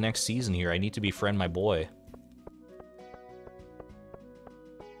get to the next season here. I need to befriend my boy.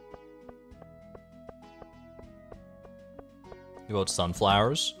 About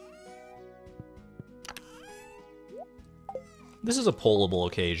sunflowers. This is a pollable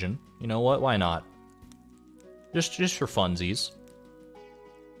occasion. You know what? Why not? Just for funsies.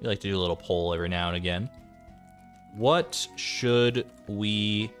 We like to do a little poll every now and again. What should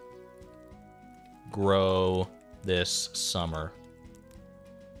we grow this summer?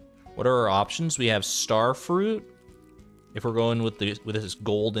 What are our options? We have star fruit. If we're going with this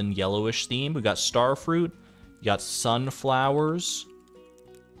golden yellowish theme, we got star fruit. You got sunflowers.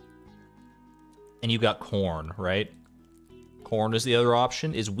 And you've got corn, right? Corn is the other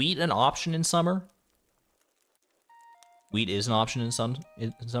option. Is wheat an option in summer? Wheat is an option in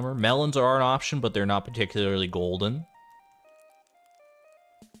summer. Melons are an option, but they're not particularly golden.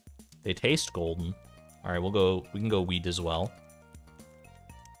 They taste golden. All right, we can go wheat as well.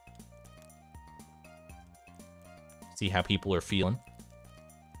 See how people are feeling.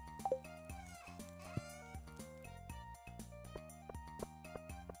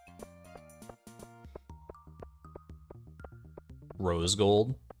 Rose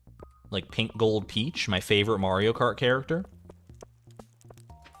gold. Like pink gold peach, my favorite Mario Kart character.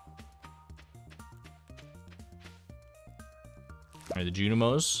 All right, the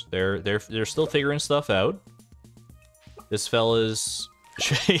Junimos, they're still figuring stuff out. This fella's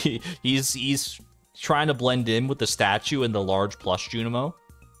he's trying to blend in with the statue and the large plush Junimo.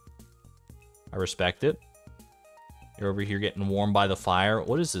 I respect it. You're over here getting warm by the fire.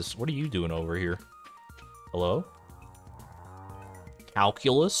 What is this? What are you doing over here? Hello?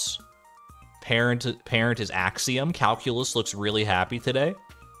 Calculus. Parent is Axiom. Calculus looks really happy today.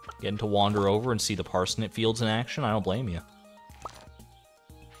 Getting to wander over and see the parsnip fields in action. I don't blame you.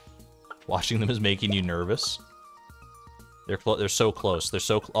 Watching them is making you nervous. They're so close. They're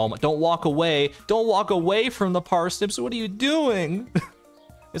so oh my, don't walk away. Don't walk away from the parsnips. What are you doing?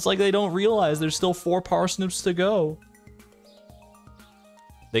 It's like they don't realize there's still 4 parsnips to go.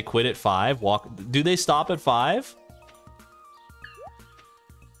 They quit at 5. Do they stop at 5?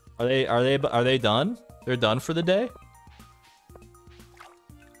 Are they done? They're done for the day?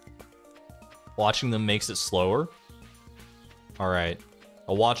 Watching them makes it slower. All right.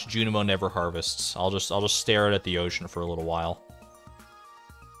 I'll watch Junimo never harvests. I'll just stare out at the ocean for a little while.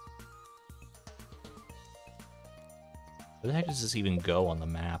 Where the heck does this even go on the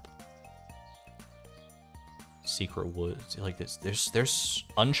map? Secret woods. Like this. There's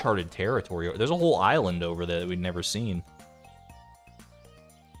uncharted territory. There's a whole island over there that we've never seen.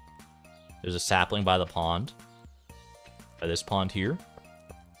 There's a sapling by the pond. By this pond here.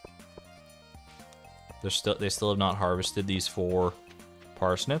 They still have not harvested these 4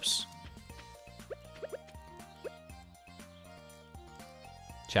 parsnips.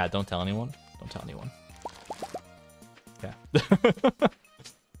 Chat, don't tell anyone. Don't tell anyone. Yeah.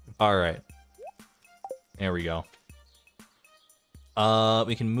 Alright. There we go.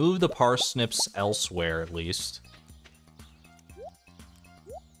 We can move the parsnips elsewhere, at least.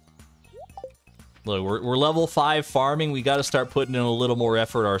 Look, we're level 5 farming. We got to start putting in a little more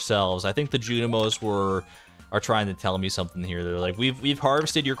effort ourselves. I think the Junimos are trying to tell me something here. They're like, we've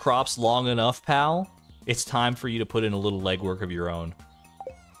harvested your crops long enough, pal. It's time for you to put in a little legwork of your own.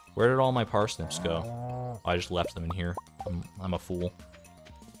 Where did all my parsnips go? Oh, I just left them in here. I'm a fool.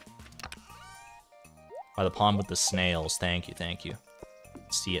 By the pond with the snails. Thank you, thank you.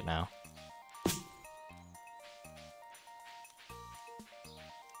 See it now.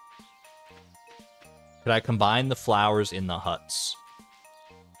 Could I combine the flowers in the huts?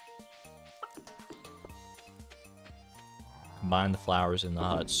 Combine the flowers in the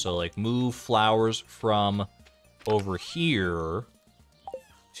huts. So, like, move flowers from over here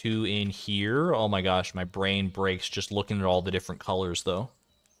to in here. Oh my gosh, my brain breaks just looking at all the different colors, though.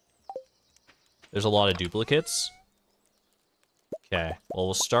 There's a lot of duplicates. Okay, well,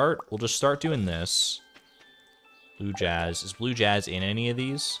 we'll just start doing this. Blue jazz. Is blue jazz in any of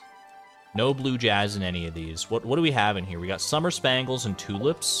these? No blue jazz in any of these. What do we have in here? We got summer spangles and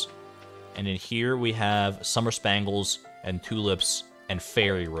tulips. And in here we have summer spangles and tulips and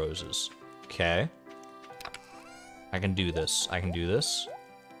fairy roses. Okay. I can do this. I can do this.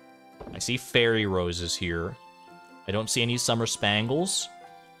 I see fairy roses here. I don't see any summer spangles.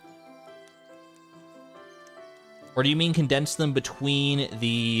 Or do you mean condense them between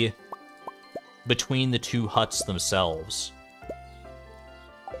the 2 huts themselves?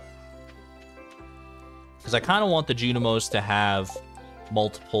 Because I kind of want the Junimos to have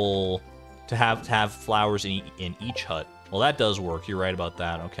multiple, to have flowers in each hut. Well, that does work. You're right about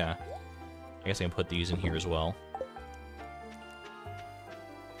that. Okay. I guess I can put these in here as well.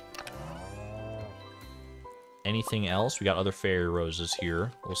 Anything else? We got other fairy roses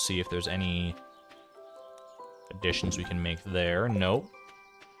here. We'll see if there's any additions we can make there. Nope.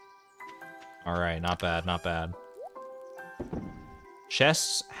 Alright, not bad, not bad.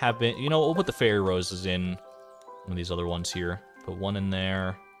 Chests have been... You know, we'll put the fairy roses in one of these other ones here. Put one in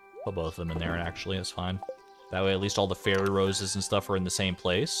there. Put both of them in there, actually. That's fine. That way, at least all the fairy roses and stuff are in the same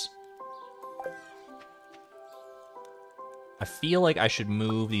place. I feel like I should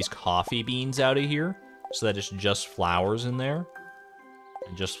move these coffee beans out of here so that it's just flowers in there.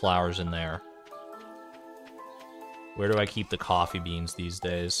 And just flowers in there. Where do I keep the coffee beans these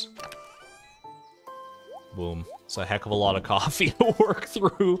days? Boom. It's a heck of a lot of coffee to work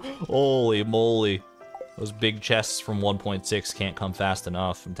through. Holy moly. Those big chests from 1.6 can't come fast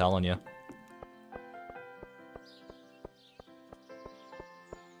enough, I'm telling you.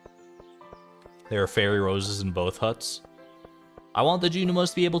 There are fairy roses in both huts. I want the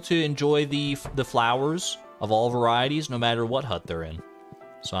Junimos to be able to enjoy the flowers of all varieties, no matter what hut they're in.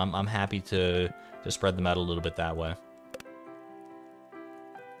 So I'm happy to spread them out a little bit that way.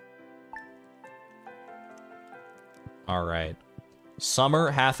 Alright.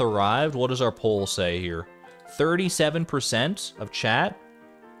 Summer hath arrived. What does our poll say here? 37% of chat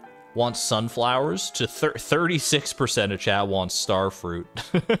wants sunflowers to 36% of chat wants starfruit.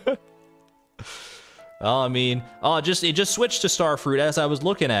 Oh, I mean, it just switched to starfruit as I was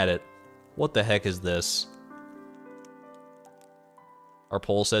looking at it. What the heck is this? Our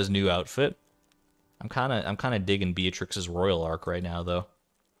poll says new outfit. I'm kind of digging Beatrix's royal arc right now, though.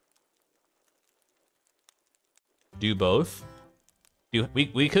 Do both.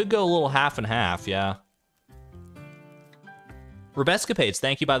 We could go a little half and half, yeah. Rebescapades,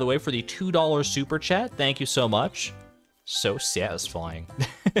 thank you, by the way, for the $2 super chat. Thank you so much. So satisfying.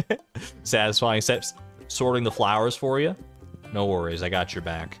 Satisfying. Sorting the flowers for you. No worries, I got your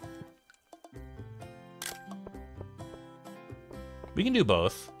back. We can do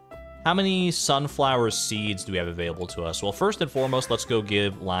both. How many sunflower seeds do we have available to us? Well, first and foremost, let's go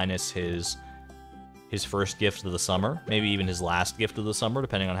give Linus his first gift of the summer. Maybe even his last gift of the summer,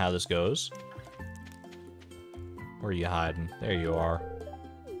 depending on how this goes. Where are you hiding? There you are.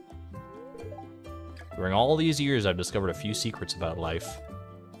 During all these years, I've discovered a few secrets about life.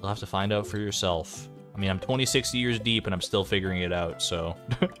 You'll have to find out for yourself. I mean, I'm 26 years deep and I'm still figuring it out, so...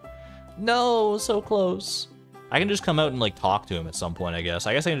 No, so close. I can just come out and, like, talk to him at some point, I guess.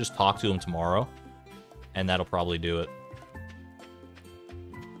 I guess I can just talk to him tomorrow. and that'll probably do it.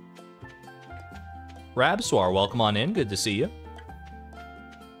 Rabswar, welcome on in. Good to see you.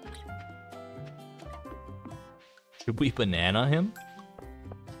 Should we banana him?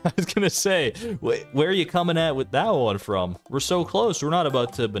 I was gonna say, where are you coming at with that one from? We're so close, we're not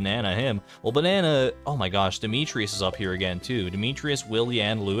about to banana him. Well, banana, oh my gosh, Demetrius is up here again too. Demetrius, Willie,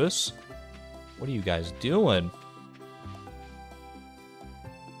 and Lewis. What are you guys doing?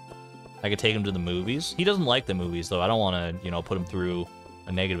 I could take him to the movies. He doesn't like the movies though. I don't want to, you know, put him through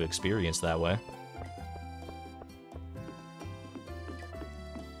a negative experience that way.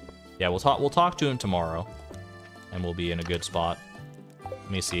 Yeah, we'll talk to him tomorrow, and we'll be in a good spot.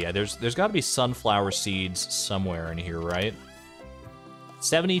 Let me see. There's got to be sunflower seeds somewhere in here, right?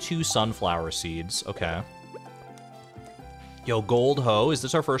 72 sunflower seeds. Okay. Yo, gold hoe. Is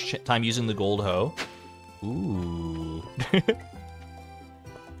this our first time using the gold hoe? Ooh.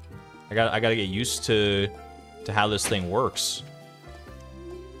 I gotta get used to how this thing works.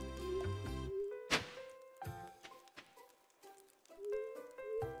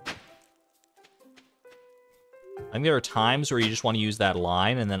 I think there are times where you just want to use that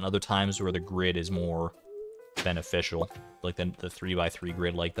line, and then other times where the grid is more beneficial. Like the 3x3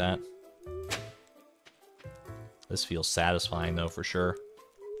 grid like that. This feels satisfying, though, for sure.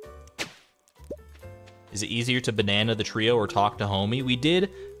 Is it easier to banana the trio or talk to homie? We did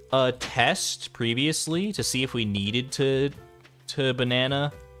a test previously to see if we needed to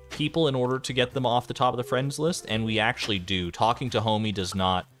banana people in order to get them off the top of the friends list, and we actually do. Talking to homie does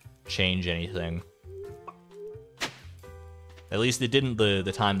not change anything. At least it didn't the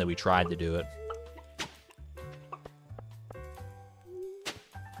time that we tried to do it.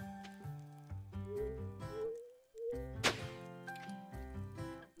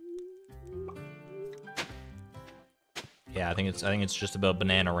 Yeah, I think it's just about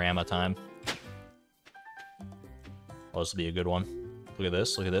Bananarama time. Oh, this will be a good one. Look at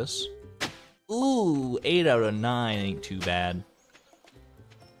this, look at this. Ooh, 8 out of 9 ain't too bad.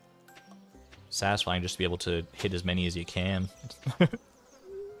 Satisfying just to be able to hit as many as you can.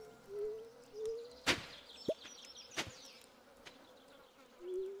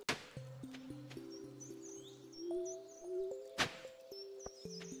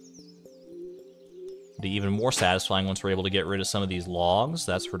 Be even more satisfying once we're able to get rid of some of these logs,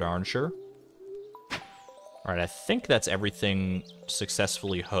 that's for darn sure. Alright, I think that's everything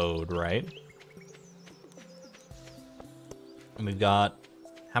successfully hoed, right? And we've got...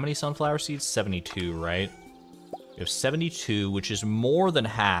 how many sunflower seeds? 72, right? We have 72, which is more than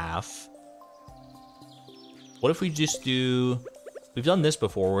half. What if we just do... we've done this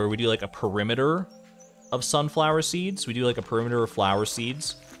before, where we do like a perimeter of sunflower seeds. We do like a perimeter of flower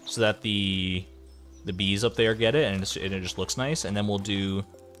seeds, so that the bees up there get it, and it just looks nice. And then we'll do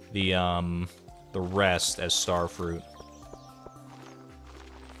the rest as star fruit.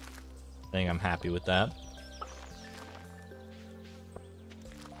 I think I'm happy with that.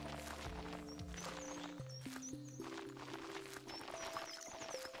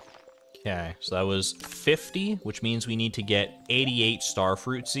 Okay, so that was 50, which means we need to get 88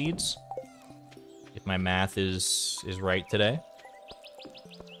 starfruit seeds. If my math is right today.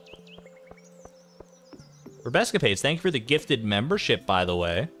 Rebescapades, thank you for the gifted membership, by the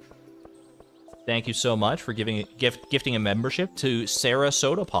way. Thank you so much for gifting a membership to Sarah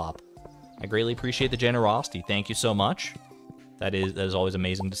Soda Pop. I greatly appreciate the generosity. Thank you so much. That is always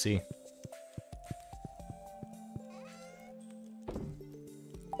amazing to see.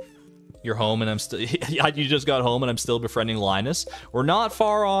 You're home and I'm still... you just got home and I'm still befriending Linus. We're not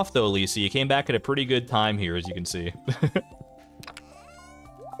far off, though, Lisa. You came back at a pretty good time here, as you can see.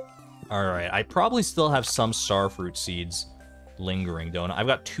 Alright, I probably still have some starfruit seeds lingering, don't I? I've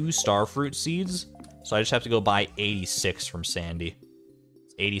got 2 starfruit seeds, so I just have to go buy 86 from Sandy.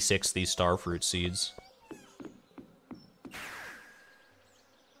 86 these starfruit seeds.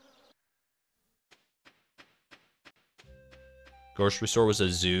 Grocery store was a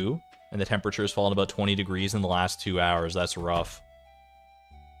zoo, and the temperature has fallen about 20 degrees in the last 2 hours. That's rough.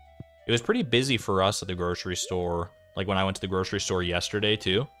 It was pretty busy for us at the grocery store, like when I went to the grocery store yesterday,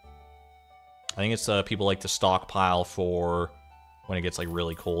 too. I think it's people like to stockpile for when it gets like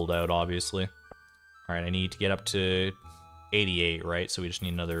really cold out, obviously. All right, I need to get up to 88, right? So we just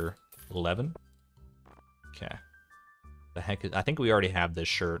need another 11. Okay. The heck is... I think we already have this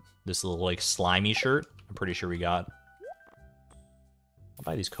shirt. This little like slimy shirt. I'm pretty sure we got. I'll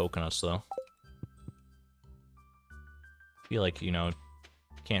buy these coconuts though. I feel like, you know,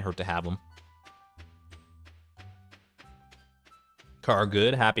 can't hurt to have them. Car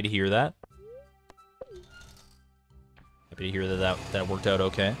good. Happy to hear that. Happy to hear that worked out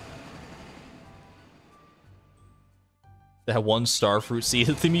okay. That one starfruit seed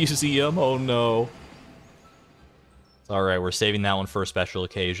at the museum. Oh no. It's alright, we're saving that one for a special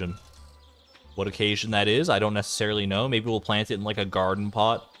occasion. What occasion that is, I don't necessarily know. Maybe we'll plant it in like a garden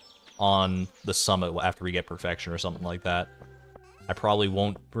pot on the summit after we get perfection or something like that. I probably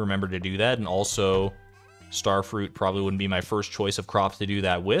won't remember to do that, and also starfruit probably wouldn't be my first choice of crops to do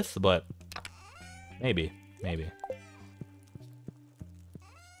that with, but maybe.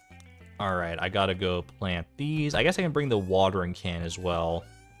 Alright, I gotta go plant these. I guess I can bring the watering can as well.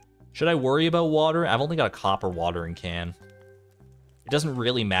 Should I worry about water? I've only got a copper watering can. It doesn't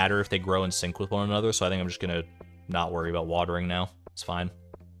really matter if they grow in sync with one another, so I think I'm just gonna not worry about watering now. It's fine.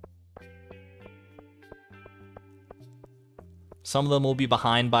 Some of them will be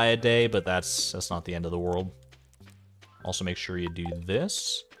behind by a day, but that's not the end of the world. Also make sure you do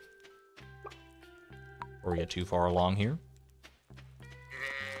this. Before we get too far along here.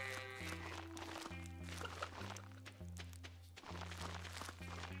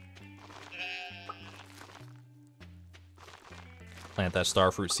 Plant that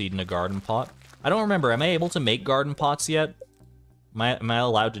starfruit seed in a garden pot. I don't remember, am I able to make garden pots yet? Am I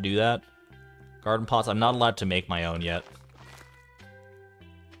allowed to do that? Garden pots, I'm not allowed to make my own yet.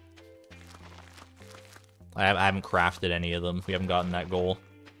 I haven't crafted any of them. We haven't gotten that goal.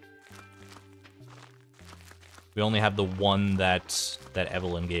 We only have the one that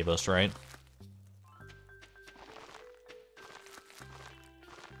Evelyn gave us, right?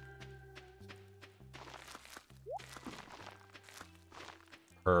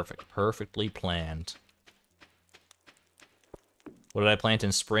 Perfect. Perfectly planned. What did I plant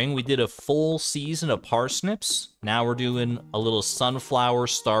in spring? We did a full season of parsnips. Now we're doing a little sunflower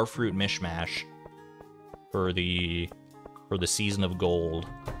starfruit mishmash for the season of gold.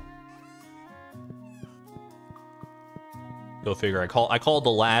 Go figure. I called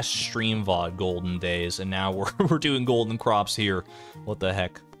the last stream VOD golden days, and now we're doing golden crops here. What the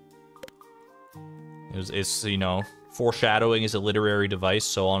heck? It's you know, foreshadowing is a literary device,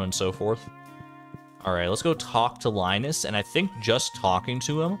 so on and so forth. All right, let's go talk to Linus, and I think just talking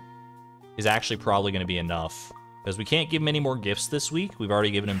to him is actually probably going to be enough, because we can't give him any more gifts this week. We've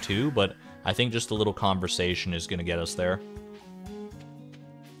already given him 2, but I think just a little conversation is going to get us there.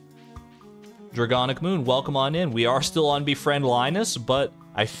 Dragonic Moon, welcome on in. We are still on Befriend Linus, but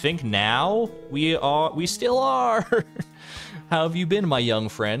I think now we still are. How have you been, my young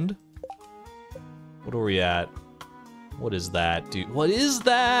friend? What are we at? What is that, dude? What is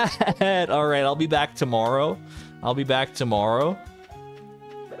that? All right, I'll be back tomorrow.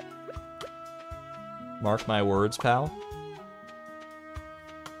 Mark my words, pal.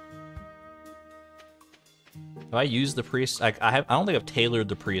 Have I used the I don't think I've tailored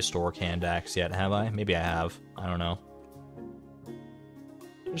the prehistoric hand axe yet, have I? Maybe I have. I don't know.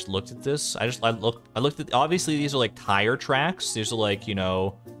 I just looked at this. I looked at, obviously these are like tire tracks. These are like, you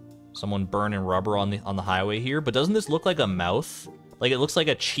know, someone burning rubber on the highway here, but doesn't this look like a mouth? Like, it looks like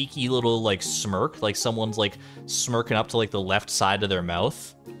a cheeky little like smirk, like someone's like smirking up to like the left side of their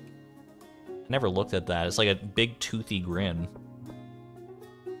mouth. I never looked at that. It's like a big toothy grin.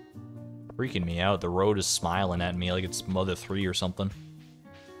 Freaking me out. The road is smiling at me like it's Mother 3 or something.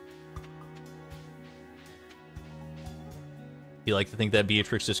 You like to think that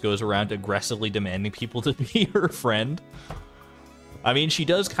Beatrix just goes around aggressively demanding people to be her friend? I mean, she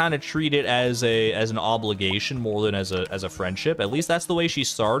does kind of treat it as an obligation more than as a friendship. At least that's the way she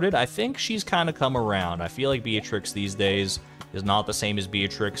started. I think she's kind of come around. I feel like Beatrix these days is not the same as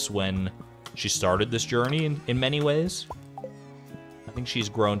Beatrix when she started this journey in many ways. I think she's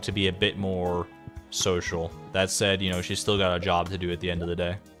grown to be a bit more social. That said, you know, she's still got a job to do at the end of the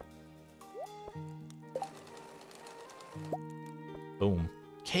day. Boom.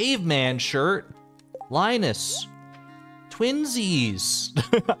 Caveman shirt. Linus. Twinsies.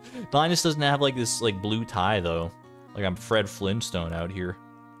 Linus doesn't have like this like blue tie though. Like I'm Fred Flintstone out here.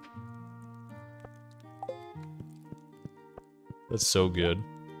 That's so good.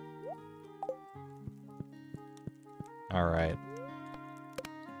 All right.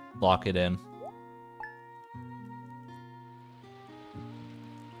 Lock it in.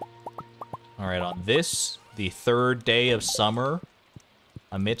 All right, on this, the 3rd day of summer,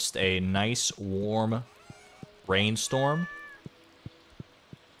 amidst a nice warm rainstorm,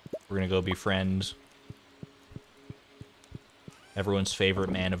 we're gonna go befriend everyone's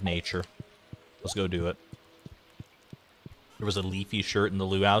favorite man of nature. Let's go do it. There was a leafy shirt in the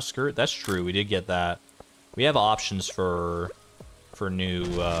luau skirt. That's true, we did get that. We have options for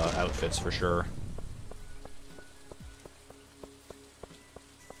new outfits for sure.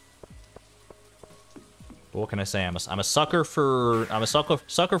 But what can I say? I'm a sucker for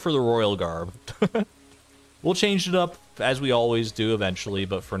the royal garb. We'll change it up as we always do eventually,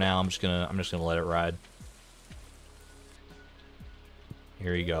 but for now I'm just gonna let it ride.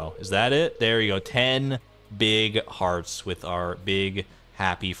 Here you go. Is that it? There you go. 10 big hearts with our big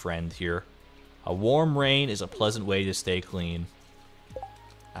happy friend here. A warm rain is a pleasant way to stay clean.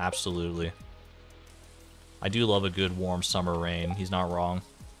 Absolutely. I do love a good warm summer rain. He's not wrong.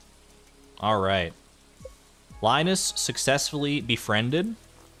 All right. Linus successfully befriended.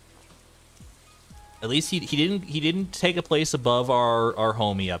 At least he didn't take a place above our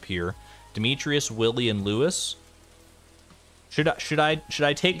homie up here. Demetrius, Willie, and Lewis. Should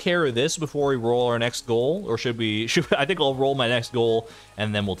I take care of this before we roll our next goal, or should we? I think I'll roll my next goal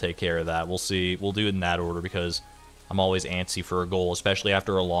and then we'll take care of that. We'll see. We'll do it in that order because I'm always antsy for a goal, especially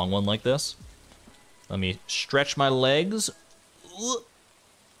after a long one like this. Let me stretch my legs.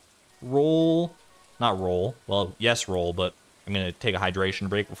 Roll. Not roll. Well, yes, roll, but I'm going to take a hydration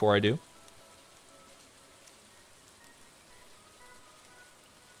break before I do.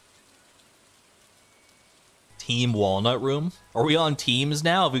 Team Walnut Room. Are we on teams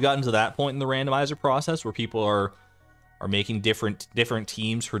now? Have we gotten to that point in the randomizer process where people are making different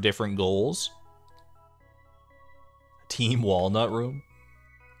teams for different goals? Team Walnut Room.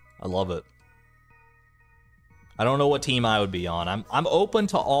 I love it. I don't know what team I would be on. I'm open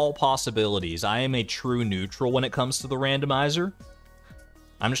to all possibilities. I am a true neutral when it comes to the randomizer.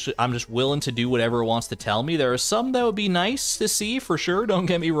 I'm just willing to do whatever it wants to tell me. There are some that would be nice to see for sure, don't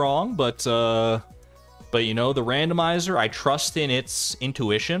get me wrong, but you know, the randomizer, I trust in its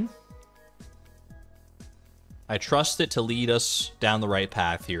intuition. I trust it to lead us down the right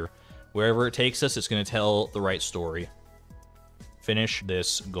path here. Wherever it takes us, it's going to tell the right story. Finish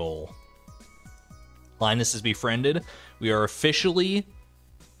this goal. Linus is befriended. We are officially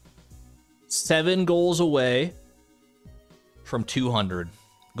 7 goals away from 200.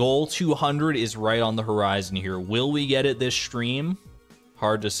 Goal 200 is right on the horizon here. Will we get it this stream?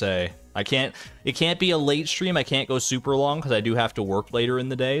 Hard to say. It can't be a late stream. I can't go super long because I do have to work later in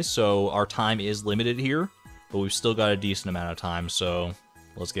the day, so our time is limited here, but we've still got a decent amount of time, so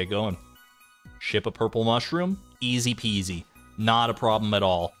let's get going. Ship a purple mushroom. Easy peasy. Not a problem at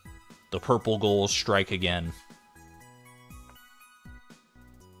all. The purple goals strike again.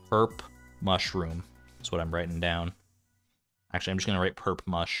 Perp mushroom. That's what I'm writing down. Actually, I'm just going to write perp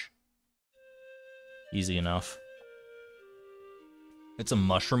mush. Easy enough. It's some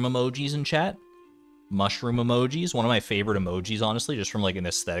mushroom emojis in chat. Mushroom emojis. One of my favorite emojis, honestly, just from like an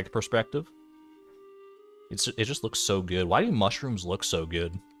aesthetic perspective. It just looks so good. Why do mushrooms look so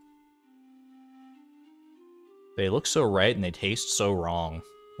good? They look so right and they taste so wrong.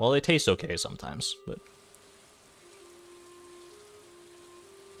 Well, they taste okay sometimes, but...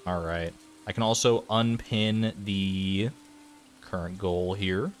 Alright. I can also unpin the current goal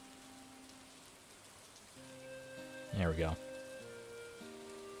here. There we go.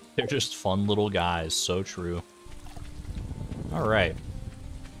 They're just fun little guys, so true. Alright.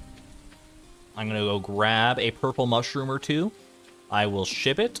 I'm gonna go grab a purple mushroom or two. I will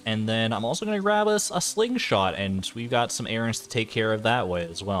ship it, and then I'm also gonna grab us a slingshot, and we've got some errands to take care of that way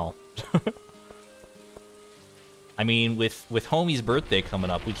as well. I mean, with homie's birthday coming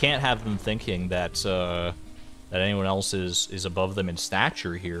up, we can't have them thinking that that anyone else is above them in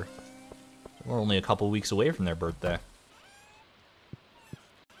stature here. We're only a couple weeks away from their birthday.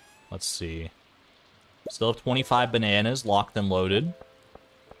 Let's see. Still have 25 bananas locked and loaded.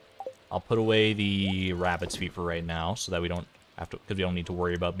 I'll put away the rabbit's feet for right now, so that we don't have to, because we don't need to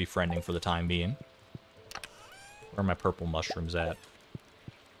worry about befriending for the time being. Where are my purple mushrooms at?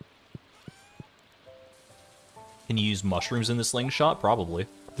 Can you use mushrooms in the slingshot? Probably.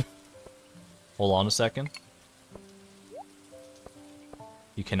 Hold on a second.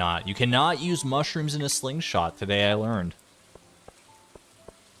 You cannot. You cannot use mushrooms in a slingshot. Today I learned.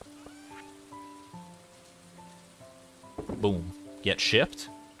 Boom. Get shipped.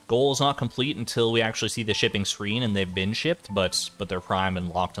 Goal is not complete until we actually see the shipping screen and they've been shipped, but they're primed and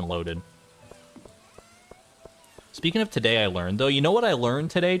locked and loaded. Speaking of today I learned, though, you know what I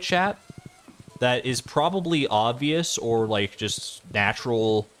learned today, chat? That is probably obvious or, like, just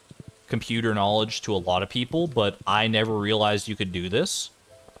natural computer knowledge to a lot of people, but I never realized you could do this.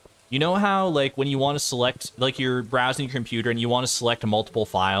 You know how, like, when you want to select, like, you're browsing your computer and you want to select multiple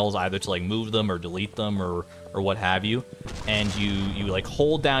files, either to, like, move them or delete them or what have you, and you like,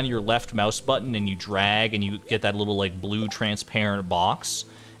 hold down your left mouse button and you drag and you get that little, like, blue transparent box,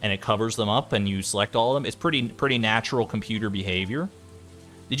 and it covers them up and you select all of them. It's pretty natural computer behavior.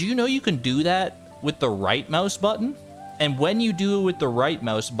 Did you know you can do that with the right mouse button? And when you do it with the right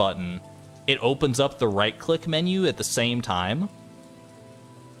mouse button, it opens up the right-click menu at the same time.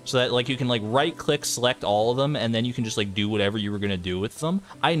 So that, like, you can, like, right-click, select all of them, and then you can just, like, do whatever you were gonna do with them.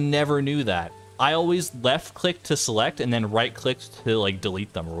 I never knew that. I always left-clicked to select, and then right-clicked to, like,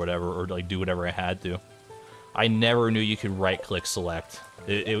 delete them or whatever, or, like, do whatever I had to. I never knew you could right-click select.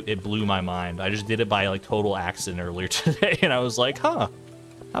 It blew my mind. I just did it by, like, total accident earlier today, and I was like, huh,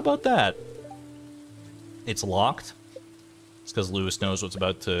 how about that? It's locked. It's because Lewis knows what's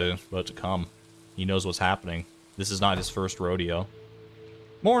about to come. He knows what's happening. This is not his first rodeo.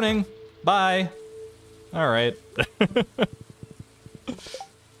 Morning. Bye. All right.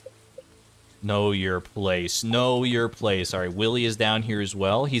 Know your place. Know your place. All right, Willie is down here as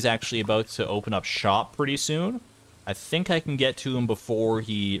well. He's actually about to open up shop pretty soon. I think I can get to him before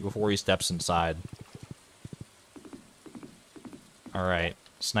he steps inside. All right.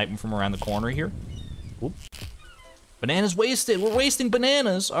 Snipe him from around the corner here. Oop. Bananas wasted. We're wasting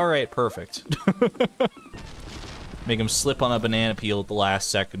bananas. All right, perfect. Make him slip on a banana peel at the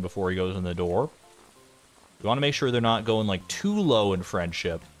last second before he goes in the door. We want to make sure they're not going, like, too low in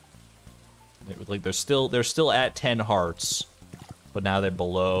friendship. Like, they're still at 10 hearts, but now they're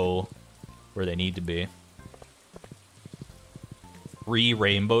below where they need to be. 3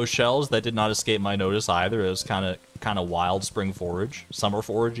 rainbow shells. That did not escape my notice either. It was kind of wild spring forage, summer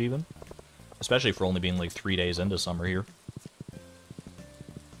forage even, especially for only being like 3 days into summer here.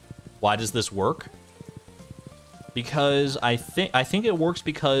 Why does this work? Because I think it works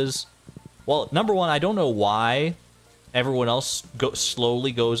because, well, number one, I don't know why everyone else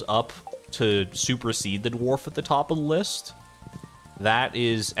slowly goes up to supersede the dwarf at the top of the list. That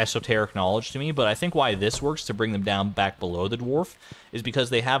is esoteric knowledge to me, but I think why this works to bring them down back below the dwarf is because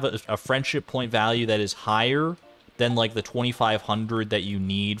they have a friendship point value that is higher than, like, the 2,500 that you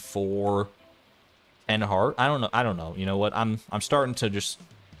need for 10 heart. I don't know. You know what? I'm starting to just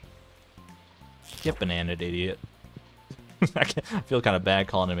get bananaed, idiot. I feel kind of bad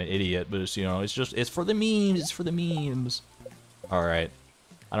calling him an idiot, but it's, you know, it's for the memes. It's for the memes. All right.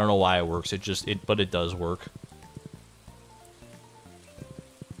 I don't know why it works. But it does work.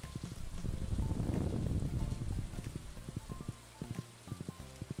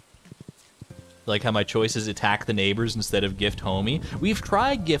 Like how my choices attack the neighbors instead of gift homie. We've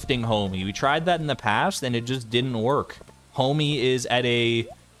tried gifting homie. We tried that in the past and it just didn't work. Homie is at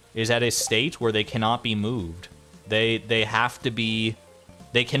a state where they cannot be moved. They have to be,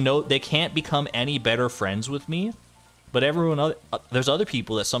 they can't become any better friends with me, but there's other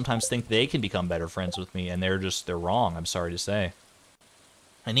people that sometimes think they can become better friends with me, and they're wrong, I'm sorry to say.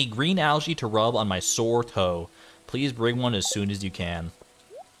 I need green algae to rub on my sore toe. Please bring one as soon as you can.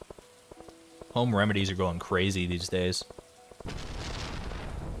 Home remedies are going crazy these days.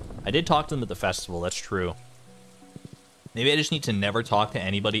 I did talk to them at the festival, that's true. Maybe I just need to never talk to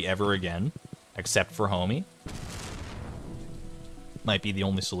anybody ever again, except for homie. Might be the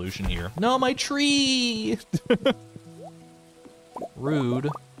only solution here. No, my tree! Rude.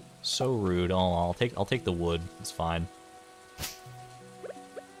 So rude. Oh, I'll take the wood. It's fine.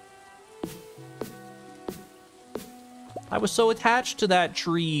 I was so attached to that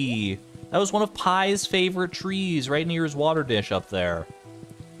tree. That was one of Pie's favorite trees, right near his water dish up there.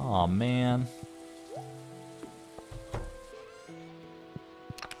 Aw, man.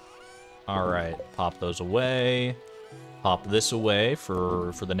 Alright, pop those away. Pop this away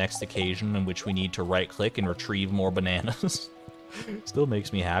for the next occasion in which we need to right-click and retrieve more bananas. Still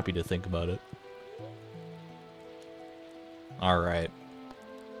makes me happy to think about it. Alright.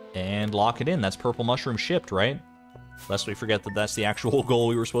 And lock it in. That's purple mushroom shipped, right? Lest we forget that that's the actual goal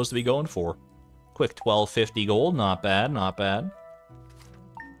we were supposed to be going for. Quick 1250 gold. Not bad, not bad.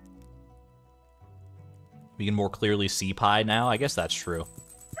 We can more clearly see Pie now. I guess that's true.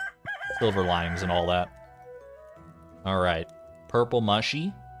 Silver linings and all that. Alright. Purple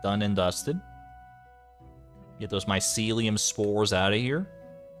mushy. Done and dusted. Get those mycelium spores out of here.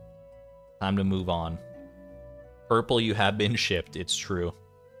 Time to move on. Purple, you have been shipped. It's true.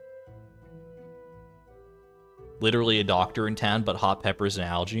 Literally a doctor in town, but hot peppers and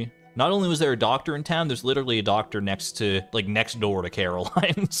algae. Not only was there a doctor in town, there's literally a doctor next door to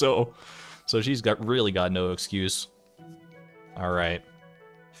Caroline. so she's really got no excuse. Alright.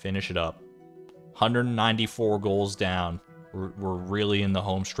 Finish it up. 194 goals down. We're really in the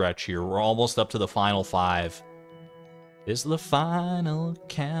home stretch here. We're almost up to the final 5. This is the final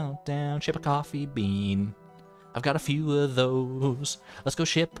countdown. Ship a coffee bean. I've got a few of those. Let's go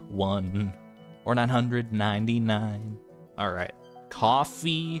ship 1. Or 999. Alright.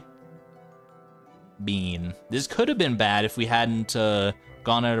 Coffee bean. This could have been bad if we hadn't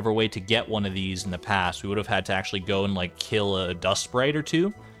gone out of our way to get one of these in the past. We would have had to actually go and, like, kill a dust sprite or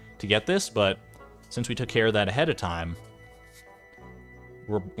 2 to get this, but since we took care of that ahead of time,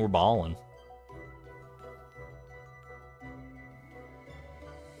 We're balling.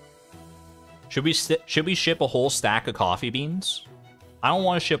 Should we ship a whole stack of coffee beans? I don't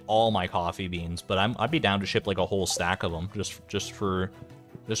want to ship all my coffee beans, but I'd be down to ship like a whole stack of them just for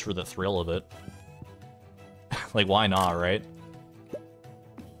the thrill of it. Like, why not, right?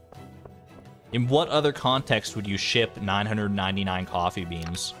 In what other context would you ship 999 coffee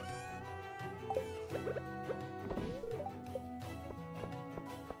beans?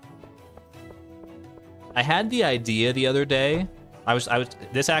 I had the idea the other day.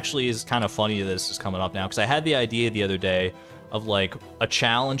 This actually is kind of funny that this is coming up now, because I had the idea the other day of like a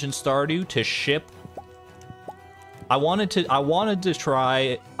challenge in Stardew to ship. I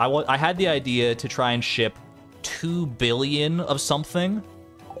had the idea to try and ship 2 billion of something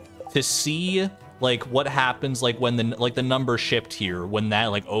to see like what happens like when the number shipped here, when that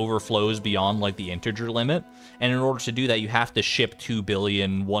like overflows beyond like the integer limit. And in order to do that, you have to ship 2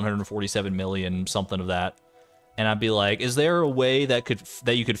 billion, 147 million, something of that. And I'd be like, is there a way that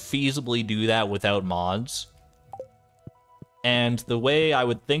you could feasibly do that without mods? And the way I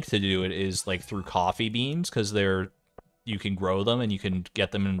would think to do it is like through coffee beans, because you can grow them and you can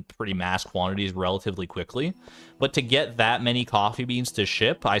get them in pretty mass quantities relatively quickly. But to get that many coffee beans to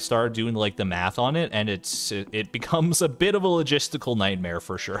ship, I started doing like the math on it, and it becomes a bit of a logistical nightmare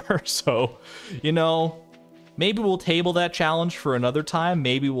for sure. So, you know, maybe we'll table that challenge for another time.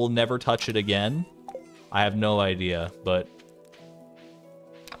 Maybe we'll never touch it again. I have no idea, but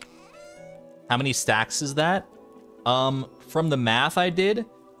how many stacks is that? From the math I did,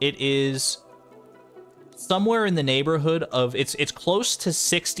 it is somewhere in the neighborhood of, it's close to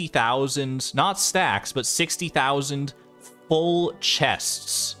 60,000, not stacks, but 60,000 full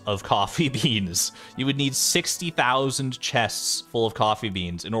chests of coffee beans. You would need 60,000 chests full of coffee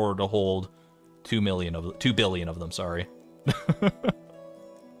beans in order to hold 2 billion of them, sorry.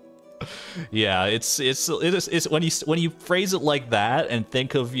 Yeah, it's when you phrase it like that and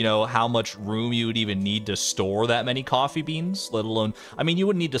think of, you know, how much room you would even need to store that many coffee beans, let alone, I mean, you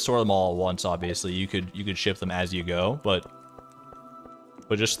wouldn't need to store them all at once, obviously. You could ship them as you go, but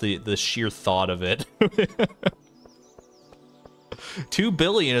just the sheer thought of it. 2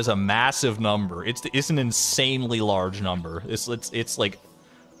 billion is a massive number. It's an insanely large number. It's like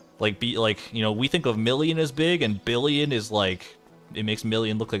you know, we think of million as big, and billion is like, it makes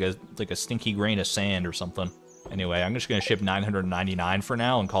million look like a stinky grain of sand or something. Anyway, I'm just gonna ship 999 for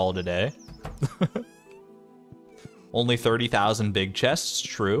now and call it a day. Only 30,000 big chests,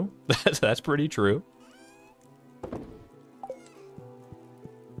 true. That's pretty true.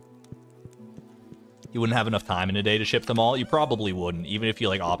 You wouldn't have enough time in a day to ship them all? You probably wouldn't, even if you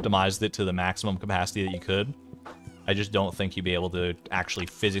like optimized it to the maximum capacity that you could. I just don't think you'd be able to actually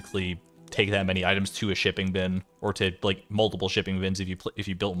physically take that many items to a shipping bin, or to like multiple shipping bins if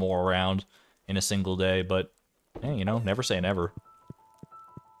you built more around in a single day. But hey, you know, never say never.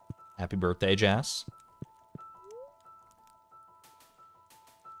 Happy birthday, Jas.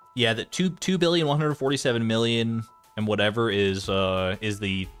 Yeah, that 2,147,000,000 and whatever is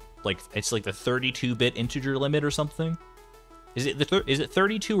the like, it's like the 32-bit integer limit or something. Is it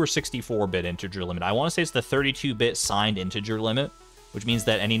 32 or 64-bit integer limit? I want to say it's the 32-bit signed integer limit, which means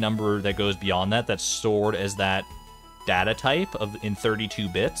that any number that goes beyond that, that's stored as that data type in 32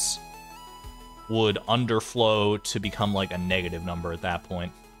 bits, would underflow to become like a negative number at that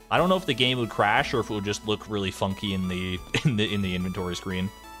point. I don't know if the game would crash or if it would just look really funky in the inventory screen.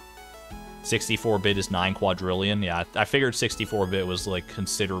 64-bit is 9 quadrillion. Yeah, I figured 64-bit was like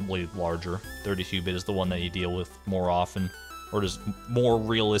considerably larger. 32-bit is the one that you deal with more often, or just more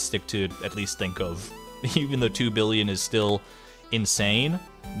realistic to at least think of. Even though 2 billion is still insane,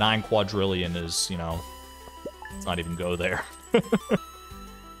 9 quadrillion is, you know, let's not even go there.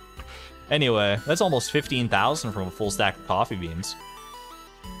 Anyway, that's almost 15,000 from a full stack of coffee beans.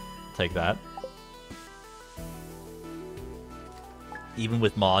 Take that. Even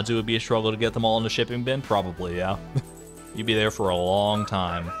with mods, it would be a struggle to get them all in the shipping bin? Probably, yeah. You'd be there for a long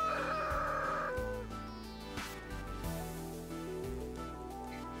time.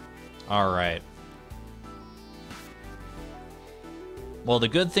 Alright. Well, the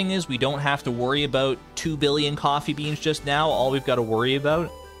good thing is we don't have to worry about 2 billion coffee beans just now. All we've got to worry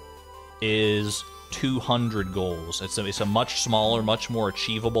about is 200 goals. It's a much smaller, much more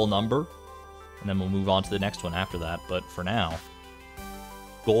achievable number. And then we'll move on to the next one after that. But for now,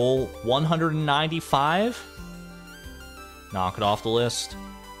 goal 195. Knock it off the list.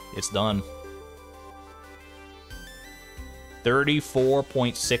 It's done.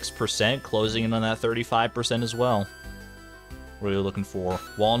 34.6%, closing in on that 35% as well. What are you looking for?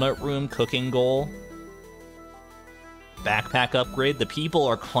 Walnut room cooking goal. Backpack upgrade. The people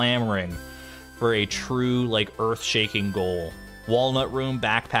are clamoring for a true, like, earth-shaking goal. Walnut room,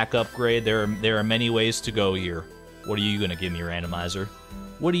 backpack upgrade. There are many ways to go here. What are you gonna give me, randomizer?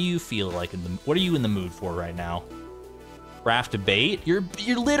 What do you feel like what are you in the mood for right now? Craft a bait? You're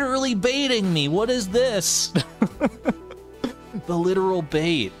literally baiting me. What is this? The literal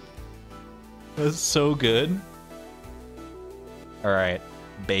bait. That's so good. All right,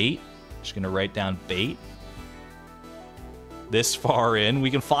 bait. Just gonna write down bait. This far in, we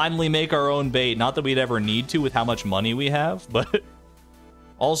can finally make our own bait. Not that we'd ever need to with how much money we have, but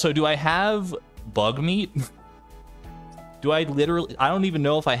also, do I have bug meat? Do I literally... I don't even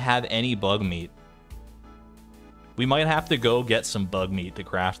know if I have any bug meat. We might have to go get some bug meat to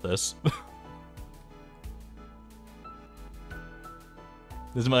craft this.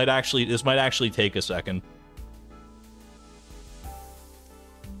 This might actually take a second.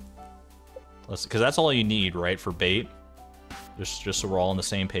 Because that's all you need, right, for bait? Just so we're all on the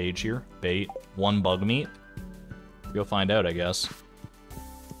same page here. Bait, 1 bug meat. Go find out, I guess.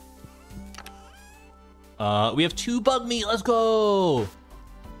 We have 2 bug meat. Let's go.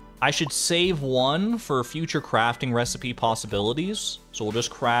 I should save 1 for future crafting recipe possibilities. So we'll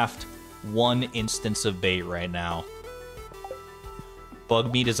just craft 1 instance of bait right now.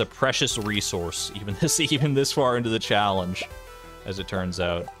 Bug meat is a precious resource, even this far into the challenge, as it turns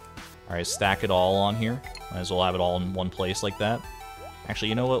out. All right, stack it all on here. Might as well have it all in one place like that. Actually,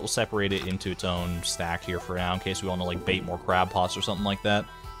 you know what? We'll separate it into its own stack here for now in case we want to, like, bait more crab pots or something like that.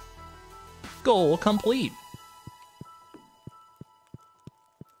 Goal complete.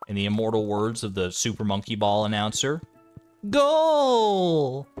 In the immortal words of the Super Monkey Ball announcer,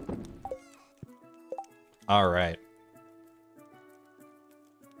 goal! All right.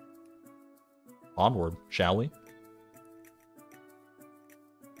 Onward, shall we?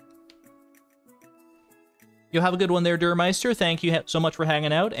 You have a good one there, Durmeister. Thank you so much for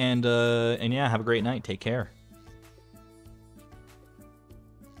hanging out, and yeah, have a great night. Take care.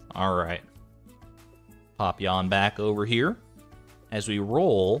 All right. Pop you on back over here as we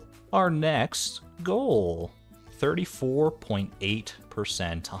roll our next goal.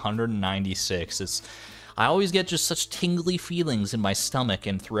 34.8%, 196. I always get just such tingly feelings in my stomach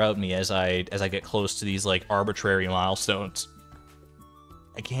and throughout me as I get close to these, like, arbitrary milestones.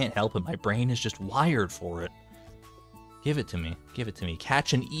 I can't help it. My brain is just wired for it. Give it to me. Give it to me.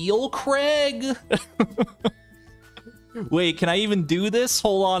 Catch an eel, Craig? Wait, can I even do this?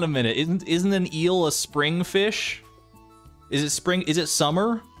 Hold on a minute. Isn't an eel a spring fish? Is it spring? Is it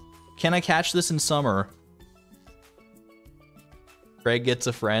summer? Can I catch this in summer? Craig gets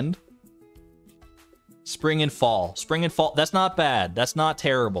a friend. Spring and fall. Spring and fall. That's not bad. That's not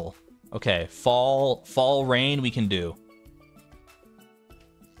terrible. Okay, fall rain we can do.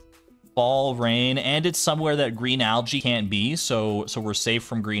 Fall, rain, and it's somewhere that green algae can't be, so we're safe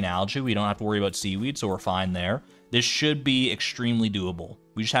from green algae. We don't have to worry about seaweed, so we're fine there. This should be extremely doable.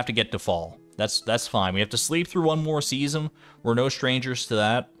 We just have to get to fall. That's fine. We have to sleep through 1 more season. We're no strangers to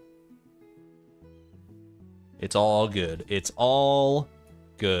that. It's all good. It's all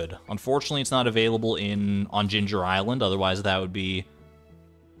good. Unfortunately, it's not available on Ginger Island. Otherwise, that would be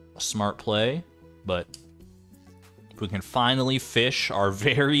a smart play, but we can finally fish our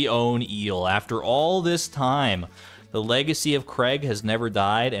very own eel after all this time. The legacy of Craig has never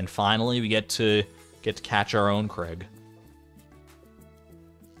died, and finally we get to catch our own Craig.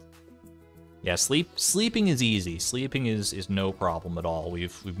 Yeah, sleeping is easy. Sleeping is no problem at all.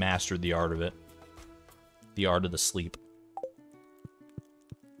 We've mastered the art of it. The art of the sleep.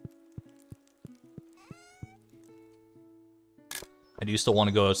 I do still want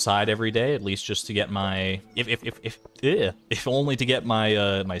to go outside every day, at least just to get my if only to get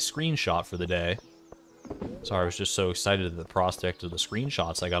my my screenshot for the day. Sorry, I was just so excited at the prospect of the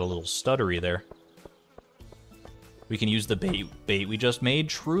screenshots. I got a little stuttery there. We can use the bait we just made.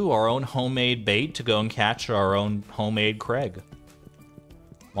 True, our own homemade bait to go and catch our own homemade Craig.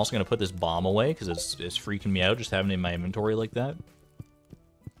 I'm also gonna put this bomb away because it's freaking me out just having it in my inventory like that.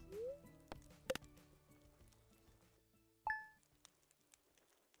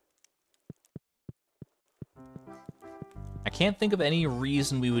 I can't think of any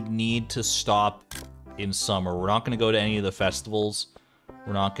reason we would need to stop in summer. We're not going to go to any of the festivals.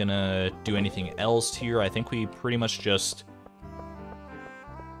 We're not going to do anything else here. I think we pretty much just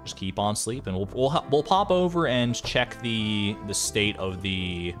keep on sleeping. We'll pop over and check the state of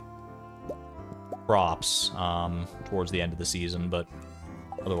the crops towards the end of the season, but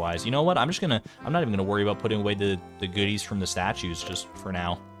otherwise, you know what? I'm not even gonna worry about putting away the goodies from the statues just for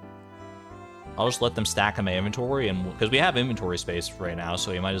now. I'll just let them stack in my inventory, and because we have inventory space right now,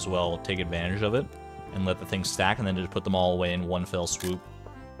 so you might as well take advantage of it. and let the things stack, and then just put them all away in one fell swoop.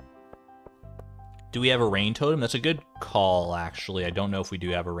 Do we have a rain totem? That's a good call, actually. I don't know if we do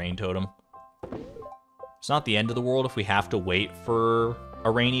have a rain totem. It's not the end of the world if we have to wait for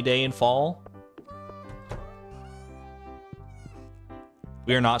a rainy day in fall.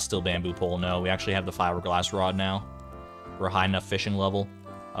 We are not still bamboo pole, no. We actually have the fiberglass rod now. We're a high enough fishing level.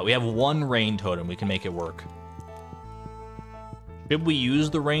 We have one rain totem. We can make it work. Should we use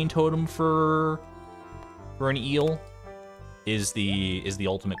the rain totem for an eel? Is the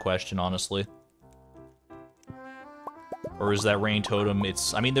ultimate question, honestly. Or is that rain totem,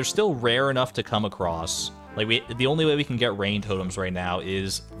 I mean, they're still rare enough to come across. Like, the only way we can get rain totems right now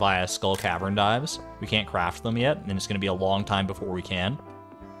is via skull cavern dives. We can't craft them yet, and it's going to be a long time before we can.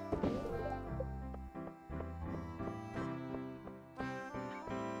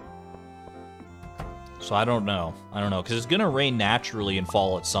 So I don't know. I don't know, because it's going to rain naturally in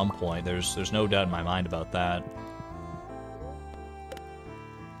fall at some point. There's no doubt in my mind about that.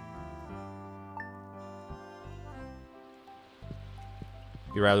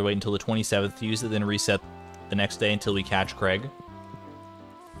 You'd rather wait until the 27th to use it than reset the next day until we catch Craig.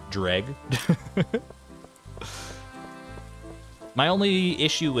 Dreg. My only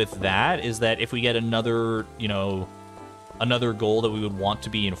issue with that is that if we get another, you know, another goal that we would want to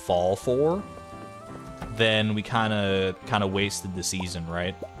be in fall for, then we kind of wasted the season,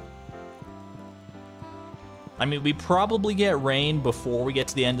 right? I mean, we probably get rain before we get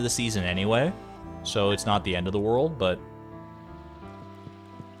to the end of the season anyway, so it's not the end of the world, but...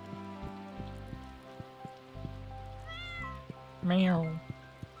 Meow.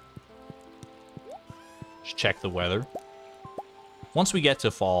 Just check the weather. Once we get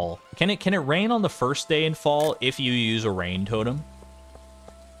to fall, can it rain on the first day in fall if you use a rain totem?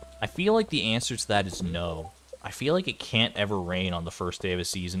 I feel like the answer to that is no. I feel like it can't ever rain on the first day of a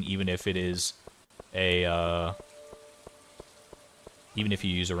season, even if it is a even if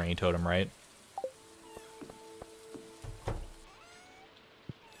you use a rain totem, right?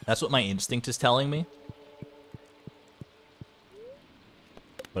 That's what my instinct is telling me.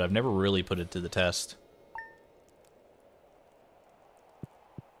 But I've never really put it to the test.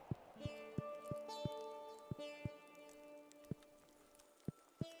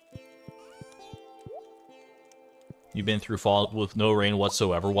 You've been through fall with no rain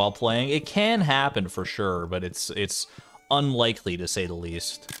whatsoever while playing? It can happen for sure, but it's unlikely to say the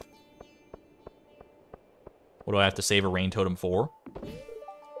least. What do I have to save a rain totem for? I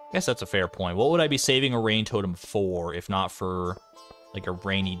guess that's a fair point. What would I be saving a rain totem for if not for... like a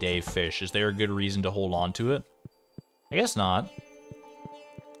rainy day fish? Is there a good reason to hold on to it? I guess not.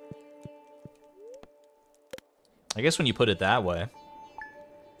 I guess when you put it that way.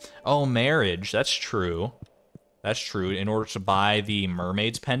 Oh, marriage. That's true. That's true. In order to buy the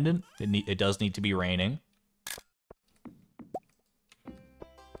mermaid's pendant, it does need to be raining.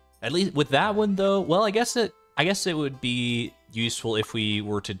 At least with that one, though, well, I guess it would be useful if we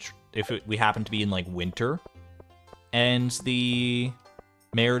were to we happen to be in like winter, and the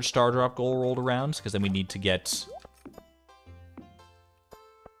marriage star drop goal rolled around, because then we need to get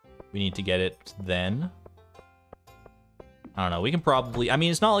it then. I don't know. We can probably... I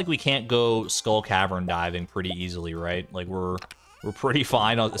mean, it's not like we can't go skull cavern diving pretty easily, right? Like, we're pretty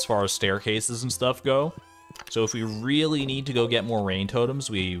fine as far as staircases and stuff go. So if we really need to go get more rain totems,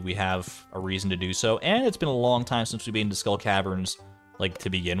 we have a reason to do so. And it's been a long time since we've been to skull caverns, like, to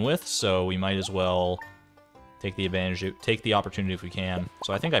begin with. So we might as well take the opportunity if we can.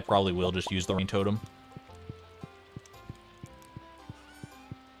 So I think I probably will just use the rain totem.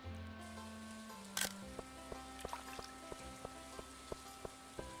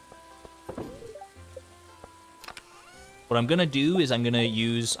 What I'm gonna do is I'm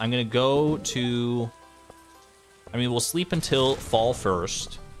gonna go to... I mean, we'll sleep until fall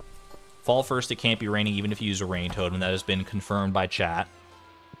first. Fall first, it can't be raining even if you use a rain totem. That has been confirmed by chat.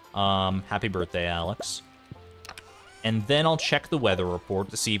 Happy birthday, Alex. And then I'll check the weather report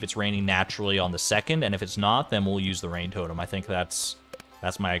to see if it's raining naturally on the 2nd, and if it's not, then we'll use the rain totem. I think that's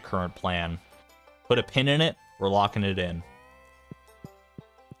my current plan. Put a pin in it, we're locking it in.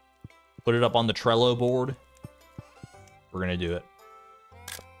 Put it up on the Trello board. We're gonna do it.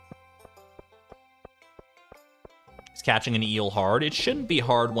 Is catching an eel hard? It shouldn't be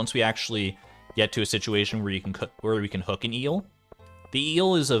hard once we actually get to a situation where we can hook an eel. The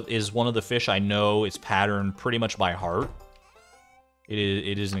eel is one of the fish I know its pattern pretty much by heart.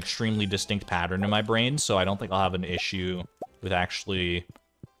 It is an extremely distinct pattern in my brain, so I don't think I'll have an issue with actually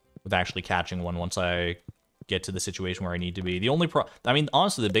catching one once I get to the situation where I need to be. The only I mean,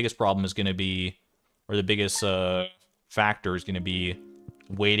 honestly, the biggest problem is going to be, or the biggest factor is going to be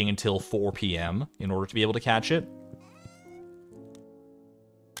waiting until 4 p.m. in order to be able to catch it.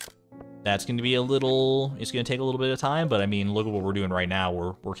 That's going to be a little... It's going to take a little bit of time, but I mean, look at what we're doing right now.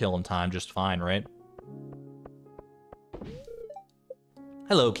 We're killing time just fine, right?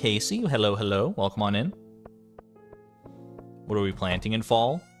 Hello, Casey. Hello, hello. Welcome on in. What are we planting in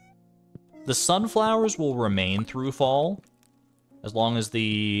fall? The sunflowers will remain through fall. As long as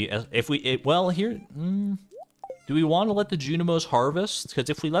the... well, here... do we want to let the Junimos harvest? Because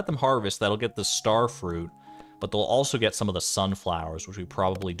if we let them harvest, that'll get the star fruit. But they'll also get some of the sunflowers, which we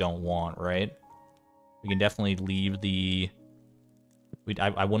probably don't want, right? We can definitely leave the...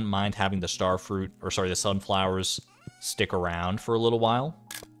 I wouldn't mind having the star fruit... Or, sorry, the sunflowers stick around for a little while.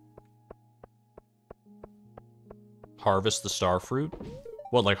 Harvest the star fruit?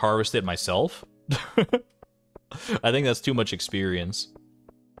 What, like harvest it myself? I think that's too much experience.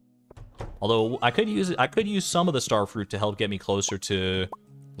 Although I could use some of the star fruit to help get me closer to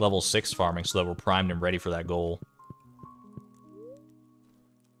level 6 farming so that we're primed and ready for that goal.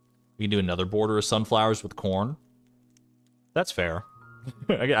 We can do another border of sunflowers with corn. That's fair.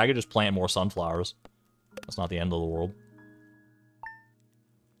 I could just plant more sunflowers. That's not the end of the world.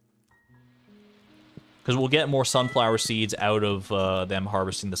 Because we'll get more sunflower seeds out of them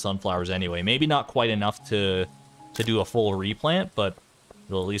harvesting the sunflowers anyway. Maybe not quite enough to do a full replant, but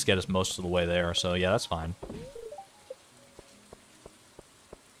it'll at least get us most of the way there. So yeah, that's fine.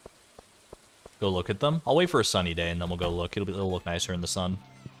 Go look at them. I'll wait for a sunny day and then we'll go look. It'll look nicer in the sun.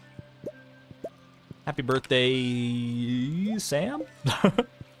 Happy birthday, Sam.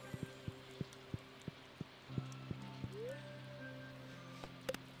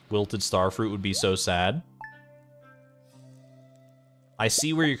 Wilted starfruit would be so sad. I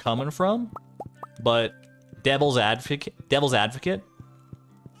see where you're coming from, but devil's advocate.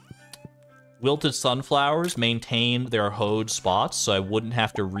 Wilted sunflowers maintain their hoed spots, so I wouldn't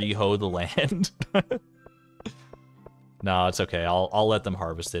have to re-hoe the land. No, it's okay. I'll let them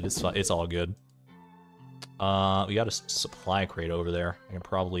harvest it. It's all good. We got a supply crate over there. I can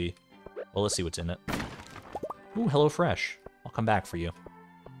probably... Well, let's see what's in it. Ooh, hello fresh. I'll come back for you.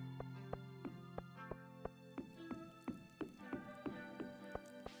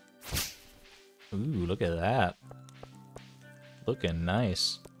 Ooh, look at that. Looking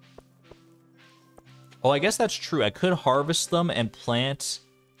nice. Oh, I guess that's true. I could harvest them and plant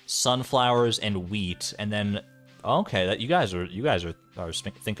sunflowers and wheat, and then... Okay, that you guys are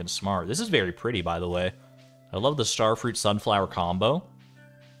thinking smart. This is very pretty, by the way. I love the starfruit sunflower combo.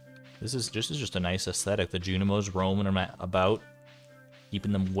 This is just a nice aesthetic. The Junimos roaming about,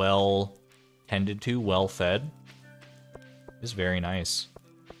 keeping them well tended to, well fed. It's very nice.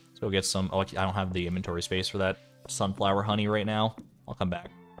 Let's go get some... Oh, I don't have the inventory space for that sunflower honey right now. I'll come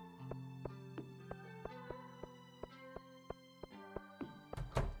back.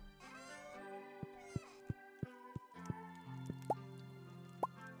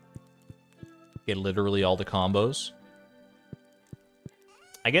 Get literally all the combos.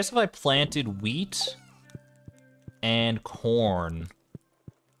 I guess if I planted wheat and corn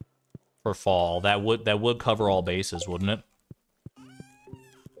for fall, that would cover all bases, wouldn't it?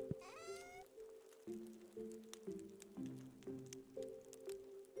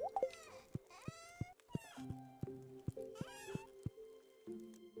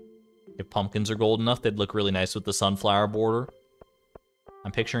 If pumpkins are gold enough, they'd look really nice with the sunflower border.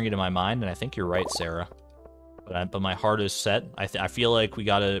 I'm picturing it in my mind, and I think you're right, Sarah. But my heart is set. I feel like we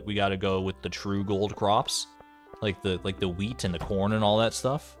gotta go with the true gold crops, like the wheat and the corn and all that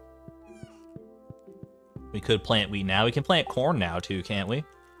stuff. We could plant wheat now. We can plant corn now too, can't we?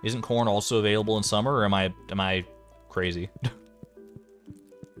 Isn't corn also available in summer, or am I crazy?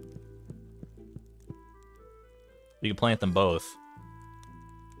 We can plant them both.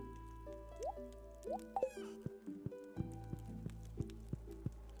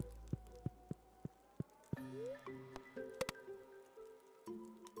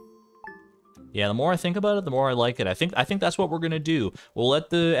 Yeah, the more I think about it, the more I like it. I think that's what we're gonna do. We'll at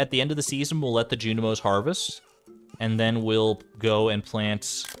the end of the season, we'll let the Junimos harvest, and then we'll go and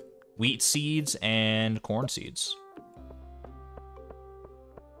plant wheat seeds and corn seeds.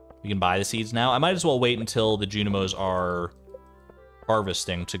 We can buy the seeds now. I might as well wait until the Junimos are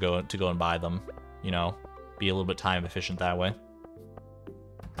harvesting to go and buy them. You know, be a little bit time efficient that way.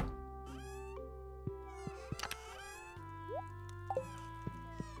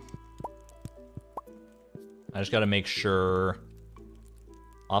 I just gotta make sure.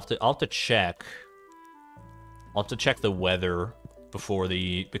 I'll have to check. I'll have to check the weather before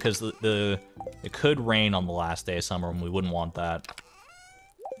because it could rain on the last day of summer, and we wouldn't want that.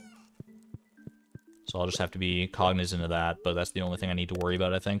 So I'll just have to be cognizant of that, but that's the only thing I need to worry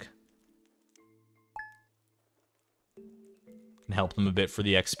about, I think. Can help them a bit for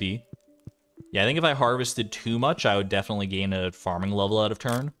the XP. Yeah, I think if I harvested too much, I would definitely gain a farming level out of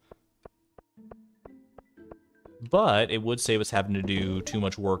turn. But it would save us having to do too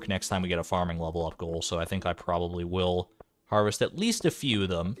much work next time we get a farming level up goal, so I think I probably will harvest at least a few of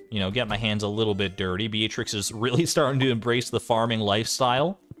them. You know, get my hands a little bit dirty. Beatrix is really starting to embrace the farming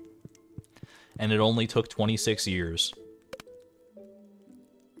lifestyle. And it only took 26 years.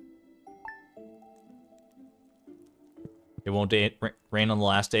 It won't rain on the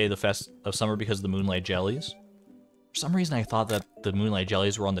last day of the Fest of Summer because of the Moonlight Jellies. For some reason, I thought that the Moonlight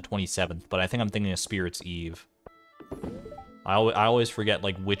Jellies were on the 27th, but I think I'm thinking of Spirit's Eve. I always forget,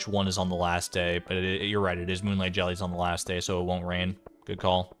 like, which one is on the last day, but you're right, it is Moonlight Jellies on the last day, so it won't rain. Good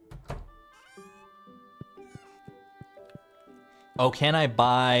call. Oh, can I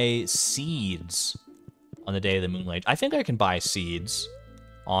buy seeds on the day of the Moonlight? I think I can buy seeds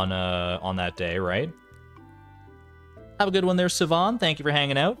on that day, right? Have a good one there, Sivan. Thank you for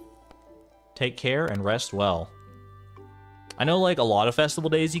hanging out. Take care and rest well. I know, like, a lot of festival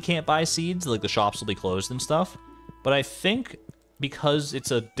days you can't buy seeds, like the shops will be closed and stuff. But I think because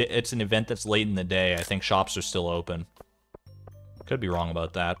it's an event that's late in the day, I think shops are still open. Could be wrong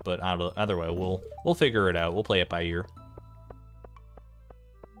about that, but either way, we'll figure it out. We'll play it by ear.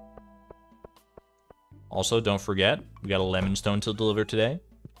 Also, don't forget, we got a lemon stone to deliver today.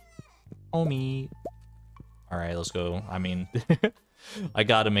 Homie. All right, let's go. I mean, I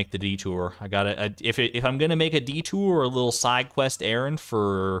gotta make the detour. I gotta if I'm gonna make a detour or a little side quest errand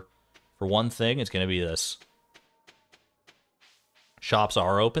for one thing, it's gonna be this. Shops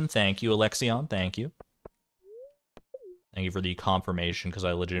are open. Thank you, Alexion. Thank you. Thank you for the confirmation, because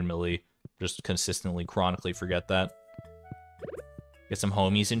I legitimately just consistently, chronically forget that. Get some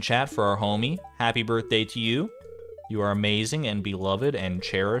homies in chat for our homie. Happy birthday to you. You are amazing and beloved and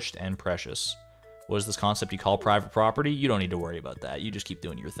cherished and precious. What is this concept you call private property? You don't need to worry about that. You just keep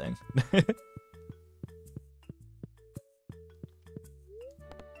doing your thing.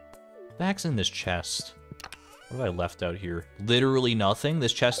 Back's in this chest. What have I left out here? Literally nothing?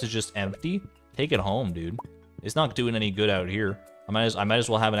 This chest is just empty? Take it home, dude. It's not doing any good out here. I might as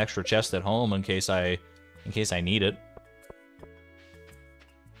well have an extra chest at home in case I need it.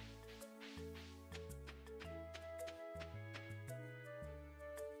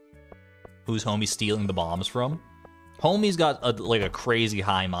 Who's homie stealing the bombs from? Homie's got like a crazy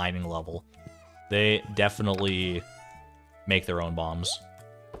high mining level. They definitely make their own bombs.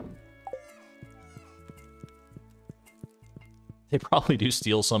 They probably do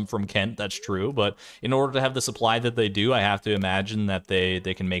steal some from Kent, that's true, but in order to have the supply that they do, I have to imagine that they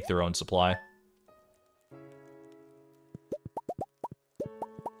can make their own supply.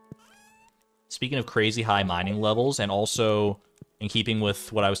 Speaking of crazy high mining levels, and also in keeping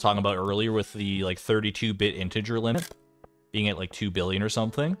with what I was talking about earlier with the like 32-bit integer limit being at like 2 billion or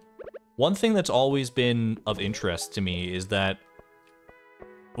something, one thing that's always been of interest to me is that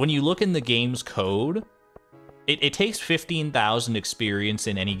when you look in the game's code, it takes 15,000 experience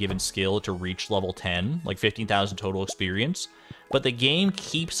in any given skill to reach level 10, like 15,000 total experience, but the game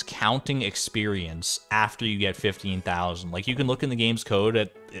keeps counting experience after you get 15,000. Like, you can look in the game's code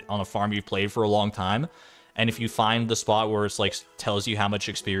on a farm you've played for a long time, and if you find the spot where it's like tells you how much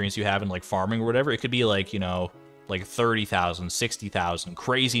experience you have in like farming or whatever, it could be like, you know, like 30,000, 60,000,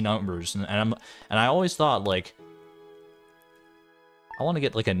 crazy numbers, and I always thought, like, I want to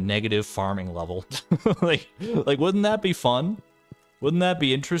get like a negative farming level. like wouldn't that be fun? Wouldn't that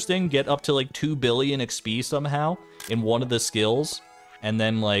be interesting? Get up to like 2 billion XP somehow in one of the skills, and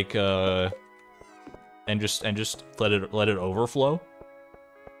then like and just let it overflow.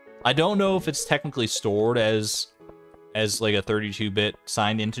 I don't know if it's technically stored as like a 32-bit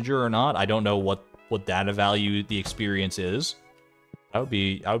signed integer or not. I don't know what data value the experience is. I would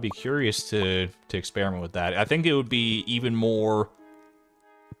be curious to experiment with that. I think it would be even more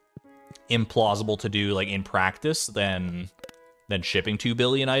implausible to do like in practice than shipping 2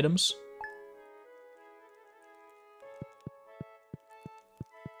 billion items.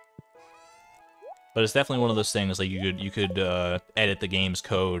 But it's definitely one of those things like you could edit the game's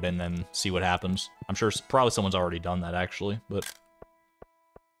code and then see what happens. I'm sure probably someone's already done that actually, but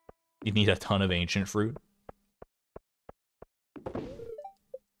you need a ton of ancient fruit.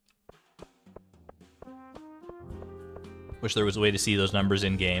 Wish there was a way to see those numbers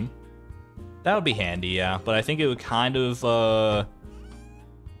in game. That would be handy, yeah. But I think it would kind of,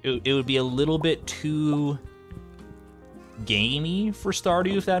 it would be a little bit too gamey for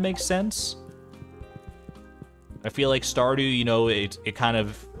Stardew, if that makes sense. I feel like Stardew, you know, it kind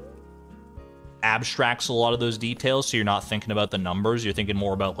of abstracts a lot of those details, so you're not thinking about the numbers. You're thinking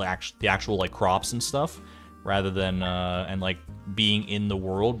more about like the actual like crops and stuff, rather than and like being in the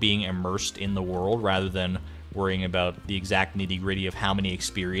world, being immersed in the world, rather than worrying about the exact nitty-gritty of how many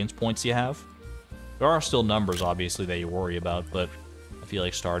experience points you have. There are still numbers, obviously, that you worry about, but I feel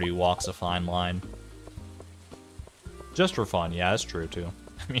like Stardew walks a fine line. Just for fun, yeah, that's true too.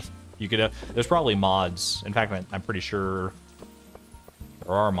 I mean, you could have, there's probably mods. In fact, I'm pretty sure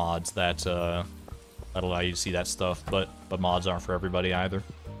there are mods that that allow you to see that stuff, but mods aren't for everybody either.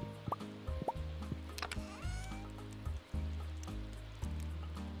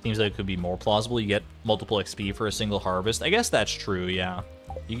 Seems like it could be more plausible. You get multiple XP for a single harvest. I guess that's true, yeah.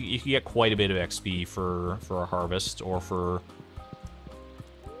 You can get quite a bit of XP for a harvest, or for...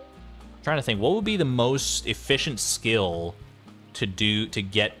 I'm trying to think, what would be the most efficient skill to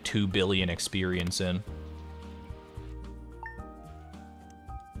get 2 billion experience in?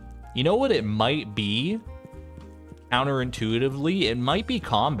 You know what it might be? Counterintuitively, it might be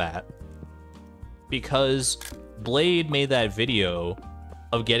combat. Because Blade made that video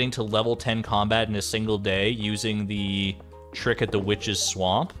of getting to level 10 combat in a single day using the trick at the witch's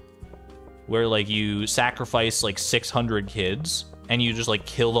swamp, where like you sacrifice like 600 kids and you just like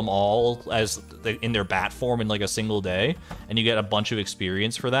kill them all as in their bat form in like a single day, and you get a bunch of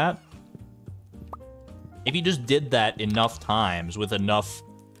experience for that. If you just did that enough times with enough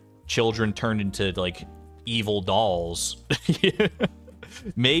children turned into like evil dolls,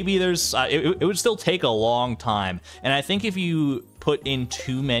 maybe there's it would still take a long time. And I think if you put in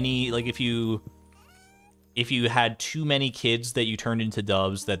too many, like if you had too many kids that you turned into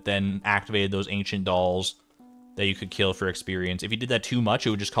doves that then activated those ancient dolls that you could kill for experience, if you did that too much,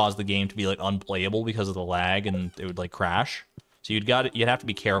 it would just cause the game to be like unplayable because of the lag, and it would like crash. So you'd have to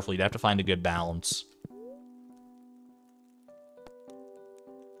be careful. You'd have to find a good balance.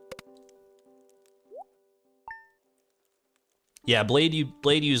 Yeah, Blade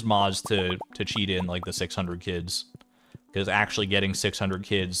used mods to cheat in like the 600 kids, because actually getting 600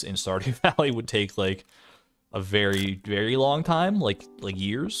 kids in Stardew Valley would take like a very, very long time, like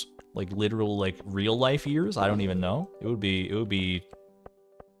years, like literal like real life years. I don't even know. It would be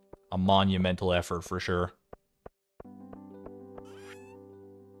a monumental effort for sure.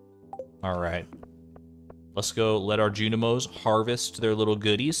 All right, let's go let our Junimos harvest their little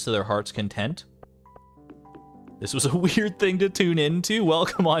goodies to their heart's content. This was a weird thing to tune into.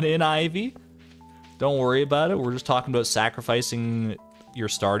 Welcome on in, Ivy. Don't worry about it. We're just talking about sacrificing your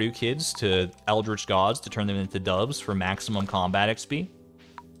Stardew kids to eldritch gods to turn them into doves for maximum combat XP,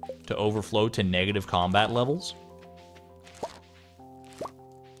 to overflow to negative combat levels.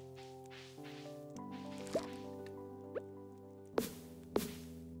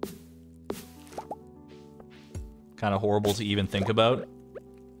 Kind of horrible to even think about.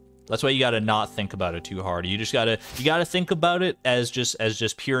 That's why you gotta not think about it too hard. You gotta think about it as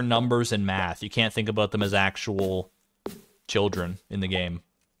just pure numbers and math. You can't think about them as actual children in the game.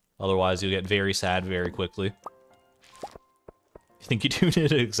 Otherwise, you'll get very sad very quickly. You think you tuned in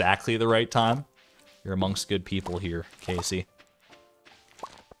at exactly the right time? You're amongst good people here, Casey.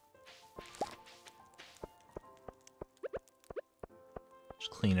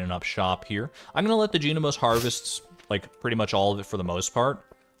 Just cleaning up shop here. I'm gonna let the Junimos harvest like pretty much all of it for the most part.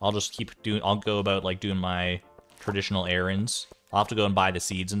 I'll just keep doing, I'll go about like doing my traditional errands. I'll have to go and buy the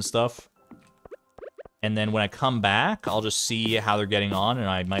seeds and stuff. And then when I come back, I'll just see how they're getting on, and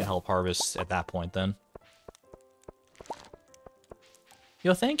I might help harvest at that point then.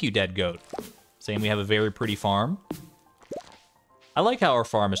 Yo, thank you, Dead Goat. Saying we have a very pretty farm. I like how our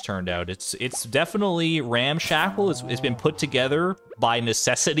farm has turned out. It's definitely ramshackle. It's been put together by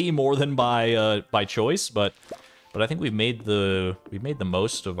necessity more than by choice, but I think we've made the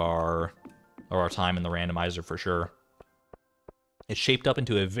most of our time in the randomizer for sure. It's shaped up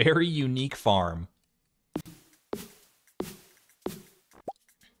into a very unique farm.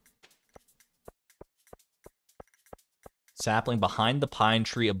 Sapling behind the pine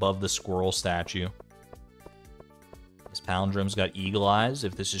tree above the squirrel statue. This palindrome's got eagle eyes,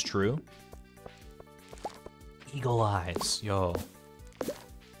 if this is true. Eagle eyes, yo.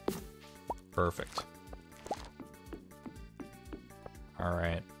 Perfect.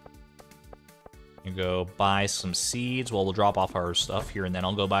 Alright. You go buy some seeds. Well, we'll drop off our stuff here, and then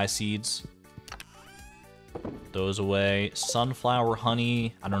I'll go buy seeds. Put those away. Sunflower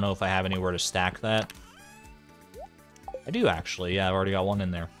honey. I don't know if I have anywhere to stack that. I do, actually. Yeah, I've already got one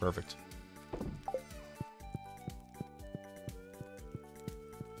in there. Perfect.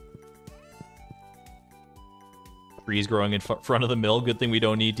 Trees growing in front of the mill. Good thing we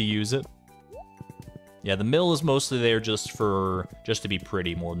don't need to use it. Yeah, the mill is mostly there just to be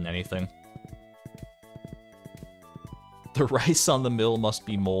pretty more than anything. The rice on the mill must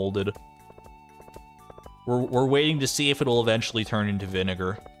be molded. We're waiting to see if it'll eventually turn into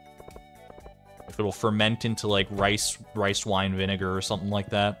vinegar. If it'll ferment into, like, rice wine vinegar or something like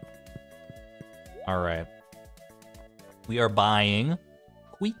that. Alright. We are buying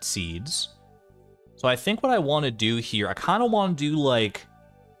wheat seeds. So I think what I want to do here, I kind of want to do, like...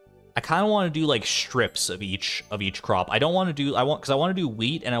 strips of each crop. I don't want to do... because I want to do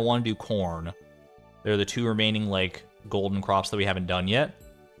wheat and I want to do corn. They're the two remaining, like, golden crops that we haven't done yet.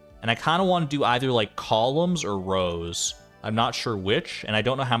 And I kind of want to do either, like, columns or rows. I'm not sure which, and I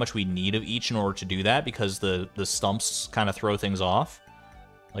don't know how much we need of each in order to do that, because the stumps kind of throw things off.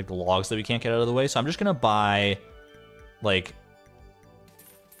 Like, the logs that we can't get out of the way. So I'm just going to buy, like...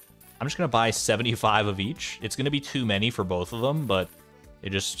 I'm just going to buy 75 of each. It's going to be too many for both of them, but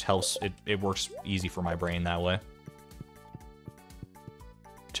it just helps. It works easy for my brain that way.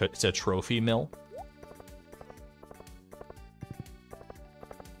 It's a trophy mill.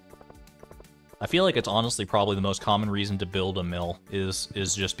 I feel like it's honestly probably the most common reason to build a mill is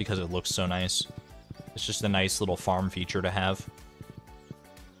just because it looks so nice. It's just a nice little farm feature to have.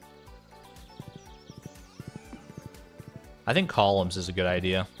 I think columns is a good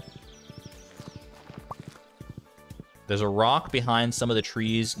idea. There's a rock behind some of the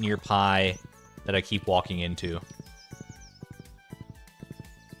trees near Pi that I keep walking into.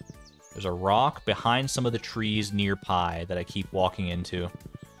 There's a rock behind some of the trees near Pi that I keep walking into.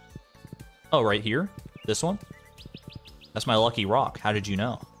 Oh, right here? This one? That's my lucky rock. How did you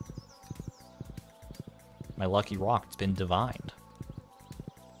know? My lucky rock. It's been divined.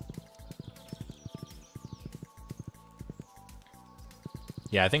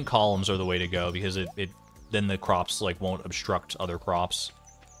 Yeah, I think columns are the way to go, because then the crops, like, won't obstruct other crops.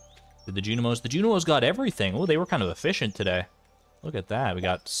 Did the Junimos? The Junimos got everything. Oh, they were kind of efficient today. Look at that. We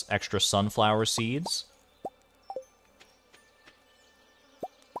got extra sunflower seeds.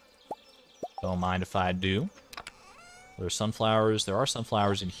 Don't mind if I do. There's sunflowers. There are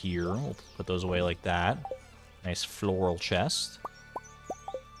sunflowers in here. We'll put those away like that. Nice floral chest.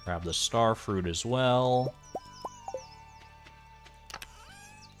 Grab the star fruit as well.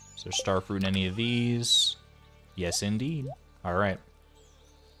 Is there star fruit in any of these? Yes, indeed. All right.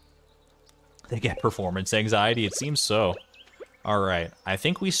 They get performance anxiety. It seems so. All right. I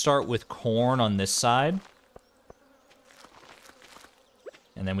think we start with corn on this side.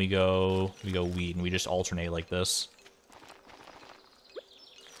 And then we go wheat, and we just alternate like this.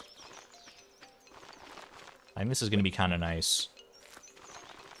 I think this is going to be kind of nice.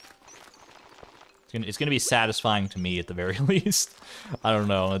 It's going to be satisfying to me at the very least. I don't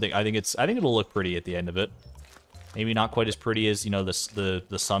know. I think it'll look pretty at the end of it. Maybe not quite as pretty as, you know, the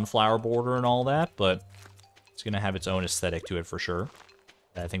sunflower border and all that, but it's going to have its own aesthetic to it for sure.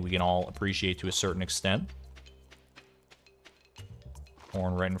 That I think we can all appreciate to a certain extent.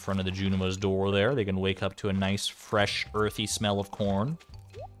 Corn right in front of the Junimo's door there. They can wake up to a nice, fresh, earthy smell of corn.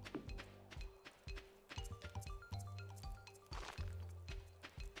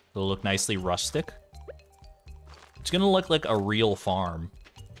 It'll look nicely rustic. It's gonna look like a real farm,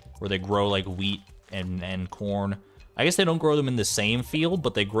 where they grow, like, wheat and corn. I guess they don't grow them in the same field,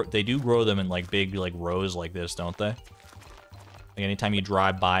 but they do grow them in, like, big, like, rows like this, don't they? Like, anytime you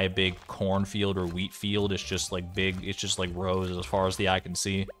drive by a big cornfield or wheat field, it's just, like, big, it's just, like, rows as far as the eye can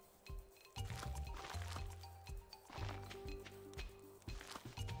see.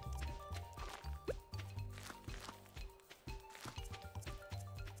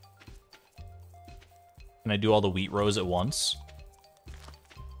 Can I do all the wheat rows at once?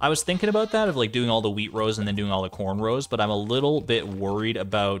 I was thinking about that, of, like, doing all the wheat rows and then doing all the corn rows, but I'm a little bit worried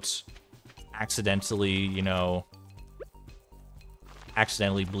about accidentally, you know...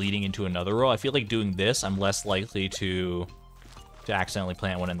 accidentally bleeding into another row. I feel like doing this, I'm less likely to accidentally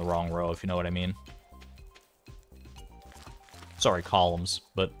plant one in the wrong row, if you know what I mean. Sorry, columns,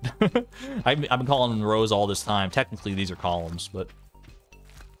 but I've been calling them rows all this time. Technically, these are columns, but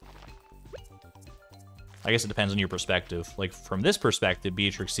I guess it depends on your perspective. Like, from this perspective,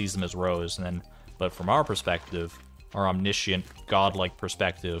 Beatrix sees them as rows, and then, but from our perspective, our omniscient, godlike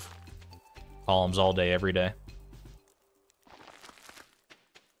perspective, columns all day, every day.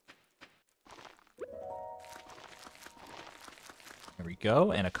 There we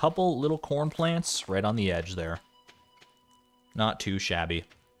go, and a couple little corn plants right on the edge there. Not too shabby.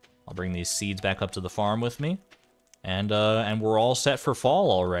 I'll bring these seeds back up to the farm with me, and we're all set for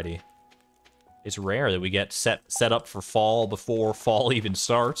fall already. It's rare that we get set up for fall before fall even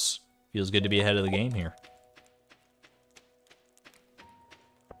starts. Feels good to be ahead of the game here.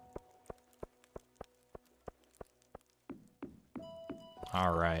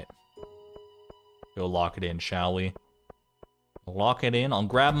 All right. Go lock it in, shall we? Lock it in. I'll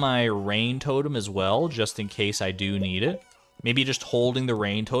grab my rain totem as well, just in case I do need it. Maybe just holding the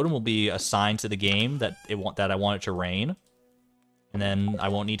rain totem will be a sign to the game that I want it to rain. And then I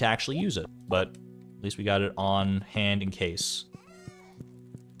won't need to actually use it. But at least we got it on hand in case.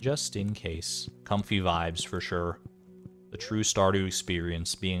 Just in case. Comfy vibes for sure. The true Stardew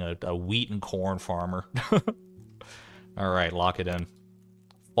experience, being a wheat and corn farmer. Alright, lock it in.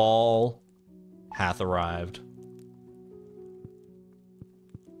 Fall hath arrived.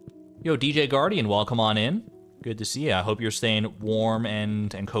 Yo, DJ Guardian, welcome on in. Good to see you. I hope you're staying warm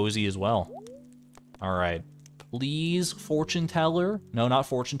and cozy as well. Alright. Please, fortune teller. No, not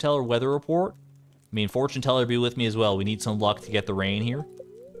fortune teller, weather report. I mean, fortune teller, be with me as well. We need some luck to get the rain here.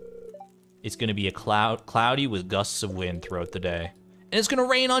 It's going to be a cloudy with gusts of wind throughout the day. And it's going to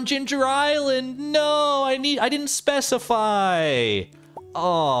rain on Ginger Island. No, I didn't specify.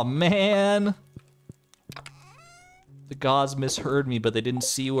 Oh, man. The gods misheard me, but they didn't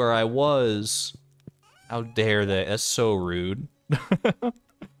see where I was. How dare they? That's so rude. That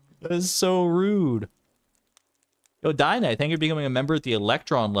is so rude. Yo, Dynite, thank you for becoming a member at the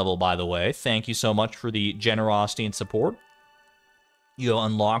Electron level, by the way. Thank you so much for the generosity and support. You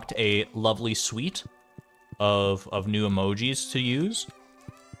unlocked a lovely suite of new emojis to use.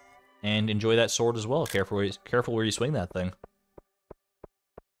 And enjoy that sword as well. Careful where you swing that thing.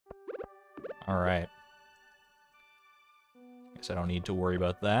 Alright. Guess I don't need to worry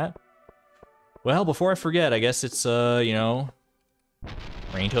about that. Well, before I forget, I guess it's, you know,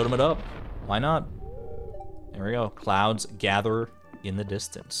 rain totem it up. Why not? There we go. Clouds gather in the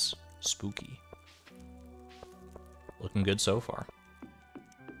distance. Spooky. Looking good so far.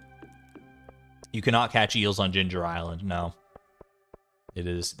 You cannot catch eels on Ginger Island, no. It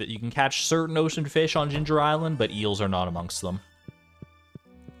is that you can catch certain ocean fish on Ginger Island, but eels are not amongst them.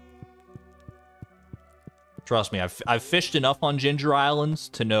 Trust me, I've fished enough on Ginger Island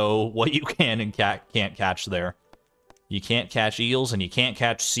to know what you can and can't catch there. You can't catch eels, and you can't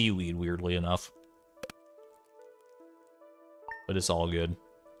catch seaweed, weirdly enough. But it's all good.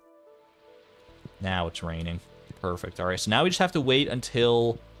 Now it's raining. Perfect. Alright, so now we just have to wait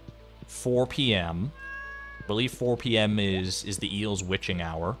until 4 p.m. I believe 4 p.m. is the eel's witching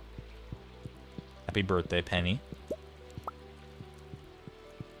hour. Happy birthday, Penny.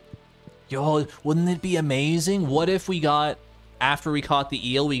 Yo, wouldn't it be amazing? What if we got, after we caught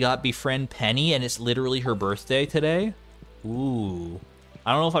the eel, we got befriend Penny, and it's literally her birthday today? Ooh.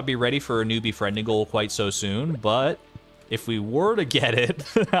 I don't know if I'd be ready for a new befriending goal quite so soon, but if we were to get it,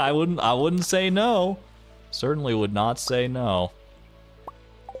 I wouldn't say no. Certainly would not say no.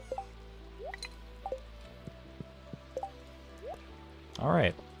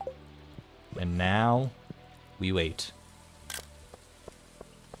 Alright. And now, we wait.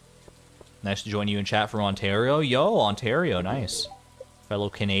 Nice to join you in chat from Ontario. Yo, Ontario, nice. Fellow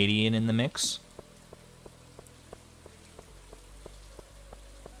Canadian in the mix.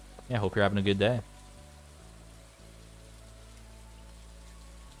 Yeah, hope you're having a good day.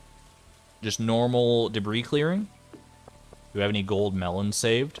 Just normal debris clearing? Do we have any gold melons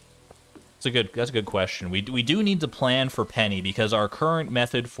saved? That's a good question. We do need to plan for Penny, because our current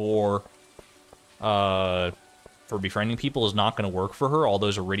method for befriending people is not going to work for her. All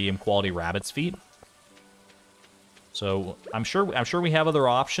those iridium quality rabbit's feet. So I'm sure we have other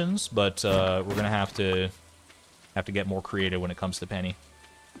options, but we're gonna have to get more creative when it comes to Penny.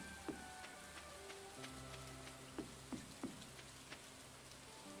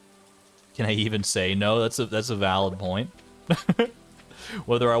 Can I even say no? That's a valid point.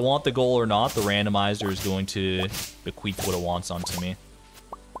 Whether I want the goal or not, the randomizer is going to bequeath what it wants onto me.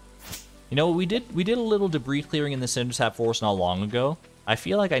 You know, we did a little debris clearing in the Cindersap Forest not long ago. I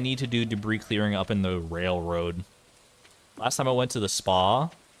feel like I need to do debris clearing up in the railroad. Last time I went to the spa,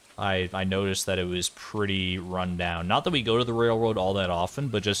 I noticed that it was pretty run down. Not that we go to the railroad all that often,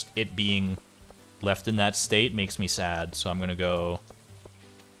 but just it being left in that state makes me sad. So I'm going to go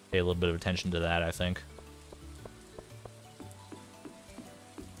pay a little bit of attention to that, I think.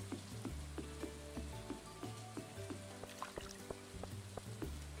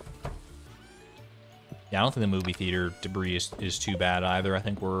 Yeah, I don't think the movie theater debris is too bad either. I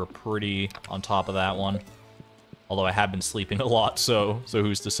think we're pretty on top of that one. Although I have been sleeping a lot, so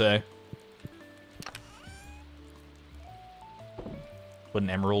who's to say? Put an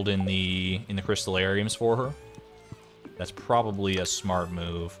emerald in the crystallariums for her. That's probably a smart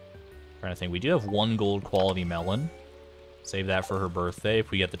move. I'm trying to think. We do have one gold quality melon. Save that for her birthday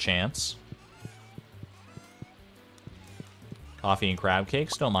if we get the chance. Coffee and crab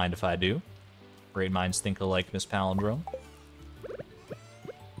cakes. Don't mind if I do. Great minds think alike, Miss Palindrome.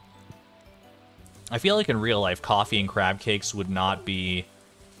 I feel like in real life, coffee and crab cakes would not be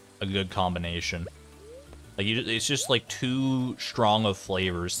a good combination. Like, it's just like too strong of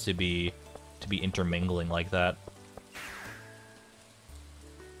flavors to be intermingling like that.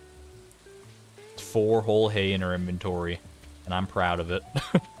 4 whole hay in her inventory, and I'm proud of it.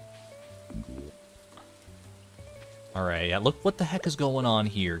 All right, yeah. Look, what the heck is going on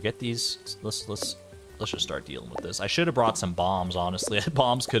here? Get these. Let's just start dealing with this. I should have brought some bombs. Honestly,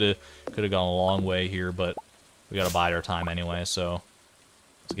 bombs could have gone a long way here, but we gotta bide our time anyway. So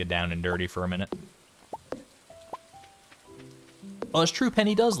let's get down and dirty for a minute. Oh, it's true.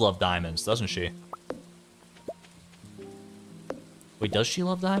 Penny does love diamonds, doesn't she? Wait, does she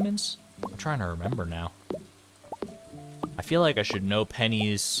love diamonds? I'm trying to remember now. I feel like I should know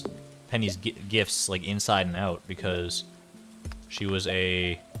Penny's gifts like inside and out, because she was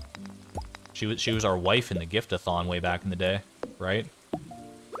our wife in the gift-a-thon way back in the day, right?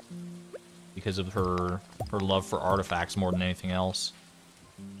 Because of her love for artifacts more than anything else.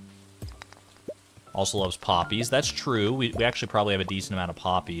 Also loves poppies. That's true. We actually probably have a decent amount of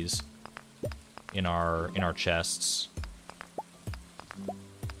poppies in our chests.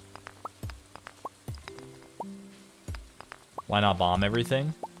 Why not bomb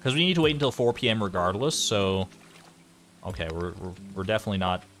everything? Because we need to wait until 4 p.m. regardless, so... Okay, we're definitely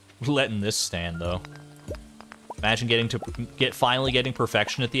not letting this stand, though. Imagine finally getting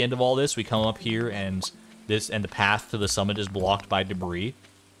perfection at the end of all this. We come up here and the path to the summit is blocked by debris.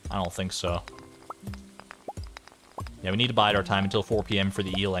 I don't think so. Yeah, we need to bide our time until 4 p.m. for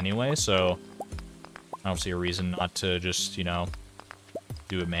the eel anyway, so... I don't see a reason not to just, you know,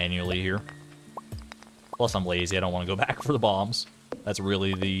 do it manually here. Plus, I'm lazy. I don't want to go back for the bombs. That's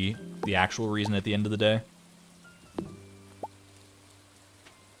really the actual reason at the end of the day.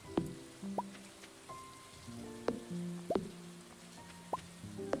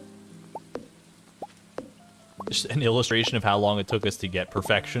 Just an illustration of how long it took us to get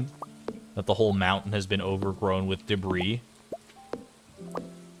perfection. That the whole mountain has been overgrown with debris.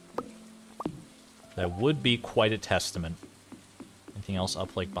 That would be quite a testament. Anything else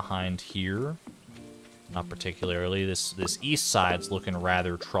up, like, behind here? Not particularly. This east side's looking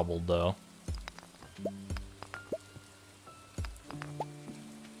rather troubled, though.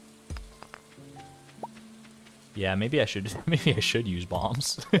 Yeah, maybe I should use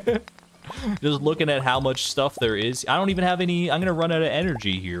bombs. Just looking at how much stuff there is. I don't even have any... I'm gonna run out of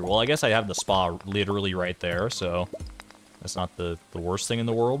energy here. Well, I guess I have the spa literally right there, so... That's not the worst thing in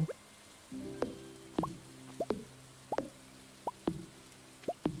the world.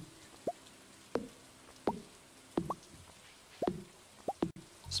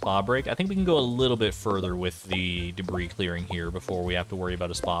 Spa break. I think we can go a little bit further with the debris clearing here before we have to worry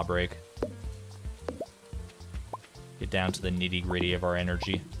about a spa break. Get down to the nitty-gritty of our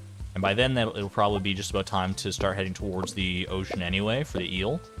energy. And by then, it'll probably be just about time to start heading towards the ocean anyway for the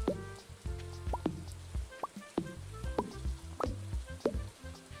eel.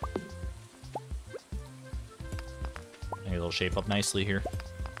 Maybe it'll shape up nicely here.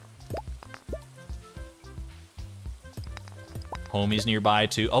 Homie's nearby,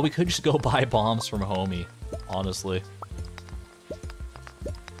 too. Oh, we could just go buy bombs from Homie, honestly.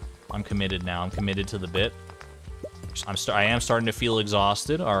 I'm committed now. I'm committed to the bit. I am starting to feel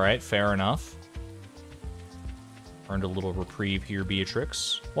exhausted. All right, fair enough. Earned a little reprieve here,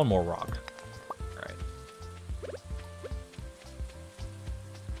 Beatrix. One more rock. All right.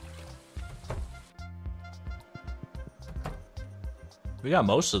 We got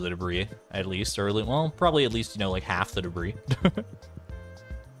most of the debris, at least. Or, well, probably at least, you know, like half the debris.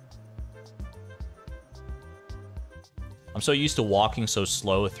 I'm so used to walking so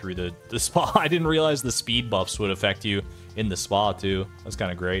slow through the spa. I didn't realize the speed buffs would affect you in the spa, too. That's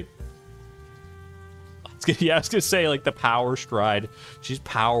kind of great. Yeah, I was gonna say, like, the power stride. She's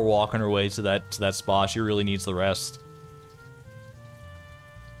power walking her way to that spa. She really needs the rest.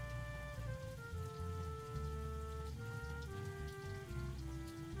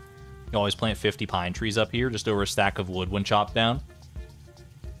 You always plant 50 pine trees up here, just over a stack of wood when chopped down.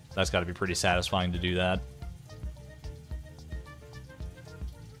 That's got to be pretty satisfying to do that.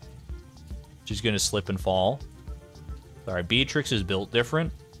 She's gonna slip and fall. Alright, Beatrix is built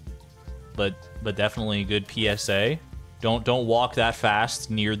different, but definitely a good PSA. Don't walk that fast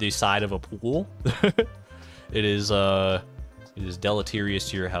near the side of a pool. It is deleterious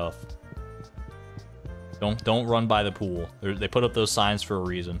to your health. Don't run by the pool. They put up those signs for a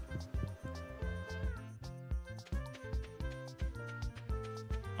reason.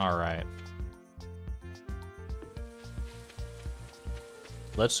 All right.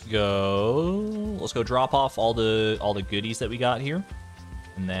 Let's go drop off all the goodies that we got here.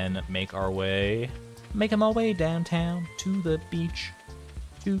 And then making my way downtown to the beach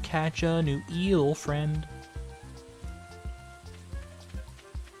to catch a new eel friend.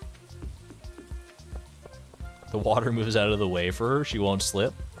 The water moves out of the way for her. She won't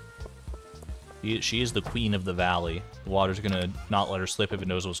slip. She is the queen of the valley. The water's gonna not let her slip if it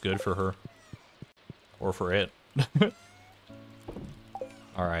knows what's good for her. Or for it.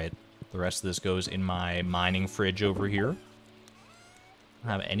 Alright. The rest of this goes in my mining fridge over here. I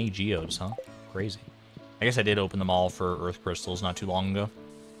don't have any geodes, huh? Crazy. I guess I did open them all for earth crystals not too long ago.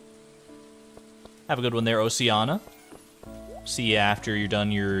 Have a good one there, Oceana. See you after you're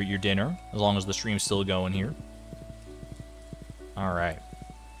done your dinner, as long as the stream's still going here. Alright.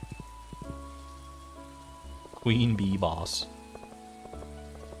 Queen Bee Boss.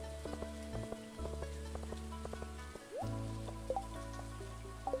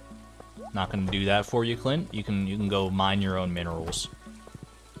 Not gonna do that for you, Clint. You can go mine your own minerals.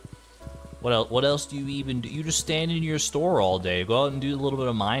 What else do you even do? You just stand in your store all day. Go out and do a little bit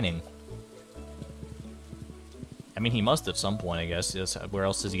of mining. I mean, he must at some point, I guess. Yes, where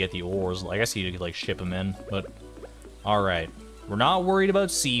else does he get the ores? I guess he could, like, ship them in, but... Alright. We're not worried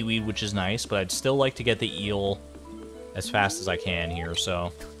about seaweed, which is nice, but I'd still like to get the eel as fast as I can here,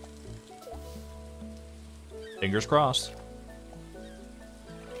 so... Fingers crossed.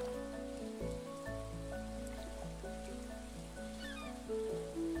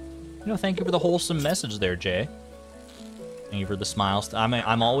 You know, thank you for the wholesome message there, Jay. Thank you for the smiles.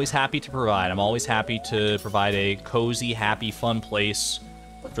 I'm always happy to provide. I'm always happy to provide a cozy, happy, fun place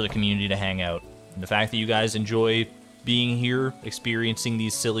for the community to hang out. And the fact that you guys enjoy being here, experiencing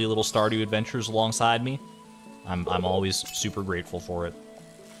these silly little Stardew adventures alongside me, I'm always super grateful for it.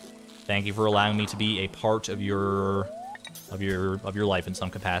 Thank you for allowing me to be a part of your life in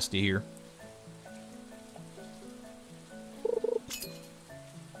some capacity here.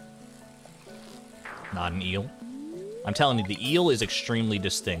 Not an eel. I'm telling you, the eel is extremely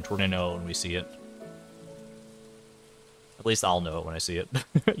distinct. We're gonna know when we see it. At least I'll know it when I see it.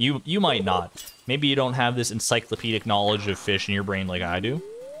 You might not. Maybe you don't have this encyclopedic knowledge of fish in your brain like I do.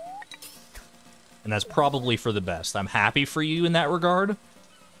 And that's probably for the best. I'm happy for you in that regard.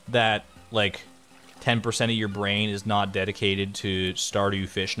 That, like, 10% of your brain is not dedicated to Stardew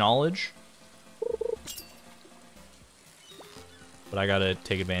fish knowledge. But I gotta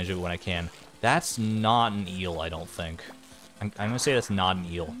take advantage of it when I can. That's not an eel, I don't think. I'm gonna say that's not an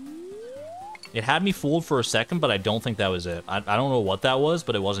eel. It had me fooled for a second, but I don't think that was it. I don't know what that was,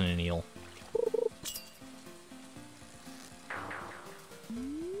 but it wasn't an eel.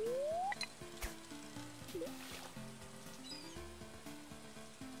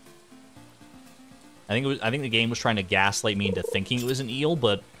 I think the game was trying to gaslight me into thinking it was an eel,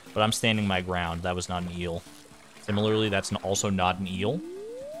 but I'm standing my ground. That was not an eel. Similarly, that's also not an eel.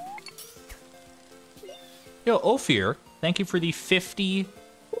 Yo, Ophir, thank you for the 50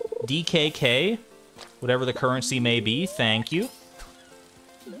 DKK, whatever the currency may be. Thank you.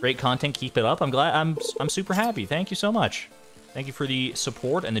 Great content, keep it up. I'm glad. I'm super happy. Thank you so much. Thank you for the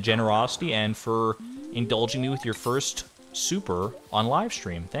support and the generosity, and for indulging me with your first super on live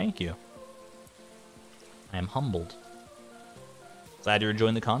stream. Thank you. I am humbled. Glad you're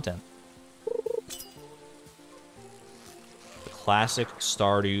enjoying the content. The classic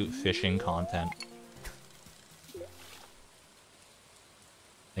Stardew fishing content.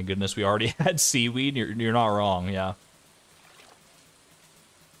 Thank goodness we already had seaweed. You're not wrong, yeah.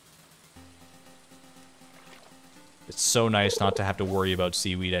 It's so nice not to have to worry about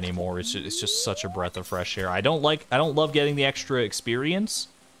seaweed anymore. It's just such a breath of fresh air. I don't love getting the extra experience.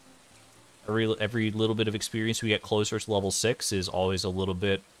 Every little bit of experience we get closer to level 6 is always a little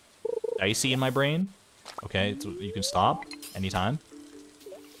bit dicey in my brain. Okay, you can stop anytime.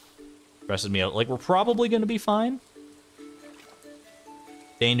 Stresses me out. Like, we're probably gonna be fine.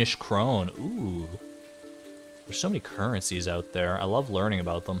 Danish krone. Ooh. There's so many currencies out there. I love learning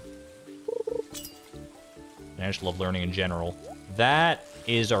about them. I just love learning in general. That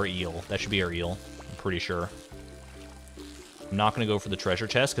is our eel. That should be our eel. I'm pretty sure. I'm not going to go for the treasure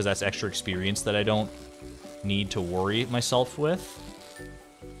chest, because that's extra experience that I don't need to worry myself with.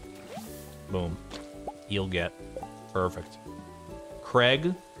 Boom. Eel get. Perfect.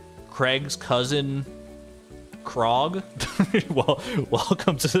 Craig's cousin... Krog? Well,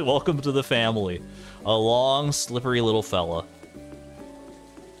 welcome to the family. A long, slippery little fella.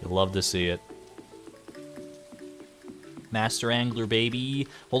 You'll love to see it. Master Angler, baby.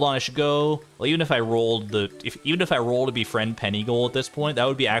 Hold on, I should go. Well, even if I rolled to befriend Pennygold at this point, that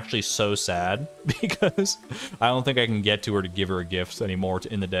would be actually so sad, because I don't think I can get to her to give her a gift anymore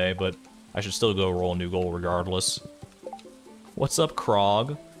in the day, but I should still go roll a new goal regardless. What's up,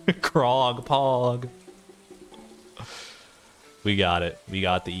 Krog? Krog, Pog. We got it. We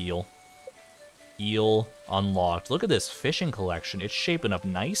got the eel. Eel unlocked. Look at this fishing collection. It's shaping up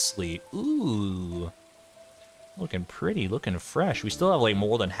nicely. Ooh. Looking pretty, looking fresh. We still have like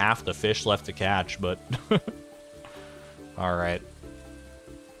more than half the fish left to catch, but... Alright.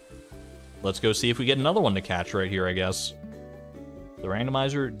 Let's go see if we get another one to catch right here, I guess. The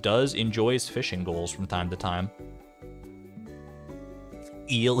randomizer does enjoy his fishing goals from time to time.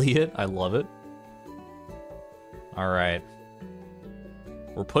 Elliot, I love it. Alright.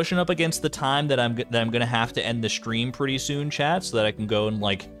 We're pushing up against the time that I'm gonna have to end the stream pretty soon, chat, so that I can go and,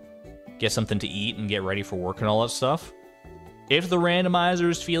 like, get something to eat and get ready for work and all that stuff. If the randomizer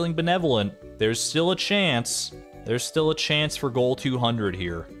is feeling benevolent, there's still a chance. There's still a chance for goal 200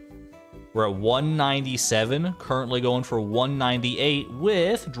 here. We're at 197, currently going for 198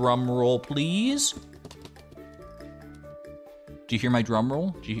 with, drum roll please. Do you hear my drum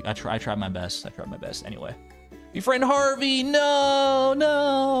roll? I tried my best. I tried my best. Anyway. Befriend Harvey! No,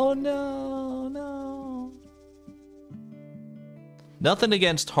 no, no, no. Nothing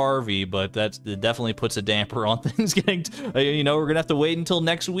against Harvey, but that definitely puts a damper on things getting... you know, we're gonna have to wait until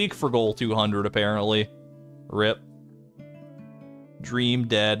next week for goal 200, apparently. RIP. Dream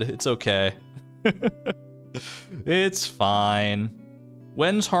dead. It's okay. It's fine.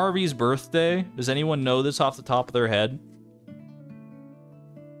 When's Harvey's birthday? Does anyone know this off the top of their head?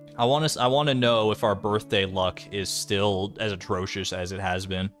 I want to know if our birthday luck is still as atrocious as it has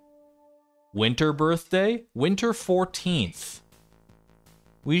been. Winter birthday? Winter 14th.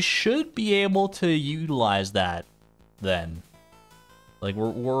 We should be able to utilize that then. Like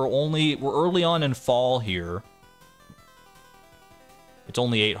we're early on in fall here. It's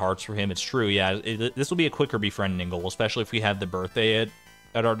only 8 hearts for him. It's true. Yeah, this will be a quicker befriending goal, especially if we have the birthday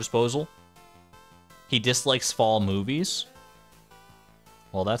at our disposal. He dislikes fall movies.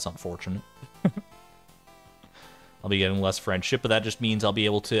 Well, that's unfortunate. I'll be getting less friendship, but that just means I'll be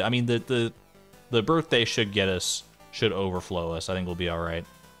able to... I mean, the birthday should get us... should overflow us. I think we'll be alright.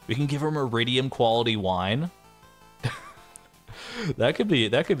 We can give him iridium quality wine. that could be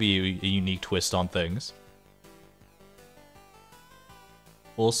a unique twist on things.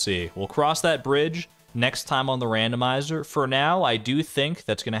 We'll see. We'll cross that bridge next time on the randomizer. For now, I do think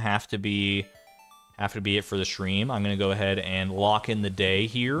that's going to have to be it for the stream. I'm going to go ahead and lock in the day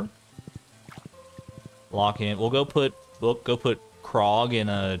here. Lock in. We'll go put Krog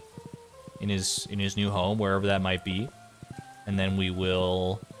in his new home, wherever that might be. And then we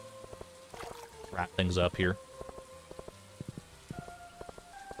will wrap things up here.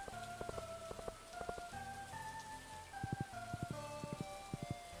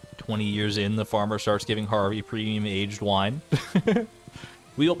 $20 in, the farmer starts giving Harvey premium aged wine.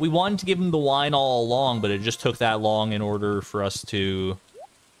 We wanted to give him the wine all along, but it just took that long in order for us to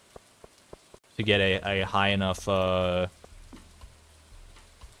get a high enough, or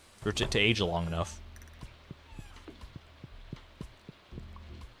to age long enough.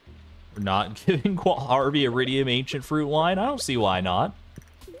 We're not giving Harvey iridium ancient fruit wine? I don't see why not.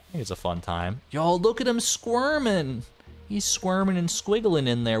 I think it's a fun time. Y'all, look at him squirming! He's squirming and squiggling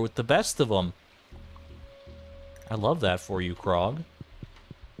in there with the best of them. I love that for you, Krog.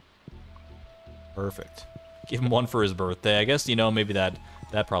 Perfect. Give him one for his birthday. I guess, you know, maybe that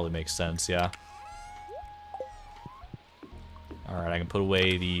probably makes sense, yeah. Alright, I can put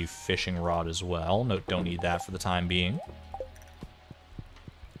away the fishing rod as well. No, don't need that for the time being.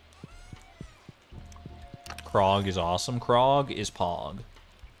 Krog is awesome. Krog is Pog.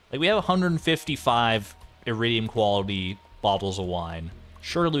 Like, we have 155 iridium quality bottles of wine.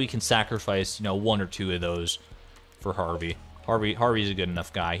 Surely we can sacrifice, you know, 1 or 2 of those for Harvey. Harvey's a good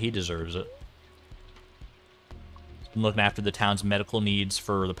enough guy. He deserves it. He's been looking after the town's medical needs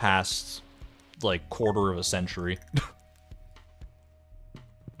for the past, like, quarter of a century.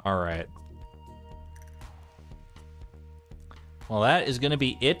 Alright. Well, that is going to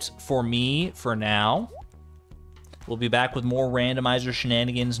be it for me for now. We'll be back with more randomizer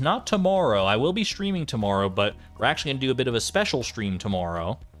shenanigans, not tomorrow. I will be streaming tomorrow, but we're actually going to do a bit of a special stream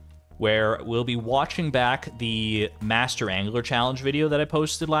tomorrow, where we'll be watching back the Master Angler Challenge video that I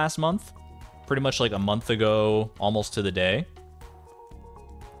posted last month. Pretty much like a month ago, almost to the day.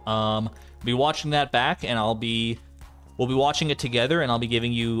 Be watching that back, and we'll be watching it together, and I'll be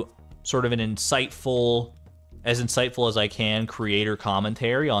giving you sort of an insightful as I can, creator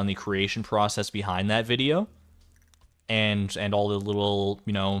commentary on the creation process behind that video. And all the little,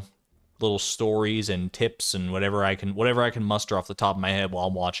 you know, little stories and tips and whatever I can muster off the top of my head while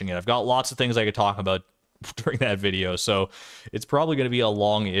I'm watching it. I've got lots of things I could talk about during that video, so it's probably going to be a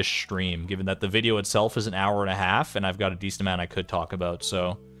long-ish stream, given that the video itself is an hour and a half, and I've got a decent amount I could talk about,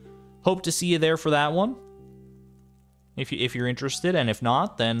 so hope to see you there for that one, if you're interested, and if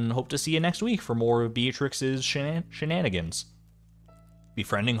not, then hope to see you next week for more of Beatrix's shenanigans.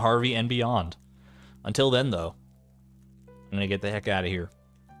 Befriending Harvey and beyond. Until then, though, I'm going to get the heck out of here.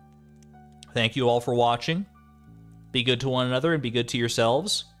 Thank you all for watching. Be good to one another and be good to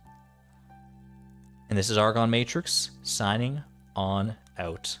yourselves. And this is Argon Matrix, signing on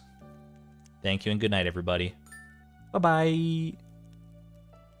out. Thank you and good night, everybody. Bye-bye.